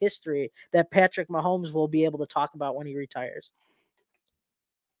piece of history that Patrick Mahomes will be able to talk about when he retires.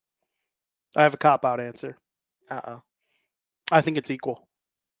 I have a cop-out answer. Uh-oh. I think it's equal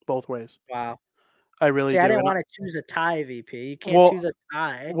both ways. Wow. I really See, do. I didn't want to choose a tie, VP. You can't choose a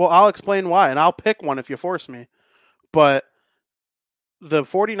tie. Well, I'll explain why, and I'll pick one if you force me. But the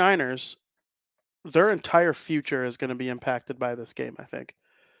 49ers, their entire future is going to be impacted by this game, I think.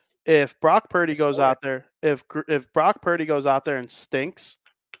 If Brock Purdy goes out there, if Brock Purdy goes out there and stinks,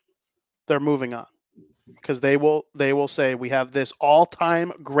 they're moving on. Because they will say we have this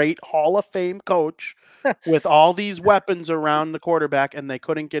all-time great Hall of Fame coach with all these weapons around the quarterback, and they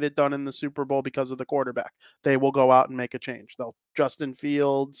couldn't get it done in the Super Bowl because of the quarterback. They will go out and make a change. They'll Justin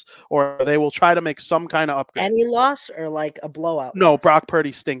Fields, or they will try to make some kind of upgrade. Any loss or like a blowout? No, loss? Brock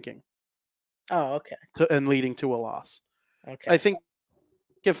Purdy stinking. Oh, okay. And leading to a loss. Okay. I think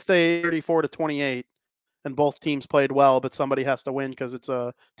if they 34-28 and both teams played well, but somebody has to win because it's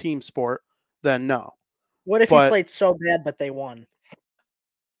a team sport, then no. What if he played so bad but they won?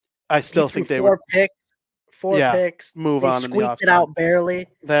 I still think they would four picks. Move they on. Squeaked it out barely.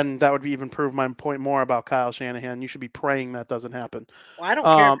 Then that would even prove my point more about Kyle Shanahan. You should be praying that doesn't happen. Well, I don't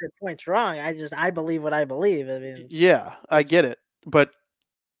care if your point's wrong. I believe what I believe. I mean, yeah, I get it, but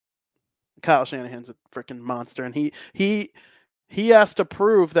Kyle Shanahan's a freaking monster, and he has to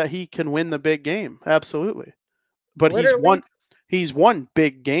prove that he can win the big game. Absolutely, but he's won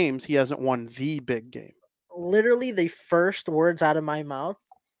big games. He hasn't won the big game. Literally, the first words out of my mouth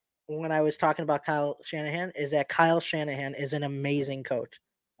when I was talking about Kyle Shanahan is that Kyle Shanahan is an amazing coach.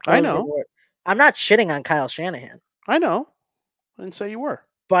 I know. I'm not shitting on Kyle Shanahan. I know. I didn't say you were.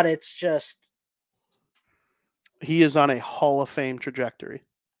 But it's just... he is on a Hall of Fame trajectory.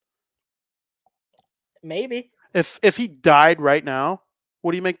 Maybe. If he died right now,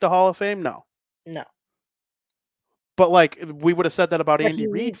 would he make the Hall of Fame? No. No. But like we would have said that about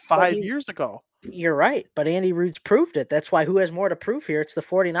Andy Reid 5 years ago. You're right, but Andy Reid's proved it. That's why who has more to prove here? It's the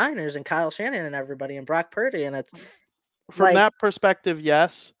 49ers and Kyle Shanahan and everybody and Brock Purdy. And it's from that perspective,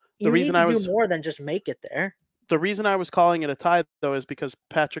 yes. The reason I was do more than just make it there. The reason I was calling it a tie though is because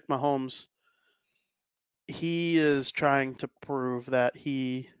Patrick Mahomes, he is trying to prove that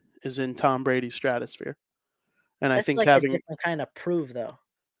he is in Tom Brady's stratosphere. And I think like having a different kind of prove though.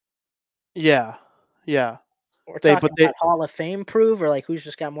 Yeah. Yeah. We're talking about Hall of Fame prove, or like who's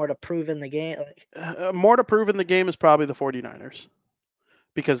just got more to prove in the game? More to prove in the game is probably the 49ers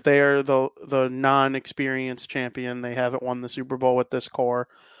because they are the non-experienced champion. They haven't won the Super Bowl with this core.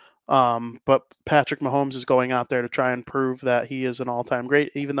 But Patrick Mahomes is going out there to try and prove that he is an all-time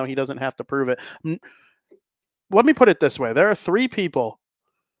great, even though he doesn't have to prove it. Let me put it this way. There are 3 people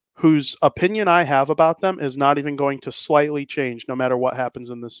whose opinion I have about them is not even going to slightly change no matter what happens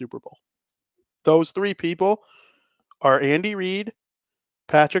in the Super Bowl. Those 3 people are Andy Reid,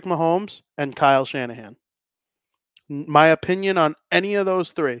 Patrick Mahomes, and Kyle Shanahan. My opinion on any of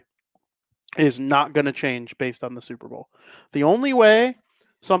those 3 is not going to change based on the Super Bowl. The only way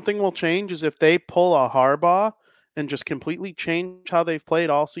something will change is if they pull a Harbaugh and just completely change how they've played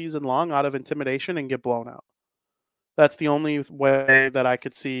all season long out of intimidation and get blown out. That's the only way that I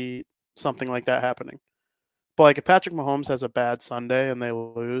could see something like that happening. But like if Patrick Mahomes has a bad Sunday and they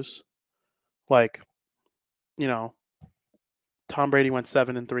lose, like, you know, Tom Brady went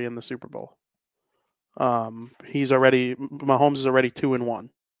 7-3 in the Super Bowl. Mahomes is already 2-1.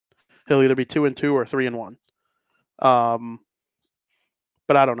 He'll either be 2-2 or 3-1.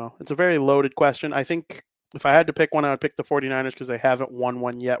 But I don't know. It's a very loaded question. I think if I had to pick one, I would pick the 49ers because they haven't won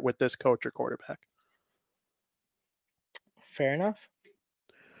one yet with this coach or quarterback. Fair enough.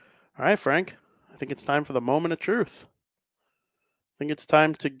 All right, Frank. I think it's time for the moment of truth. I think it's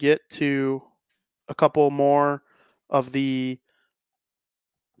time to get to a couple more of the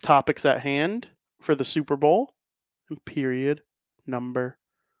topics at hand for the Super Bowl and period number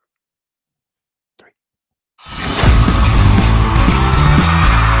 3.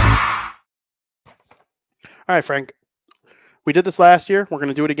 All right, Frank. We did this last year. We're going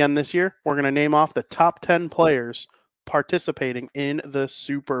to do it again this year. We're going to name off the top 10 players participating in the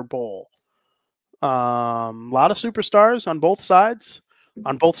Super Bowl. A lot of superstars on both sides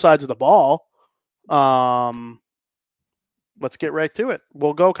of the ball. Let's get right to it.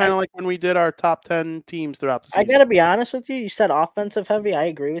 We'll go kind of like when we did our top 10 teams throughout the I season. got to be honest with you. You said offensive heavy. I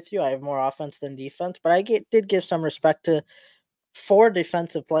agree with you. I have more offense than defense, but I did give some respect to 4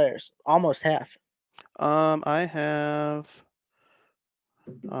 defensive players, almost half. I have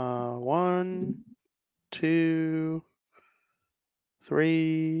 1, 2,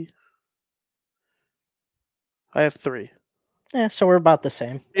 3. I have 3. Yeah, so we're about the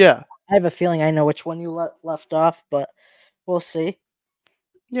same. Yeah. I have a feeling I know which one you left off, but we'll see.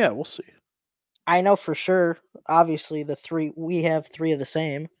 Yeah, we'll see. I know for sure, obviously, we have 3 of the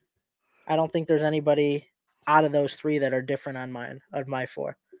same. I don't think there's anybody out of those 3 that are different of my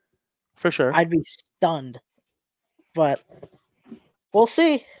 4. For sure. I'd be stunned, but we'll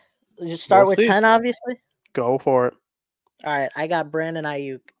see. Just We'll start with see. 10, obviously. Go for it. All right, I got Brandon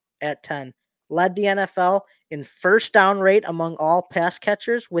Ayuk at 10. Led the NFL in first down rate among all pass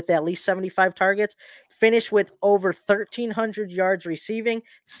catchers with at least 75 targets. Finished with over 1,300 yards receiving,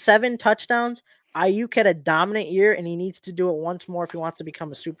 7 touchdowns. Ayuk had a dominant year, and he needs to do it once more if he wants to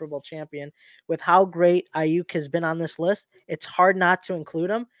become a Super Bowl champion. With how great Ayuk has been on this list, it's hard not to include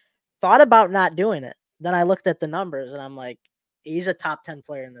him. Thought about not doing it. Then I looked at the numbers, and I'm like, he's a top 10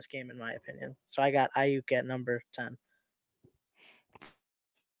 player in this game, in my opinion. So I got Ayuk at number 10.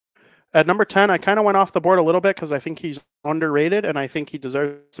 At number 10, I kind of went off the board a little bit because I think he's underrated and I think he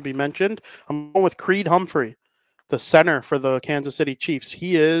deserves to be mentioned. I'm going with Creed Humphrey, the center for the Kansas City Chiefs.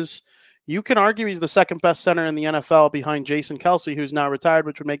 You can argue he's the second best center in the NFL behind Jason Kelce, who's now retired,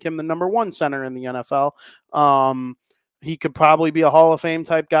 which would make him the number 1 center in the NFL. He could probably be a Hall of Fame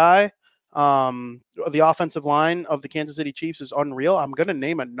type guy. The offensive line of the Kansas City Chiefs is unreal. I'm going to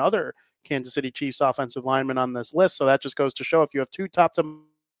name another Kansas City Chiefs offensive lineman on this list. So that just goes to show if you have 2 top to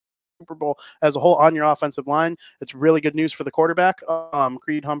Super Bowl as a whole on your offensive line, it's really good news for the quarterback.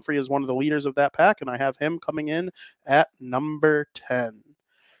 Creed Humphrey is one of the leaders of that pack, and I have him coming in at number 10.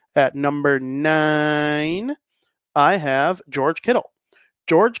 At number 9, I have George Kittle.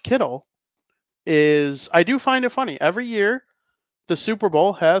 George Kittle I do find it funny. Every year, the Super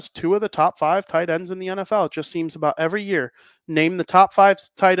Bowl has 2 of the top 5 tight ends in the NFL. It just seems about every year. Name the top 5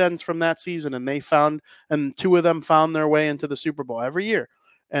 tight ends from that season, and 2 of them found their way into the Super Bowl every year.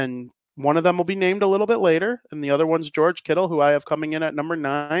 And one of them will be named a little bit later, and the other one's George Kittle, who I have coming in at number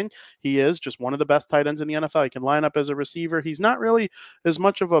 9. He is just one of the best tight ends in the NFL. He can line up as a receiver. He's not really as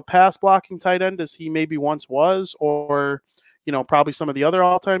much of a pass blocking tight end as he maybe once was, or probably some of the other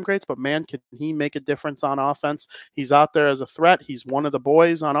all-time greats, but man, can he make a difference on offense. He's out there as a threat. He's one of the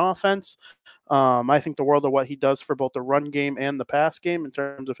boys on offense. I think the world of what he does for both the run game and the pass game in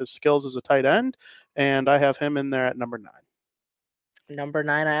terms of his skills as a tight end, and I have him in there at number 9. Number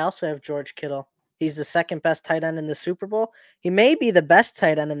 9, I also have George Kittle. He's the second best tight end in the Super Bowl. He may be the best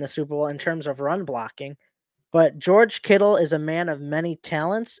tight end in the Super Bowl in terms of run blocking, but George Kittle is a man of many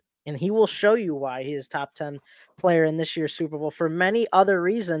talents, and he will show you why he is top 10 player in this year's Super Bowl for many other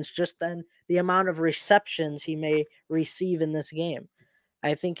reasons, just than the amount of receptions he may receive in this game.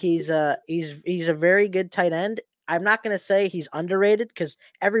 I think he's a very good tight end. I'm not going to say he's underrated because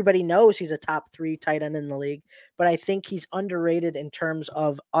everybody knows he's a top 3 tight end in the league, but I think he's underrated in terms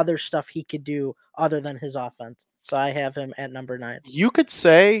of other stuff he could do other than his offense. So I have him at number 9. You could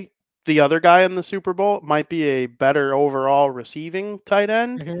say the other guy in the Super Bowl might be a better overall receiving tight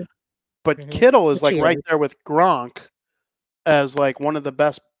end, but Kittle is like right there with Gronk as like one of the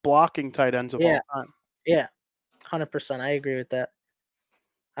best blocking tight ends of all time. Yeah, 100%. I agree with that.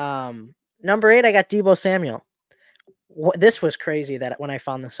 Number 8, I got Deebo Samuel. This was crazy that when I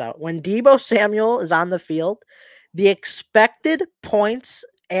found this out. When Deebo Samuel is on the field, the expected points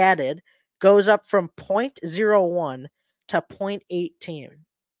added goes up from 0.01 to 0.18.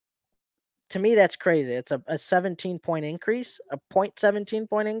 To me, that's crazy. It's a 17-point increase, a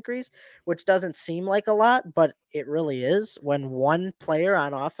 0.17-point increase, which doesn't seem like a lot, but it really is. When one player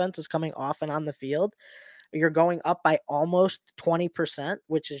on offense is coming off and on the field, you're going up by almost 20%,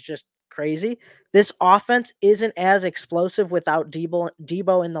 which is just crazy. This offense isn't as explosive without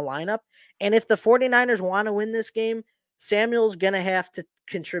Deebo in the lineup. And if the 49ers want to win this game, Samuel's going to have to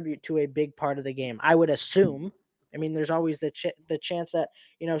contribute to a big part of the game, I would assume. I mean, there's always the chance that,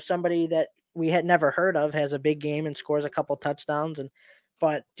 somebody that we had never heard of has a big game and scores a couple touchdowns.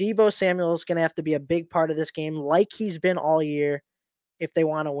 But Deebo Samuel is going to have to be a big part of this game like he's been all year if they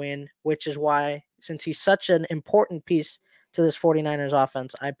want to win, which is why, since he's such an important piece to this 49ers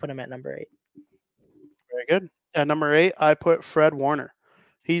offense, I put him at number 8. Very good. At number 8, I put Fred Warner.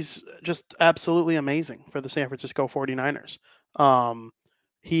 He's just absolutely amazing for the San Francisco 49ers. Um,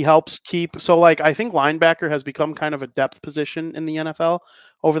 he helps keep I think linebacker has become kind of a depth position in the NFL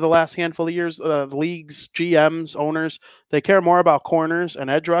over the last handful of years. The leagues, GMs, owners, they care more about corners and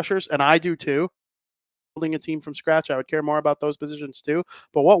edge rushers, and I do too. Building a team from scratch, I would care more about those positions too.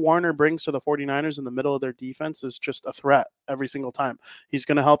 But what Warner brings to the 49ers in the middle of their defense is just a threat every single time. He's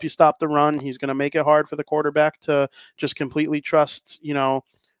going to help you stop the run. He's going to make it hard for the quarterback to just completely trust,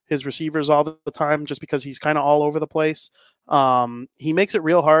 his receivers all the time just because he's kind of all over the place. He makes it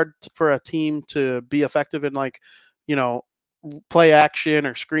real hard for a team to be effective in play action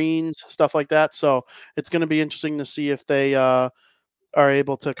or screens, stuff like that. So it's going to be interesting to see if they are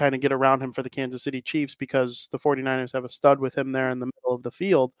able to kind of get around him for the Kansas City Chiefs because the 49ers have a stud with him there in the middle of the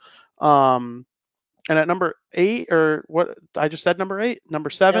field. And at number 8, or what I just said, number 8, number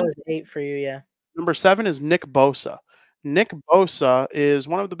 7. That was 8 for you, yeah. Number 7 is Nick Bosa. Nick Bosa is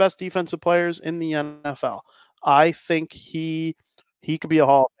one of the best defensive players in the NFL. I think he could be a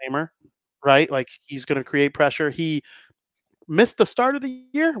Hall of Famer, right? Like he's going to create pressure. He missed the start of the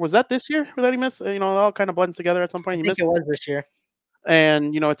year. Was that this year that he missed? It all kind of blends together at some point. I think it was this year.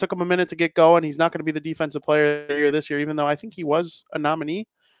 And, it took him a minute to get going. He's not going to be the defensive player of the year this year, even though I think he was a nominee.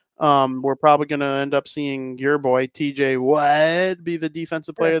 We're probably going to end up seeing your boy, TJ Watt, be the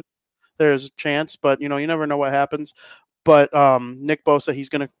defensive player. There's a chance, but, you never know what happens. But Nick Bosa, he's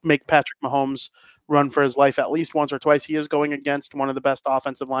going to make Patrick Mahomes run for his life at least once or twice. He is going against one of the best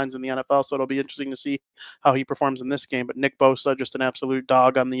offensive lines in the NFL, so it'll be interesting to see how he performs in this game. But Nick Bosa, just an absolute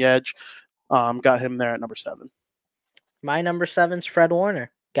dog on the edge, got him there at number 7. My number 7's Fred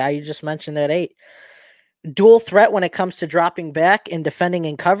Warner, guy you just mentioned at 8. Dual threat when it comes to dropping back and defending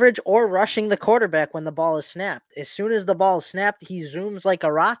in coverage or rushing the quarterback when the ball is snapped. As soon as the ball is snapped, he zooms like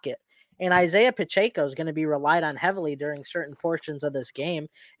a rocket. And Isaiah Pacheco is going to be relied on heavily during certain portions of this game.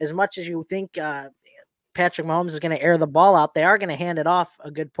 As much as you think Patrick Mahomes is going to air the ball out, they are going to hand it off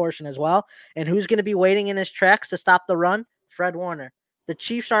a good portion as well. And who's going to be waiting in his tracks to stop the run? Fred Warner. The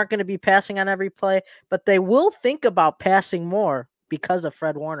Chiefs aren't going to be passing on every play, but they will think about passing more because of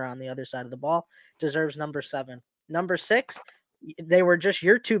Fred Warner on the other side of the ball. Deserves number 7. Number 6, they were just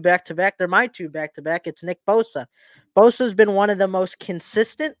your 2 back-to-back. They're my 2 back-to-back. It's Nick Bosa. Bosa's been one of the most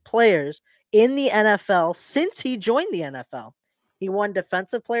consistent players in the NFL since he joined the NFL. He won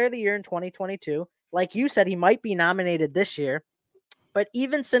Defensive Player of the Year in 2022. Like you said, he might be nominated this year. But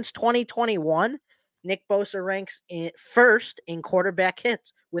even since 2021, Nick Bosa ranks first in quarterback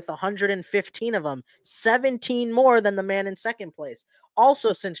hits with 115 of them, 17 more than the man in second place.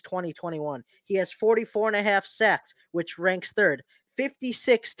 Also since 2021, he has 44.5 sacks, which ranks third,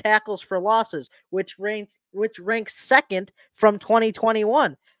 56 tackles for losses, which ranks second from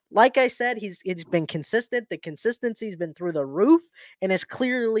 2021. Like I said, he's been consistent. The consistency's been through the roof and is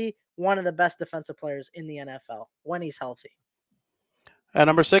clearly one of the best defensive players in the NFL when he's healthy. At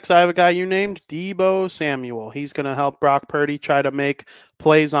number 6, I have a guy you named, Deebo Samuel. He's going to help Brock Purdy try to make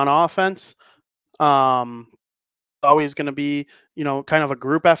plays on offense. Always going to be, kind of a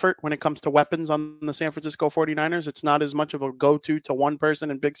group effort when it comes to weapons on the San Francisco 49ers. It's not as much of a go-to to one person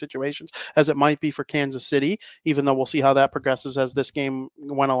in big situations as it might be for Kansas City, even though we'll see how that progresses as this game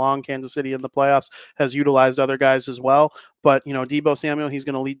went along. Kansas City in the playoffs has utilized other guys as well. But, Deebo Samuel, he's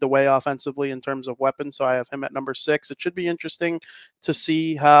going to lead the way offensively in terms of weapons. So I have him at number 6. It should be interesting to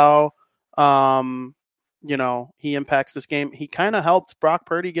see how, he impacts this game. He kind of helped Brock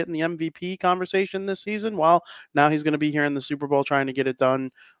Purdy get in the MVP conversation this season. Well, now he's going to be here in the Super Bowl trying to get it done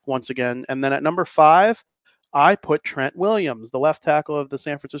once again. And then at number 5, I put Trent Williams, the left tackle of the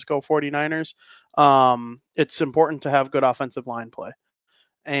San Francisco 49ers. It's important to have good offensive line play.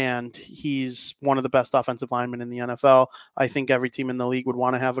 And he's one of the best offensive linemen in the NFL. I think every team in the league would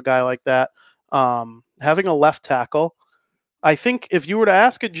want to have a guy like that. Having a left tackle, I think if you were to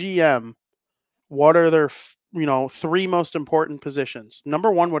ask a GM, what are their, 3 most important positions? Number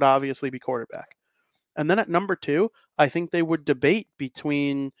 1 would obviously be quarterback. And then at number 2, I think they would debate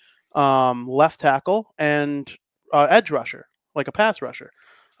between left tackle and edge rusher, like a pass rusher.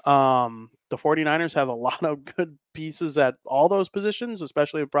 The 49ers have a lot of good pieces at all those positions,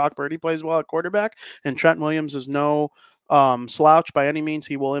 especially if Brock Purdy plays well at quarterback. And Trent Williams is no slouch by any means.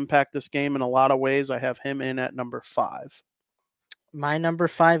 He will impact this game in a lot of ways. I have him in at number 5. My number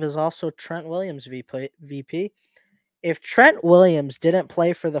 5 is also Trent Williams, VP. If Trent Williams didn't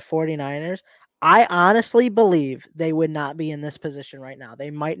play for the 49ers, I honestly believe they would not be in this position right now. They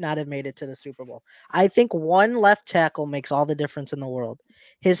might not have made it to the Super Bowl. I think one left tackle makes all the difference in the world.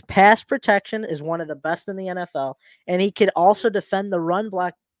 His pass protection is one of the best in the NFL, and he could also defend the run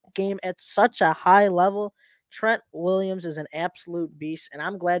block game at such a high level. Trent Williams is an absolute beast, and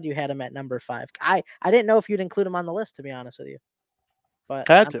I'm glad you had him at number 5. I didn't know if you'd include him on the list, to be honest with you, but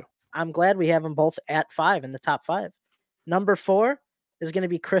Had to. I'm glad we have them both at 5 in the top 5. Number 4 is going to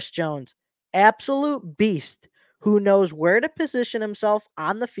be Chris Jones, absolute beast who knows where to position himself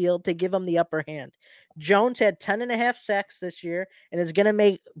on the field to give him the upper hand. Jones had 10.5 sacks this year and is going to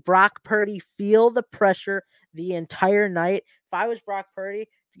make Brock Purdy feel the pressure the entire night. If I was Brock Purdy,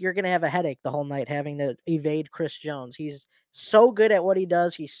 you're going to have a headache the whole night having to evade Chris Jones. He's so good at what he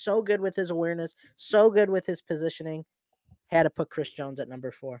does. He's so good with his awareness, so good with his positioning. Had to put Chris Jones at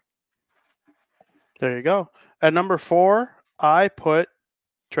number 4. There you go. At number 4, I put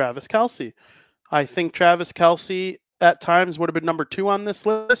Travis Kelce. I think Travis Kelce at times would have been number 2 on this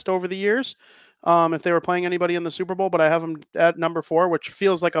list over the years if they were playing anybody in the Super Bowl, but I have him at number 4, which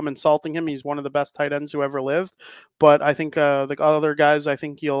feels like I'm insulting him. He's one of the best tight ends who ever lived, but I think the other guys, I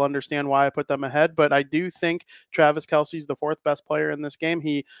think you'll understand why I put them ahead, but I do think Travis Kelce's the 4th best player in this game.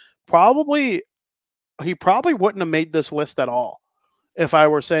 He probably wouldn't have made this list at all if I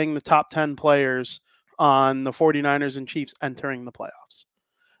were saying the top 10 players on the 49ers and Chiefs entering the playoffs.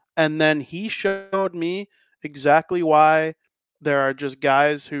 And then he showed me exactly why there are just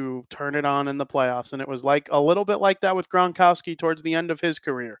guys who turn it on in the playoffs. And it was like a little bit like that with Gronkowski towards the end of his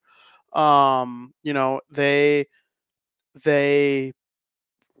career. They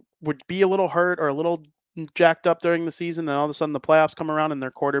would be a little hurt or a little jacked up during the season. Then all of a sudden the playoffs come around and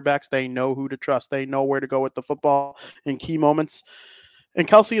their quarterbacks, they know who to trust. They know where to go with the football in key moments. And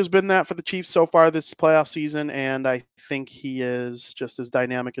Kelce has been that for the Chiefs so far this playoff season, and I think he is just as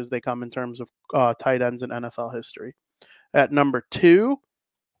dynamic as they come in terms of tight ends in NFL history. At number 2,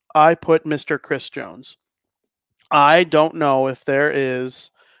 I put Mr. Chris Jones. I don't know if there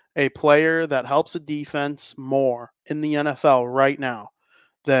is a player that helps a defense more in the NFL right now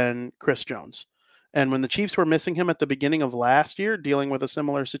than Chris Jones. And when the Chiefs were missing him at the beginning of last year, dealing with a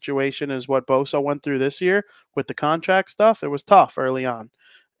similar situation as what Bosa went through this year with the contract stuff, it was tough early on.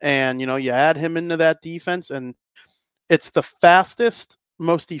 And, you add him into that defense, and it's the fastest,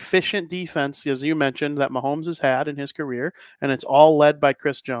 most efficient defense, as you mentioned, that Mahomes has had in his career, and it's all led by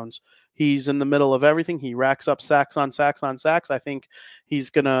Chris Jones. He's in the middle of everything. He racks up sacks on sacks on sacks. I think he's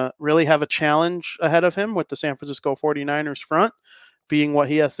going to really have a challenge ahead of him with the San Francisco 49ers front, being what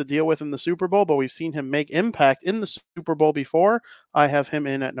he has to deal with in the Super Bowl, but we've seen him make impact in the Super Bowl before. I have him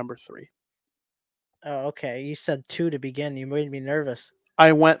in at number 3. Oh, okay. You said 2 to begin. You made me nervous.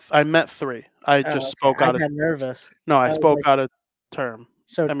 I meant 3. I just spoke out of nervous. No, I spoke out of term.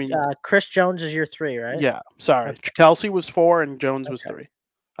 So I mean, Chris Jones is your 3, right? Yeah, sorry. Okay. Kelce was 4 and Jones was 3.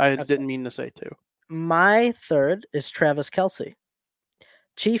 I didn't mean to say 2. My 3rd is Travis Kelce.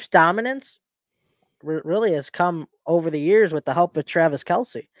 Chiefs dominance really has come over the years with the help of Travis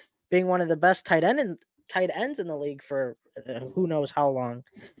Kelce, being one of the best tight ends in the league for who knows how long.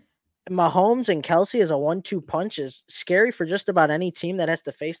 Mahomes and Kelce as a 1-2 punch is scary for just about any team that has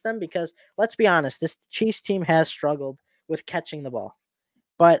to face them because, let's be honest, this Chiefs team has struggled with catching the ball.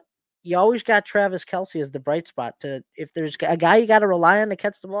 But you always got Travis Kelce as the bright spot. If there's a guy you got to rely on to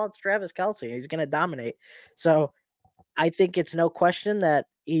catch the ball, it's Travis Kelce. He's going to dominate. So I think it's no question that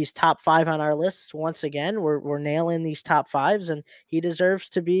he's top 5 on our list. Once again, we're nailing these top 5s, and he deserves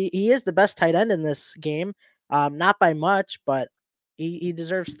to be. He is the best tight end in this game, not by much, but he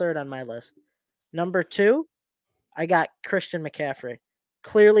deserves 3rd on my list. Number 2, I got Christian McCaffrey.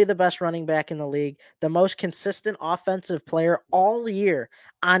 Clearly the best running back in the league, the most consistent offensive player all year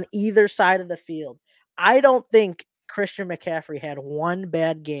on either side of the field. I don't think Christian McCaffrey had one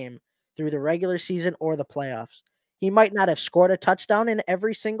bad game through the regular season or the playoffs. He might not have scored a touchdown in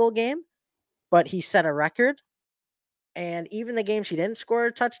every single game, but he set a record. And even the games he didn't score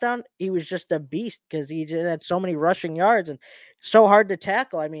a touchdown, he was just a beast because he just had so many rushing yards and so hard to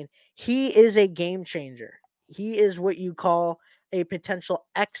tackle. I mean, he is a game changer. He is what you call a potential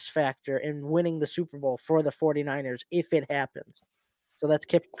X factor in winning the Super Bowl for the 49ers if it happens. So that's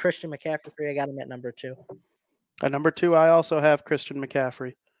Christian McCaffrey. I got him at number 2. At number 2, I also have Christian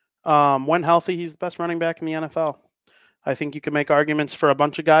McCaffrey. When healthy, he's the best running back in the NFL. I think you can make arguments for a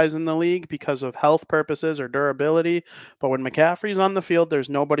bunch of guys in the league because of health purposes or durability. But when McCaffrey's on the field, there's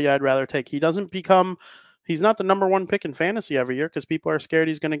nobody I'd rather take. He's not the number 1 pick in fantasy every year because people are scared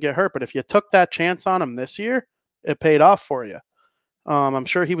he's going to get hurt. But if you took that chance on him this year, it paid off for you. I'm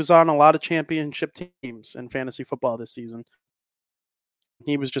sure he was on a lot of championship teams in fantasy football this season.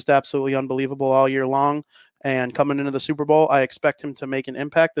 He was just absolutely unbelievable all year long. And coming into the Super Bowl, I expect him to make an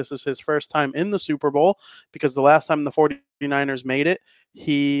impact. This is his first time in the Super Bowl because the last time the 49ers made it,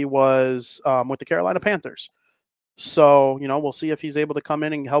 he was with the Carolina Panthers. So, we'll see if he's able to come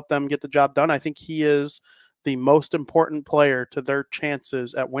in and help them get the job done. I think he is the most important player to their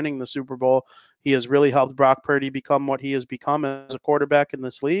chances at winning the Super Bowl. He has really helped Brock Purdy become what he has become as a quarterback in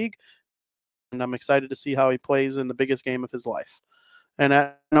this league. And I'm excited to see how he plays in the biggest game of his life. And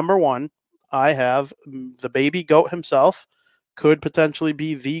at number 1, I have the baby GOAT himself, could potentially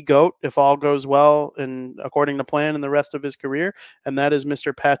be the GOAT if all goes well and according to plan in the rest of his career, and that is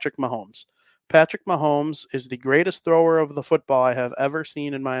Mr. Patrick Mahomes. Patrick Mahomes is the greatest thrower of the football I have ever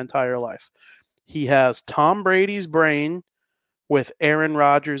seen in my entire life. He has Tom Brady's brain with Aaron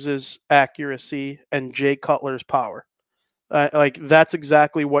Rodgers' accuracy and Jay Cutler's power. That's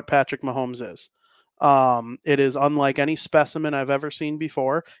exactly what Patrick Mahomes is. It is unlike any specimen I've ever seen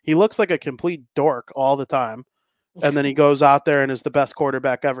before. He looks like a complete dork all the time. And then he goes out there and is the best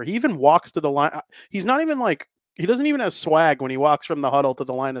quarterback ever. He even walks to the line. He's not even he doesn't even have swag when he walks from the huddle to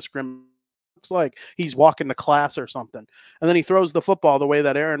the line of scrimmage. Looks like he's walking to class or something. And then he throws the football the way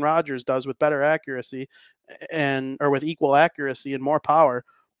that Aaron Rodgers does with better accuracy or with equal accuracy and more power.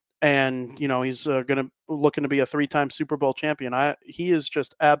 And, he's looking to be a 3-time Super Bowl champion. He is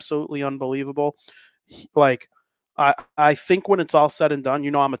just absolutely unbelievable. I think when it's all said and done,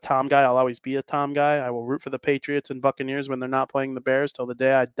 I'm a Tom guy. I'll always be a Tom guy. I will root for the Patriots and Buccaneers when they're not playing the Bears till the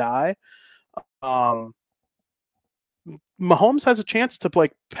day I die. Mahomes has a chance to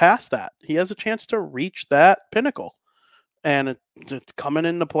past that. He has a chance to reach that pinnacle. And it's coming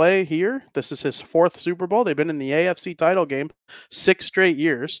into play here. This is his 4th Super Bowl. They've been in the AFC title game 6 straight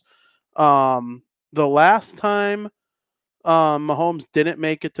years. The last time Mahomes didn't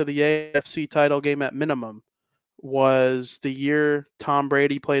make it to the AFC title game at minimum was the year Tom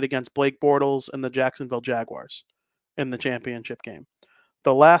Brady played against Blake Bortles and the Jacksonville Jaguars in the championship game.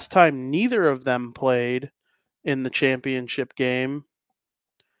 The last time neither of them played in the championship game,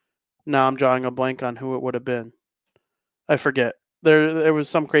 now I'm drawing a blank on who it would have been. I forget. There was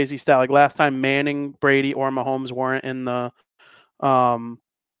some crazy stat. Like last time Manning, Brady, or Mahomes weren't in the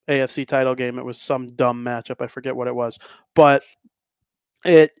AFC title game, it was some dumb matchup. I forget what it was. But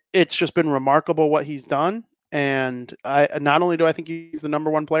it's just been remarkable what he's done. And not only do I think he's the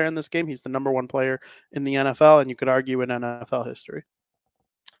number 1 player in this game, he's the number 1 player in the NFL, and you could argue in NFL history.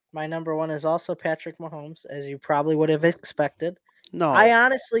 My number 1 is also Patrick Mahomes, as you probably would have expected. No. I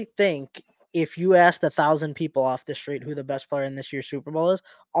honestly think if you asked 1,000 people off the street who the best player in this year's Super Bowl is,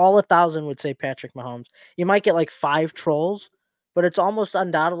 all 1,000 would say Patrick Mahomes. You might get 5 trolls, but it's almost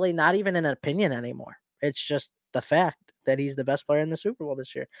undoubtedly not even an opinion anymore. It's just the fact that he's the best player in the Super Bowl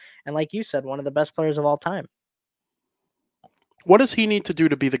this year. And like you said, one of the best players of all time. What does he need to do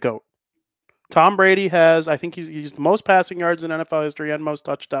to be the GOAT? Tom Brady has, I think he's the most passing yards in NFL history and most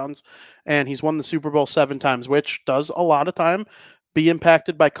touchdowns, and he's won the Super Bowl 7 times, which does a lot of time be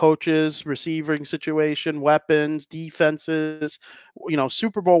impacted by coaches, receiving situation, weapons, defenses.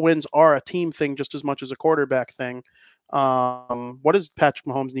 Super Bowl wins are a team thing just as much as a quarterback thing. What does Patrick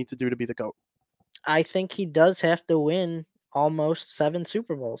Mahomes need to do to be the GOAT? I think he does have to win almost 7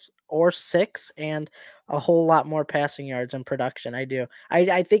 Super Bowls or 6 and a whole lot more passing yards and production. I do.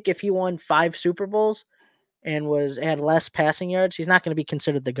 I think if he won 5 Super Bowls and had less passing yards, he's not going to be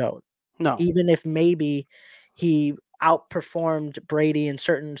considered the GOAT. No. Even if maybe he outperformed Brady in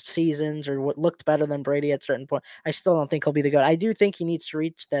certain seasons or what looked better than Brady at certain point, I still don't think he'll be the GOAT. I do think he needs to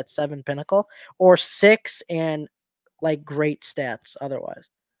reach that 7 pinnacle or 6 and great stats otherwise.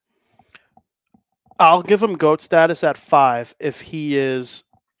 I'll give him GOAT status at 5 if he is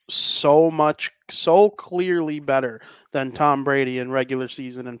so clearly better than Tom Brady in regular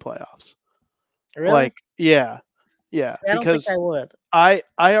season and playoffs. Really? Yeah. I don't think I would. I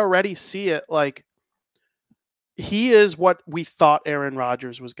already see it. He is what we thought Aaron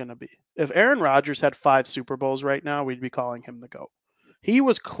Rodgers was going to be. If Aaron Rodgers had 5 Super Bowls right now, we'd be calling him the GOAT. He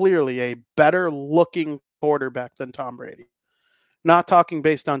was clearly a better looking quarterback than Tom Brady. Not talking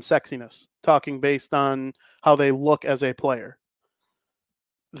based on sexiness, talking based on how they look as a player.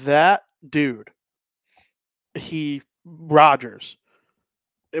 That dude, Rodgers,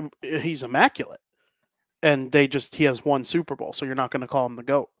 he's immaculate. And he has 1 Super Bowl, so you're not going to call him the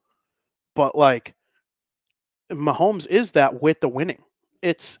GOAT. But Mahomes is that with the winning.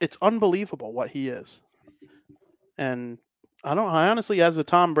 It's unbelievable what he is. And I honestly, as a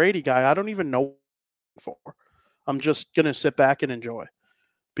Tom Brady guy, I don't even know for. I'm just going to sit back and enjoy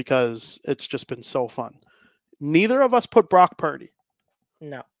because it's just been so fun. Neither of us put Brock Purdy.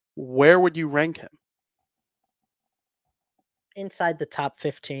 No. Where would you rank him? Inside the top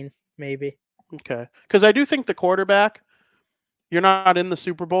 15, maybe. Okay. Because I do think the quarterback, you're not in the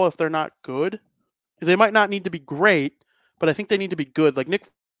Super Bowl if they're not good. They might not need to be great, but I think they need to be good. Nick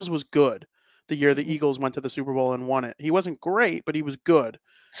Foles was good, the year the Eagles went to the Super Bowl and won it. He wasn't great, but he was good.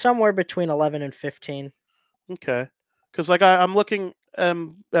 Somewhere between 11 and 15. Okay. Because, like, I'm looking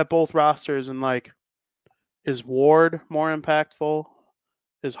at both rosters and, like, is Ward more impactful?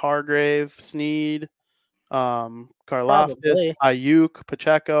 Is Hargrave, Sneed, Karlaftis, Probably. Ayuk,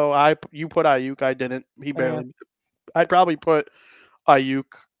 Pacheco? You put Ayuk. I didn't. He Yeah. barely. I'd probably put Ayuk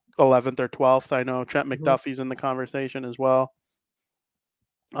 11th or 12th. I know Trent Mhm. McDuffie's in the conversation as well.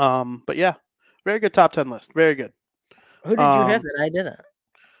 But yeah, very good top 10 list. Very good. Who did you have that I didn't?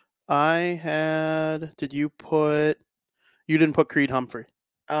 I had. You didn't put Creed Humphrey.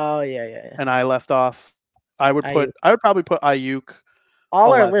 Oh yeah. And I left off. I would probably put Ayuk.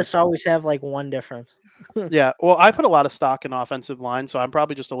 All 11th. our lists always have like one difference. Yeah, well, I put a lot of stock in offensive line, so I'm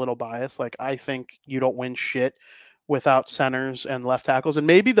probably just a little biased. Like, I think you don't win shit without centers and left tackles. And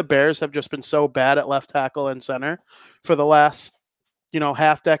maybe the Bears have just been so bad at left tackle and center for the last,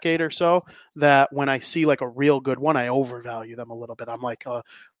 half decade or so that when I see like a real good one, I overvalue them a little bit. I'm like, oh,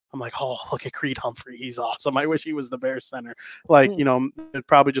 look at Creed Humphrey. He's awesome. I wish he was the Bears center. Like, it's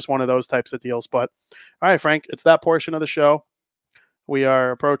probably just one of those types of deals. But all right, Frank, it's that portion of the show. We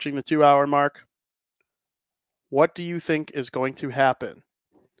are approaching the 2-hour mark. What do you think is going to happen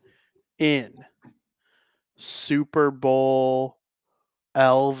in Super Bowl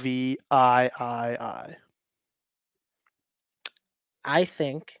LVIII? I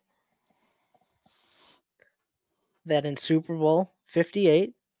think that in Super Bowl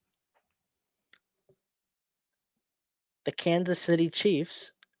 58, the Kansas City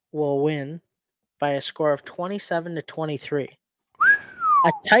Chiefs will win by a score of 27-23.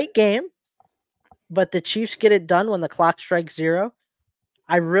 A tight game, but the Chiefs get it done when the clock strikes 0.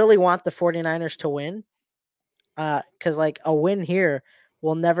 I really want the 49ers to win because, like, a win here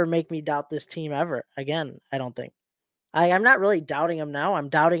will never make me doubt this team ever again, I don't think. I'm not really doubting them now. I'm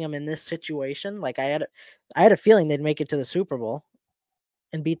doubting them in this situation. Like, I had a feeling they'd make it to the Super Bowl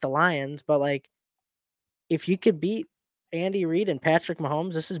and beat the Lions, but, like, if you could beat Andy Reid and Patrick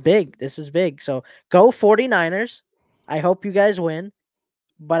Mahomes, this is big. This is big. So go 49ers. I hope you guys win.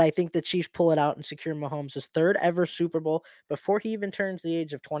 But I think the Chiefs pull it out and secure Mahomes' third ever Super Bowl before he even turns the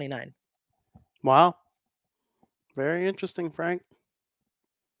age of 29. Wow. Very interesting, Frank.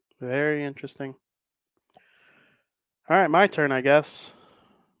 Very interesting. All right, my turn, I guess.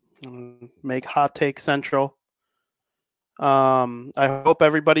 Make hot take central. I hope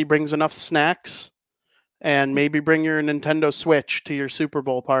everybody brings enough snacks and maybe bring your Nintendo Switch to your Super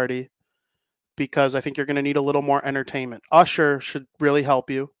Bowl party because I think you're going to need a little more entertainment. Usher should really help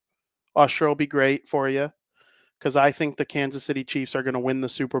you. Usher will be great for you because I think the Kansas City Chiefs are going to win the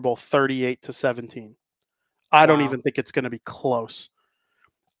Super Bowl 38-17. I don't even think it's going to be close.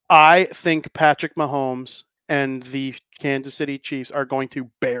 I think Patrick Mahomes and the Kansas City Chiefs are going to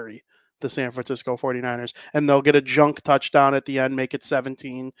bury the San Francisco 49ers, and they'll get a junk touchdown at the end, make it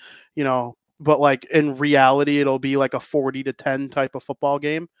 17, but like in reality, it'll be like a 40-10 type of football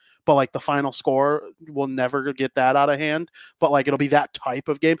game. But like the final score will never get that out of hand. But like it'll be that type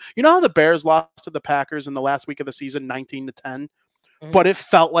of game. You know how the Bears lost to the Packers in the last week of the season, 19-10, but it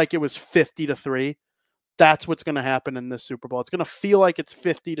felt like it was 50-3. That's what's going to happen in this Super Bowl. It's going to feel like it's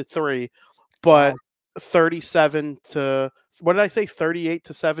 50-3, but 37 to what did I say?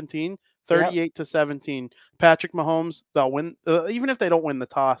 38-17. 38-17. Patrick Mahomes, they'll win. Even if they don't win the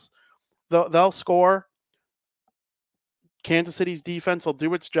toss, they'll score. Kansas City's defense will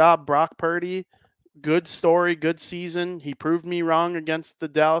do its job. Brock Purdy, good story, good season. He proved me wrong against the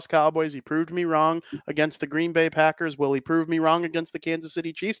Dallas Cowboys. He proved me wrong against the Green Bay Packers. Will he prove me wrong against the Kansas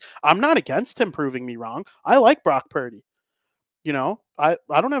City Chiefs? I'm not against him proving me wrong. I like Brock Purdy. I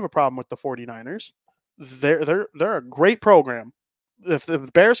don't have a problem with the 49ers. They're a great program. If the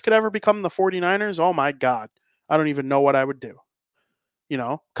Bears could ever become the 49ers, oh my God. I don't even know what I would do.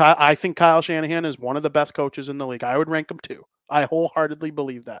 I think Kyle Shanahan is one of the best coaches in the league. I would rank him 2. I wholeheartedly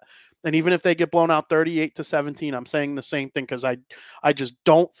believe that. And even if they get blown out 38-17, I'm saying the same thing because I just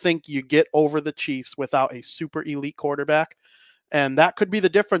don't think you get over the Chiefs without a super elite quarterback. And that could be the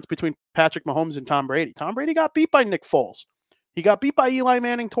difference between Patrick Mahomes and Tom Brady. Tom Brady got beat by Nick Foles. He got beat by Eli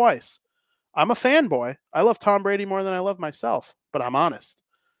Manning twice. I'm a fanboy. I love Tom Brady more than I love myself, but I'm honest.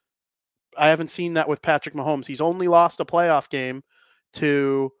 I haven't seen that with Patrick Mahomes. He's only lost a playoff game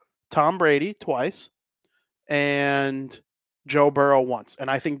to Tom Brady twice and Joe Burrow once. And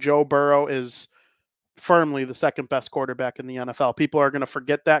I think Joe Burrow is firmly the second best quarterback in the NFL. People are going to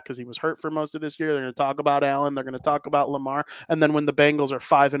forget that because he was hurt for most of this year. They're going to talk about Allen. They're going to talk about Lamar. And then when the Bengals are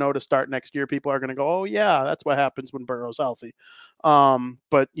 5-0 to start next year, people are going to go, oh, yeah, that's what happens when Burrow's healthy.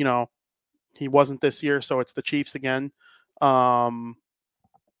 But, he wasn't this year, so it's the Chiefs again.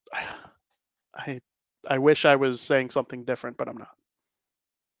 I wish I was saying something different, but I'm not.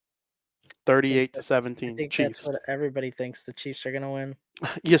 38-17 I think Chiefs. that's what everybody thinks. The Chiefs are going to win.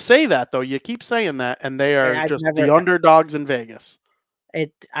 You say that, though. You keep saying that, and they are I've just never. the underdogs in Vegas.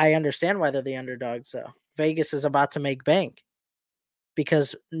 I understand why they're the underdogs, though. Vegas is about to make bank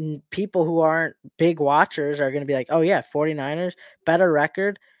because people who aren't big watchers are going to be like, oh, yeah, 49ers, better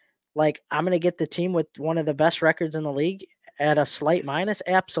record. Like, I'm going to get the team with one of the best records in the league at a slight minus.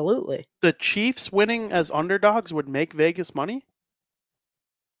 Absolutely. The Chiefs winning as underdogs would make Vegas money?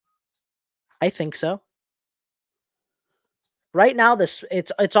 I think so. Right now,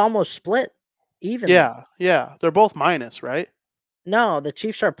 it's almost split evenly. Yeah. They're both minus, right? No, the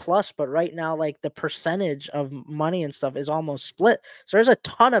Chiefs are plus, but right now, like the percentage of money and stuff is almost split. So there's a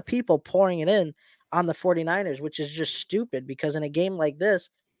ton of people pouring it in on the 49ers, which is just stupid because in a game like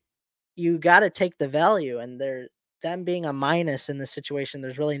this, you got to take the value, and them being a minus in this situation,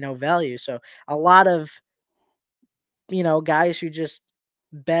 there's really no value. So a lot of guys who just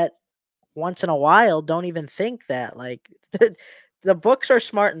bet once in a while don't even think that. Like the books are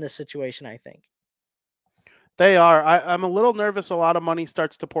smart in this situation, I think. They are. I'm a little nervous. A lot of money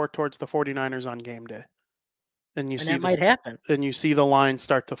starts to pour towards the 49ers on game day. And that might happen. And you see the line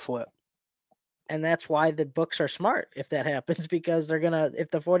start to flip. And that's why the books are smart if that happens, because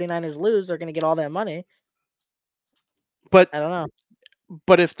if the 49ers lose, they're going to get all that money. But I don't know.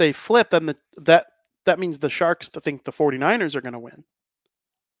 But if they flip, then that means the Sharks think the 49ers are going to win.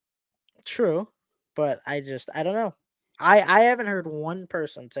 True. But I don't know. I haven't heard one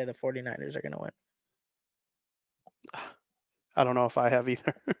person say the 49ers are going to win. I don't know if I have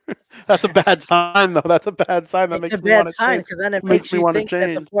either. That's a bad sign, though. That's a bad sign. That makes me want to change. Because then it makes you think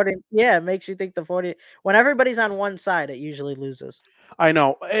that the 40. Yeah, it makes you think the 40. When everybody's on one side, it usually loses. I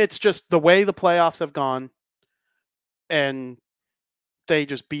know. It's just the way the playoffs have gone, and they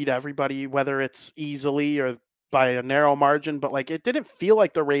just beat everybody, whether it's easily or by a narrow margin. But like, it didn't feel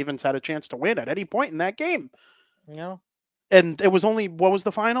like the Ravens had a chance to win at any point in that game. No. And it was only, what was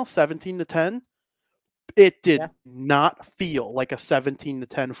the final? 17-10. It did not feel like a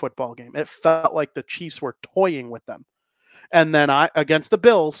 17-10 football game. It felt like the Chiefs were toying with them. And then against the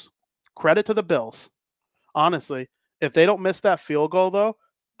Bills, credit to the Bills. Honestly, if they don't miss that field goal, though,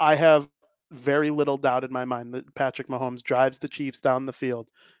 I have very little doubt in my mind that Patrick Mahomes drives the Chiefs down the field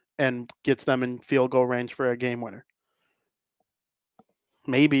and gets them in field goal range for a game winner.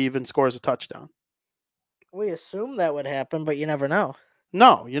 Maybe even scores a touchdown. We assume that would happen, but you never know.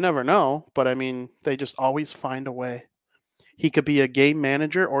 No, you never know. But I mean, they just always find a way. He could be a game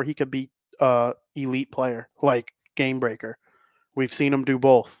manager or he could be elite player, like game breaker. We've seen him do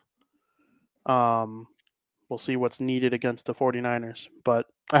both. We'll see what's needed against the 49ers. But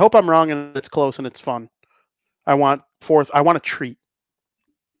I hope I'm wrong and it's close and it's fun. I want a treat.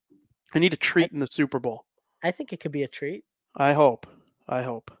 I need a treat in the Super Bowl. I think it could be a treat. I hope.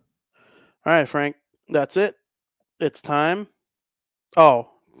 All right, Frank. That's it. It's time. Oh,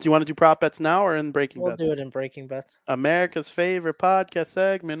 do you want to do prop bets now or in breaking bets? We'll do it in breaking bets. America's favorite podcast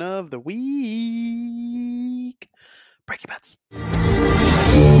segment of the week. Breaking bets.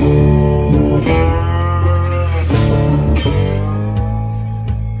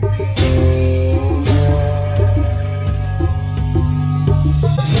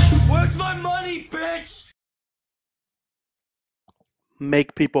 Where's my money, bitch?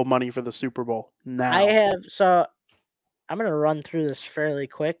 Make people money for the Super Bowl now. I'm going to run through this fairly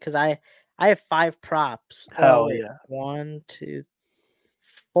quick because I have 5 props. Hell yeah. 1, 2,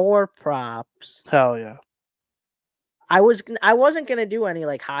 4 props. Hell yeah. I wasn't going to do any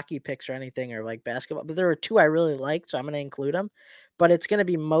like hockey picks or anything or like basketball, but there were 2 I really liked, so I'm going to include them. But it's going to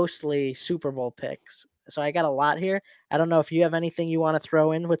be mostly Super Bowl picks. So I got a lot here. I don't know if you have anything you want to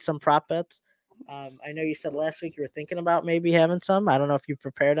throw in with some prop bets. I know you said last week you were thinking about maybe having some. I don't know if you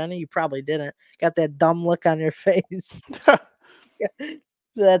prepared any. You probably didn't. Got that dumb look on your face. So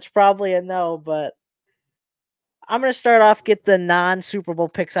that's probably a no, but I'm going to start off, get the non-Super Bowl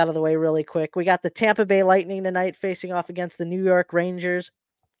picks out of the way really quick. We got the Tampa Bay Lightning tonight facing off against the New York Rangers.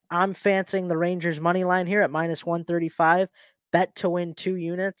 I'm fancying the Rangers money line here at minus 135. Bet to win 2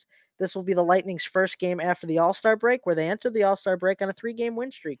 units. This will be the Lightning's first game after the All-Star break, where they entered the All-Star break on a 3-game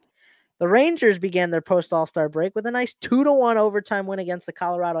win streak. The Rangers began their post-All-Star break with a nice 2-1 overtime win against the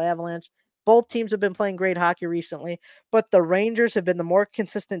Colorado Avalanche. Both teams have been playing great hockey recently, but the Rangers have been the more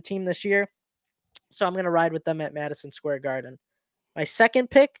consistent team this year, so I'm going to ride with them at Madison Square Garden. My second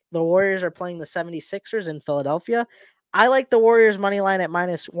pick, the Warriors are playing the 76ers in Philadelphia. I like the Warriors money line at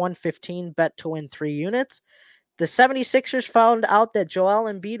minus 115, bet to win 3 units. The 76ers found out that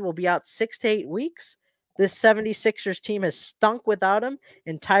Joel Embiid will be out 6 to 8 weeks. This 76ers team has stunk without him,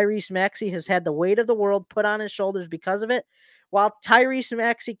 and Tyrese Maxey has had the weight of the world put on his shoulders because of it. While Tyrese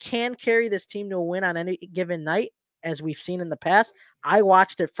Maxey can carry this team to a win on any given night, as we've seen in the past, I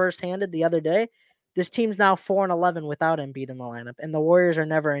watched it firsthand the other day. This team's now 4-11 without Embiid in the lineup, and the Warriors are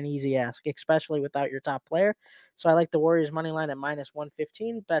never an easy ask, especially without your top player. So I like the Warriors money line at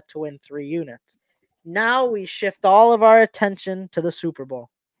 -115, bet to win 3 units. Now we shift all of our attention to the Super Bowl.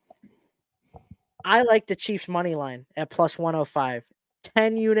 I like the Chiefs money line at +105.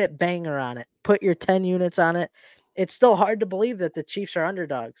 10-unit banger on it. Put your 10 units on it. It's still hard to believe that the Chiefs are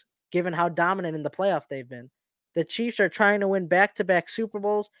underdogs, given how dominant in the playoff they've been. The Chiefs are trying to win back-to-back Super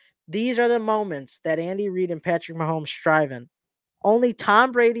Bowls. These are the moments that Andy Reid and Patrick Mahomes strive in. Only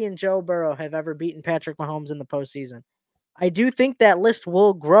Tom Brady and Joe Burrow have ever beaten Patrick Mahomes in the postseason. I do think that list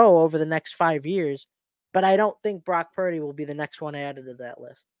will grow over the next 5 years, but I don't think Brock Purdy will be the next one added to that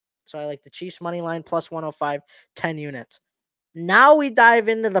list. So I like the Chiefs money line +105, 10 units. Now we dive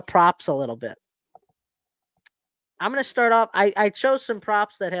into the props a little bit. I'm going to start off. I chose some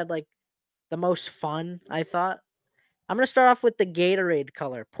props that had like the most fun, I thought. I'm going to start off with the Gatorade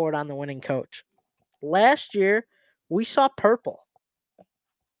color poured on the winning coach. Last year, we saw purple,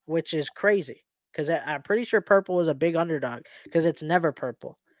 which is crazy because I'm pretty sure purple was a big underdog because it's never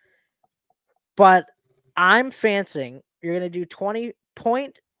purple. But I'm fancying you're going to do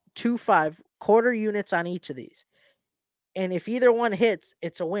 20.25 quarter units on each of these. And if either one hits,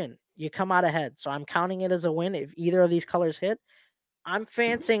 it's a win. You come out ahead. So I'm counting it as a win if either of these colors hit. I'm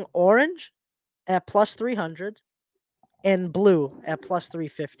fancying orange at +300 and blue at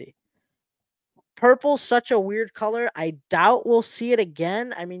 +350. Purple's such a weird color. I doubt we'll see it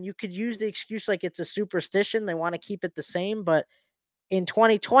again. I mean, you could use the excuse like it's a superstition. They want to keep it the same. But in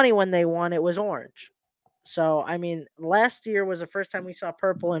 2020, when they won, it was orange. So, I mean, last year was the first time we saw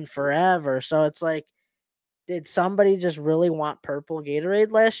purple in forever. So it's like, did somebody just really want purple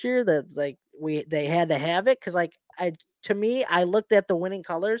Gatorade last year that like they had to have it? Because like to me, I looked at the winning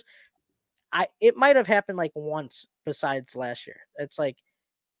colors. It might have happened like once besides last year. It's like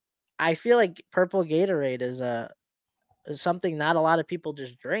I feel like purple Gatorade is something not a lot of people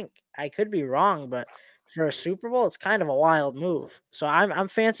just drink. I could be wrong, but for a Super Bowl, it's kind of a wild move. So I'm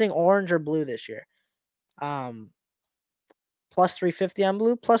fancying orange or blue this year. +350 on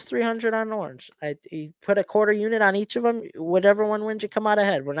blue, +300 on orange. You put a quarter unit on each of them. Whatever one wins, you come out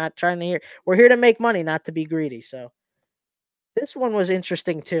ahead. We're not trying to hear. We're here to make money, not to be greedy. So this one was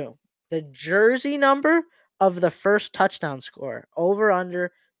interesting too. The jersey number of the first touchdown score, over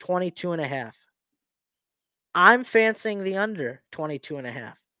under 22.5. I'm fancying the under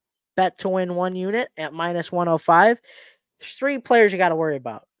 22.5. Bet to win 1 unit at -105. There's 3 players you got to worry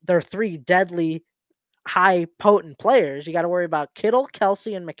about. They're 3 deadly high potent players. You got to worry about Kittle,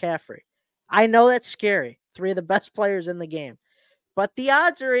 Kelsey, and McCaffrey. I know that's scary. 3 of the best players in the game. But the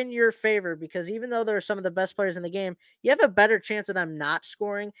odds are in your favor because even though they're some of the best players in the game, you have a better chance of them not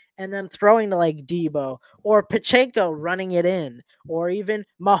scoring and them throwing to like Debo or Pacheco running it in or even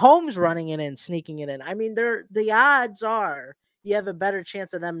Mahomes running it in, sneaking it in. I mean, the odds are you have a better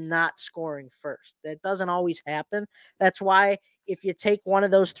chance of them not scoring first. That doesn't always happen. That's why if you take one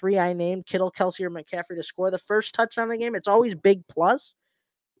of those 3 I named, Kittle, Kelsey, or McCaffrey to score the first touchdown of the game, it's always big plus.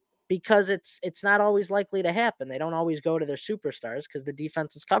 Because it's not always likely to happen. They don't always go to their superstars because the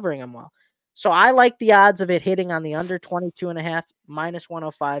defense is covering them well. So I like the odds of it hitting on the under 22.5,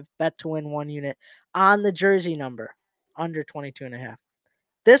 -105, bet to win 1 unit on the jersey number, under 22.5.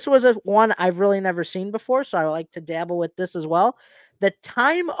 This was one I've really never seen before, so I like to dabble with this as well. The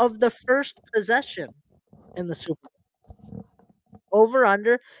time of the first possession in the Super Bowl. Over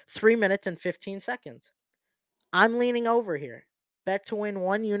under 3 minutes and 15 seconds. I'm leaning over here. Bet to win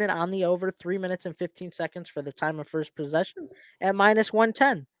 1 unit on the over 3 minutes and 15 seconds for the time of first possession at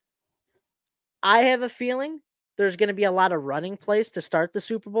 -110. I have a feeling there's going to be a lot of running plays to start the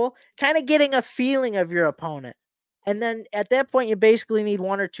Super Bowl, kind of getting a feeling of your opponent. And then at that point, you basically need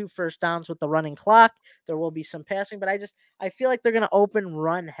 1 or 2 first downs with the running clock. There will be some passing, but I feel like they're going to open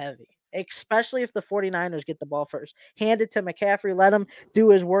run heavy, especially if the 49ers get the ball first. Hand it to McCaffrey, let him do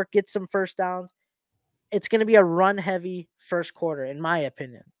his work, get some first downs. It's going to be a run-heavy first quarter, in my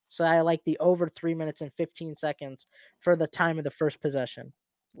opinion. So I like the over 3 minutes and 15 seconds for the time of the first possession.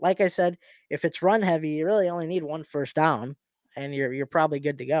 Like I said, if it's run-heavy, you really only need 1 first down, and you're probably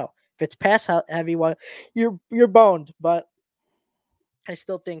good to go. If it's pass-heavy, well, you're boned. But I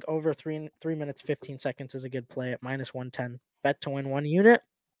still think over 3 minutes 15 seconds is a good play at -110. Bet to win 1 unit.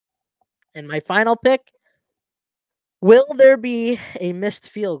 And my final pick: will there be a missed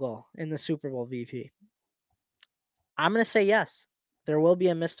field goal in the Super Bowl, VP? I'm going to say yes. There will be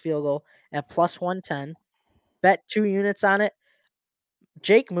a missed field goal at +110. Bet 2 units on it.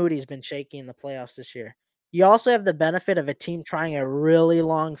 Jake Moody's been shaky in the playoffs this year. You also have the benefit of a team trying a really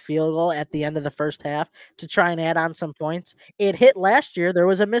long field goal at the end of the first half to try and add on some points. It hit last year. There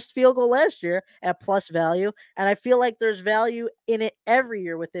was a missed field goal last year at plus value, and I feel like there's value in it every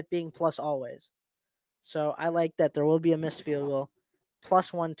year with it being plus always. So I like that there will be a missed field goal,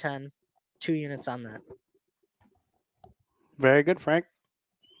 plus 110, 2 units on that. Very good, Frank.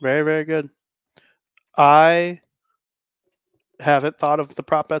 Very, very good. I haven't thought of the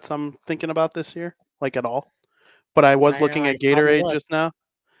prop bets I'm thinking about this year, like at all. But I was looking at Gatorade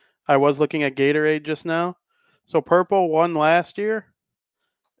just now. So Purple won last year.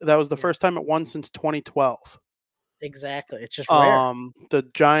 That was the first time it won since 2012. Exactly. It's just rare. The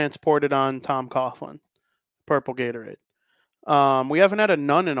Giants poured it on Tom Coughlin. Purple Gatorade. We haven't had a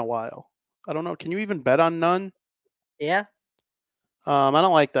none in a while. I don't know. Can you even bet on none? Yeah. I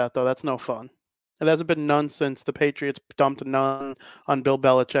don't like that, though. That's no fun. It hasn't been none since the Patriots dumped a none on Bill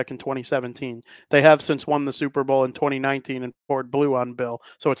Belichick in 2017. They have since won the Super Bowl in 2019 and poured blue on Bill,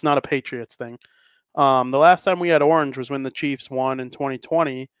 so it's not a Patriots thing. The last time we had orange was when the Chiefs won in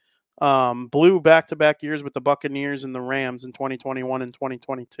 2020. Blue back-to-back years with the Buccaneers and the Rams in 2021 and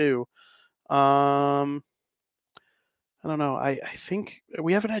 2022. I don't know. I think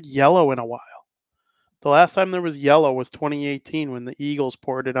we haven't had yellow in a while. The last time there was yellow was 2018 when the Eagles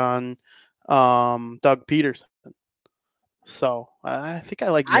poured it on Doug Peterson. So I think I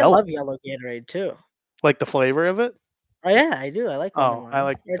like yellow. I love yellow Gatorade too. Like the flavor of it? Oh yeah, I do. I like lemon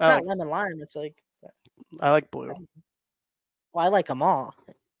lime. It's not like lemon lime. It's like I like blue. Well, I like them all,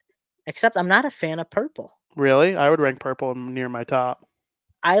 except I'm not a fan of purple. Really? I would rank purple near my top.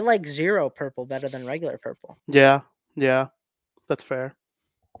 I like zero purple better than regular purple. Yeah, that's fair.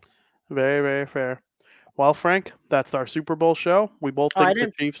 Very, very fair. Well, Frank, that's our Super Bowl show. We both think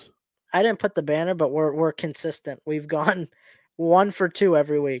the Chiefs. I didn't put the banner, but we're consistent. We've gone 1 for 2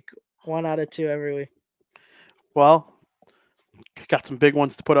 every week. 1 out of 2 every week. Well, got some big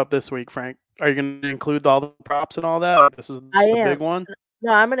ones to put up this week, Frank. Are you going to include all the props and all that? This is the big one?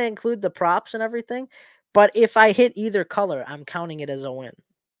 No, I'm going to include the props and everything. But if I hit either color, I'm counting it as a win.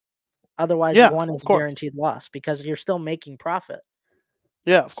 Otherwise, one is guaranteed loss because you're still making profit.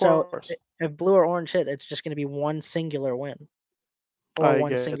 Yeah, of course. So if blue or orange hit, it's just going to be one singular win or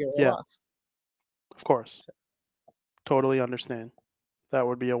one singular loss. Of course. Totally understand. That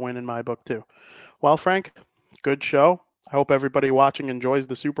would be a win in my book too. Well, Frank, good show. I hope everybody watching enjoys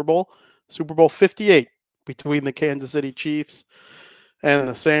the Super Bowl. Super Bowl 58 between the Kansas City Chiefs and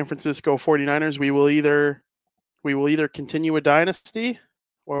the San Francisco 49ers. We will either continue a dynasty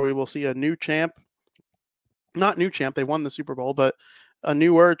or we will see a new champ. Not new champ, they won the Super Bowl, but a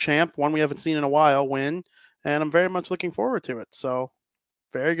newer champ, one we haven't seen in a while, win. And I'm very much looking forward to it. So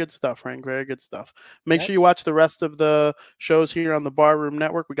very good stuff, Frank. Very good stuff. Make sure you watch the rest of the shows here on the Barroom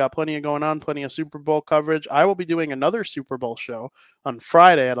Network. We got plenty of going on, plenty of Super Bowl coverage. I will be doing another Super Bowl show on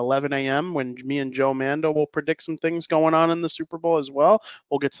Friday at 11 a.m. when me and Joe Mando will predict some things going on in the Super Bowl as well.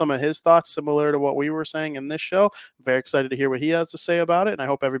 We'll get some of his thoughts similar to what we were saying in this show. Very excited to hear what he has to say about it, and I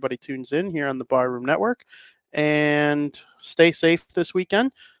hope everybody tunes in here on the Barroom Network. And stay safe this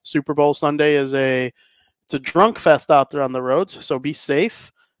weekend. Super Bowl Sunday is it's a drunk fest out there on the roads, so be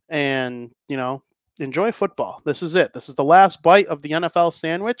safe and, enjoy football. This is it. This is the last bite of the NFL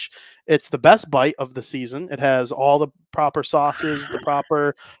sandwich. It's the best bite of the season. It has all the proper sauces, the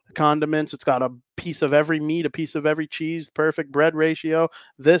proper condiments. It's got a piece of every meat, a piece of every cheese, perfect bread ratio.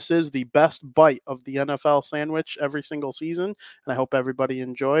 This is the best bite of the NFL sandwich every single season, and I hope everybody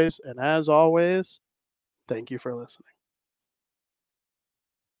enjoys. And as always, thank you for listening.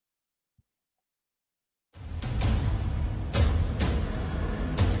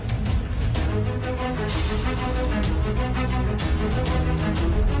 Thank you.